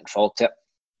 I'm looking forward to it.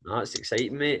 No, that's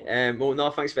exciting, mate. Well, no,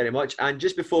 thanks very much. And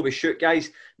just before we shoot,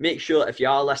 guys, make sure if you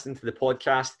are listening to the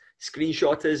podcast,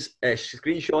 screenshot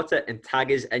it and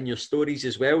tag us in your stories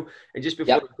as well. And just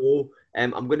before we go,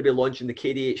 I'm going to be launching the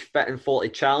KDH Fit and 40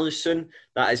 Challenge soon.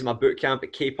 That is my boot camp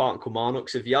at K Park in Kilmarnock.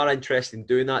 So if you are interested in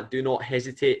doing that, do not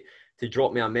hesitate to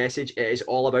drop me a message. It is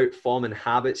all about forming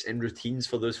habits and routines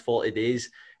for those 40 days,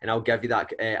 and I'll give you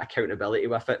that accountability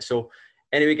with it. So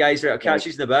anyway, guys, right, I'll catch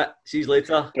you in a bit. See you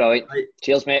later. Brilliant. Bye.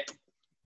 Cheers, mate.